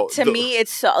 Look, to me,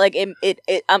 it's so, like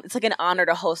it's like an honor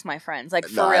to host my friends. Like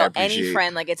for real, any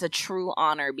friend, like it's a true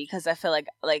honor because I feel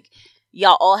like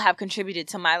y'all all have contributed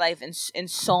to my life in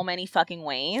so many fucking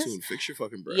ways. Tune, fix your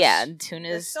fucking breasts. Yeah, and Tune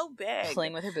is so big,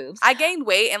 playing with her boobs. I gained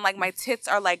weight and like my tits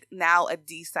are like now a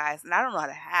D size, and I don't know how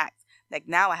to hack. Like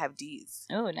now I have D's.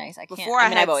 Oh, nice. I can't. Before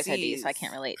I've always had D's, so I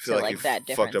can't relate to like that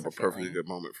difference. Fucked up a perfectly good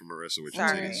moment for Marissa. Which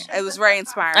it was very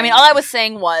inspiring. I mean, all I was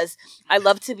saying was I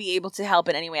love to be able to help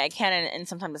in any way I can, and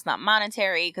sometimes it's not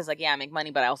monetary because like I make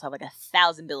money, but I also have like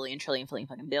 1,000 billion trillion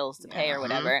fucking bills to pay or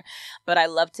whatever. But I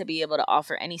love to be able to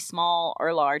offer any small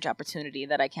or large opportunity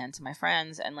that I can to my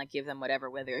friends and like give them whatever,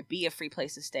 whether it be a free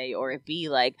place to stay or it be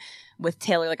like with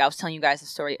Taylor. Like I was telling you guys the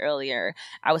story earlier.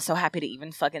 I was so happy to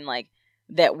even fucking like.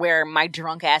 That where my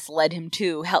drunk ass led him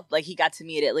to help, like he got to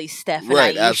meet at least Steph and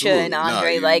Aisha and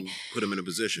Andre, like put him in a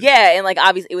position. Yeah, and like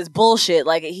obviously it was bullshit.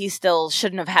 Like he still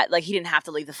shouldn't have had, like he didn't have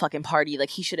to leave the fucking party.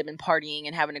 Like he should have been partying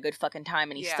and having a good fucking time,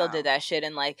 and he still did that shit.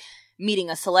 And like meeting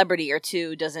a celebrity or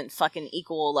two doesn't fucking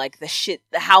equal like the shit,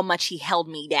 how much he held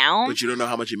me down. But you don't know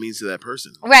how much it means to that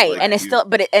person, right? Like, and it's still,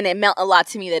 it meant a lot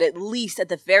to me that at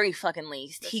the very fucking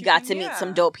least, he got to meet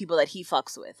some dope people that he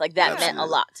fucks with. Like that meant a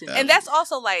lot to me, and that's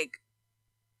also like.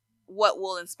 What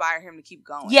will inspire him to keep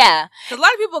going? Yeah, because a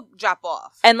lot of people drop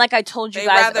off, and like I told you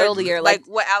guys earlier, like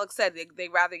what Alex said, they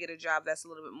rather get a job that's a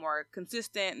little bit more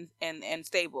consistent and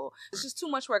stable. It's just too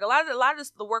much work. A lot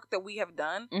of the work that we have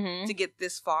done to get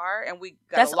this far, and we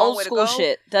got that's a long old way school to go.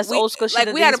 shit. That's old school shit.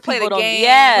 Like we had to play the game.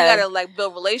 Yeah, we got to like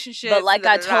build relationships. But like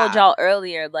I told y'all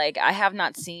earlier, like I have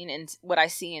not seen in what I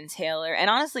see in Taylor, and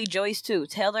honestly Joyce too.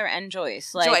 Taylor and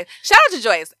Joyce. Like Joyce. Shout out to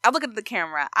Joyce. I'm looking at the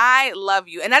camera. I love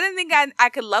you, and I didn't think I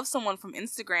could love someone from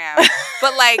Instagram.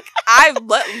 But like I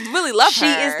really love her. She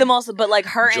is the most, but like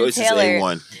her Joyce and Taylor, is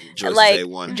A1. Joyce like is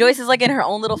A1. Joyce is like in her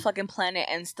own little fucking planet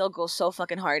and still goes so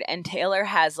fucking hard. And Taylor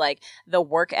has like the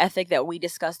work ethic that we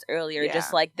discussed earlier,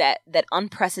 just like that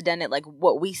unprecedented, like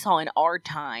what we saw in our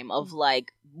time of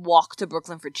like walk to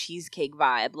Brooklyn for cheesecake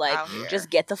vibe, like just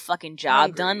get the fucking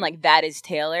job done. Like that is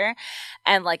Taylor,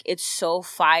 and like it's so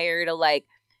fire to like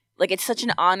it's such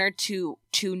an honor to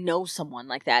know someone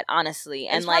like that, honestly.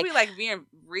 And it's like probably like being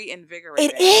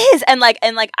reinvigorating. It is, and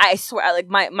I swear, like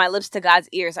my lips to God's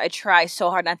ears. I try so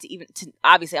hard not to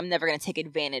obviously, I'm never gonna take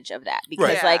advantage of that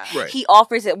because He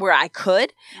offers it where I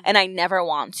could, and I never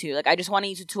want to. Like I just want to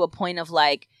use it to a point of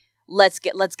like. Let's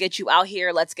get you out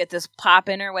here. Let's get this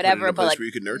popping or whatever. But like, where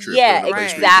you can nurture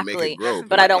exactly. Grow,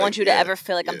 but I don't want you to ever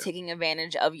feel like I'm taking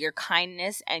advantage of your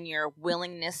kindness and your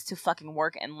willingness to fucking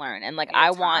work and learn. And like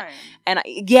I want, and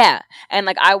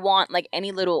I want like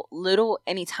any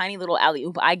any tiny little alley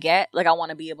oop I get. Like I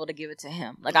want to be able to give it to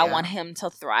him. Like I want him to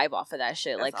thrive off of that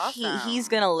shit. That's like awesome. he's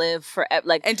gonna live forever.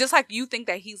 Like and just like you think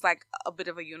that he's like a bit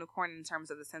of a unicorn in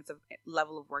terms of the sense of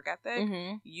level of work ethic,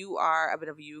 you are a bit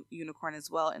of a unicorn as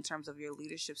well in terms of your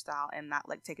leadership style and not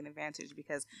like taking advantage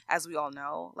because as we all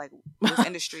know like this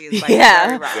industry is like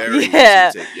very rough.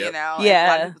 You know a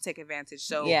lot of people take advantage,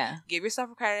 so give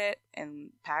yourself a credit and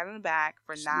pat on the back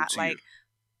for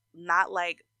not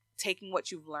taking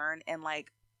what you've learned and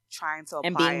like trying to apply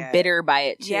and being it. Bitter by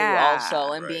it too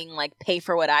also and being like pay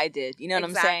for what I did, you know what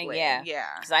I'm saying?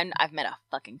 Because I've met a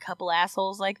fucking couple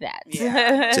assholes like that.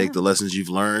 Take the lessons you've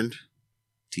learned,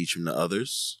 teach them to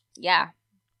others,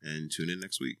 and tune in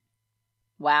next week.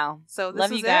 Wow. So this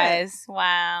love you guys.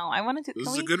 Wow. I wanted to. This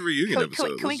is a good reunion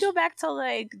episode. Can we go back to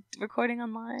like recording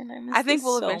online? I think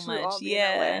we'll eventually all be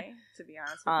in LA, to be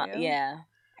honest with you. Yeah.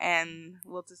 And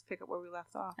we'll just pick up where we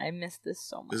left off. I miss this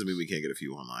so much. Doesn't mean we can't get a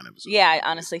few online episodes. Yeah, I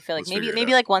honestly feel like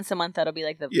maybe like once a month that'll be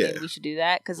like the maybe we should do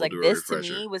that because like this to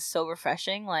me was so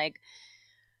refreshing. Like,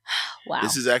 wow.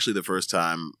 This is actually the first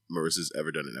time Marissa's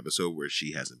ever done an episode where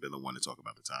she hasn't been the one to talk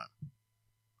about the time.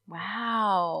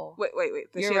 Wow. Wait.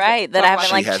 You're right. That I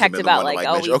haven't like checked about like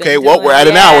okay, well we're at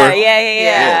an hour.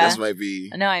 Yeah. This might be.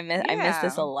 No, I missed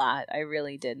this a lot. I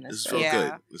really did miss this.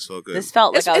 This felt good. This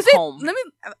felt like I was home.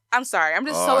 I'm sorry. I'm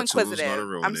just so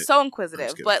inquisitive. I'm so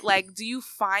inquisitive. But like, do you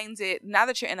find it now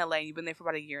that you're in LA? You've been there for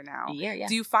about a year now. Yeah.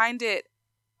 Do you find it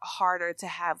harder to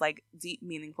have like deep,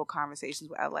 meaningful conversations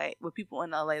with people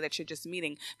in LA that you're just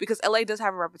meeting? Because LA does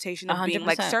have a reputation of 100%. Being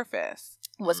like surface.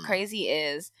 What's crazy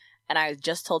is. And I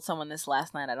just told someone this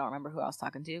last night. I don't remember who I was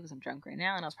talking to because I'm drunk right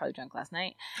now, and I was probably drunk last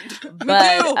night.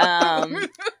 But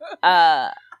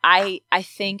I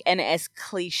think, and as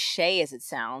cliche as it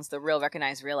sounds, the real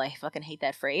recognize real. I fucking hate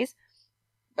that phrase.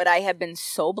 But I have been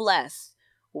so blessed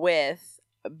with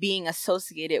being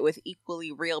associated with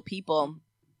equally real people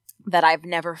that I've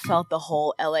never felt the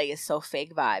whole LA is so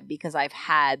fake vibe because I've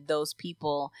had those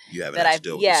people that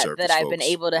I've been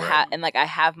able to have, and like I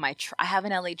have I have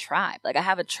an LA tribe. Like I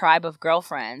have a tribe of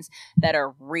girlfriends that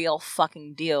are real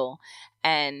fucking deal,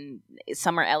 and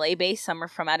some are LA based, some are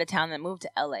from out of town that moved to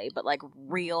LA, but like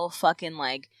real fucking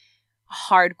like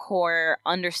hardcore,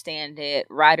 understand it,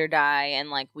 ride or die, and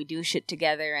like we do shit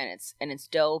together, and it's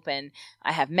dope. And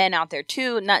I have men out there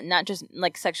too, not just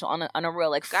like sexual on a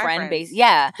real like friend base,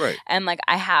 right. And like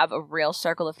I have a real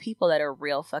circle of people that are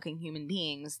real fucking human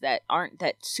beings that aren't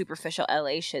that superficial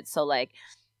LA shit. So like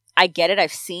I get it.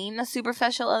 I've seen the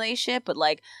superficial LA shit, but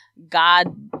like God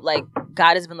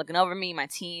has been looking over me, my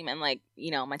team, and like, you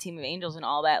know, my team of angels and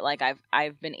all that. Like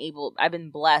I've been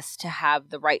blessed to have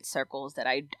the right circles that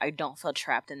I don't feel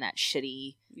trapped in that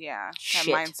shitty shit.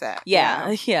 That mindset.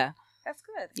 Yeah. That's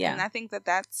good. Yeah. And I think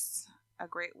that's a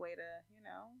great way to, you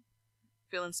know,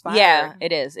 feel inspired. Yeah,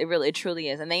 it is. It truly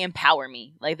is. And they empower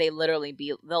me. Like they literally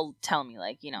they'll tell me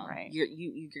like, you know, you're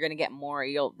going to get more.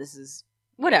 This is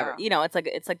whatever, you know, it's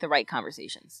like the right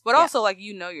conversations, but also like,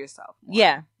 you know, yourself more.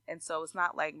 Yeah. And so it's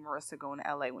not like Marissa going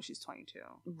to LA when she's 22,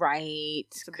 right?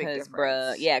 It's a big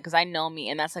difference. Because I know me,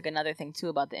 and that's like another thing too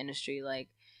about the industry. Like,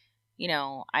 you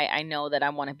know, I know that I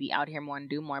want to be out here more and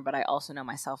do more, but I also know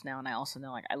myself now, and I also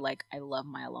know like I love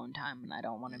my alone time, and I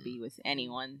don't want to be with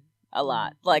anyone a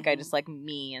lot. Like I just like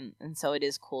me, and so it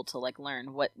is cool to like learn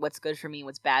what's good for me,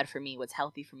 what's bad for me, what's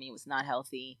healthy for me, what's not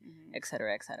healthy, et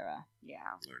cetera, et cetera. Yeah.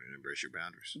 Learn and embrace your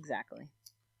boundaries. Exactly.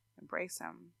 Embrace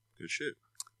them. Good shit.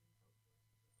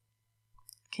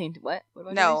 What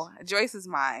about Joyce? Joyce is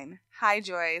mine. Hi,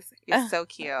 Joyce. You're so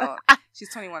cute.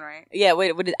 She's 21, right? Yeah.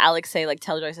 Wait, what did Alex say? Like,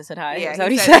 tell Joyce I said hi? Yeah, is that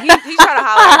what he said? He tried to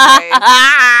holler at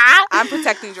Joyce. I'm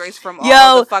protecting Joyce from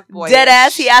all the fuckboys. Dead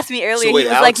ass. He asked me earlier. So wait, he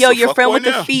was Alex like, "Yo, your friend with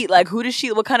now? the feet. Like,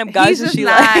 what kind of guys is she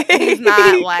like?" He's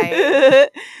not like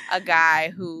a guy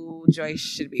who Joyce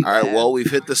should be. All right. with. Well, we've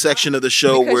hit the section of the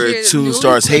show where Tune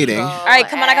starts hating. All right,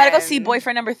 come on. I gotta go see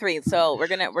boyfriend number 3. So we're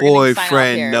gonna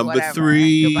boyfriend number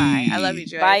 3. Goodbye. I love you,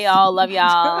 Joyce. Bye, y'all. Love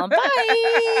y'all.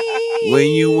 Bye. When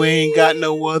you ain't got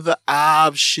no other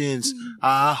options,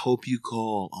 I hope you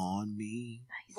call on me.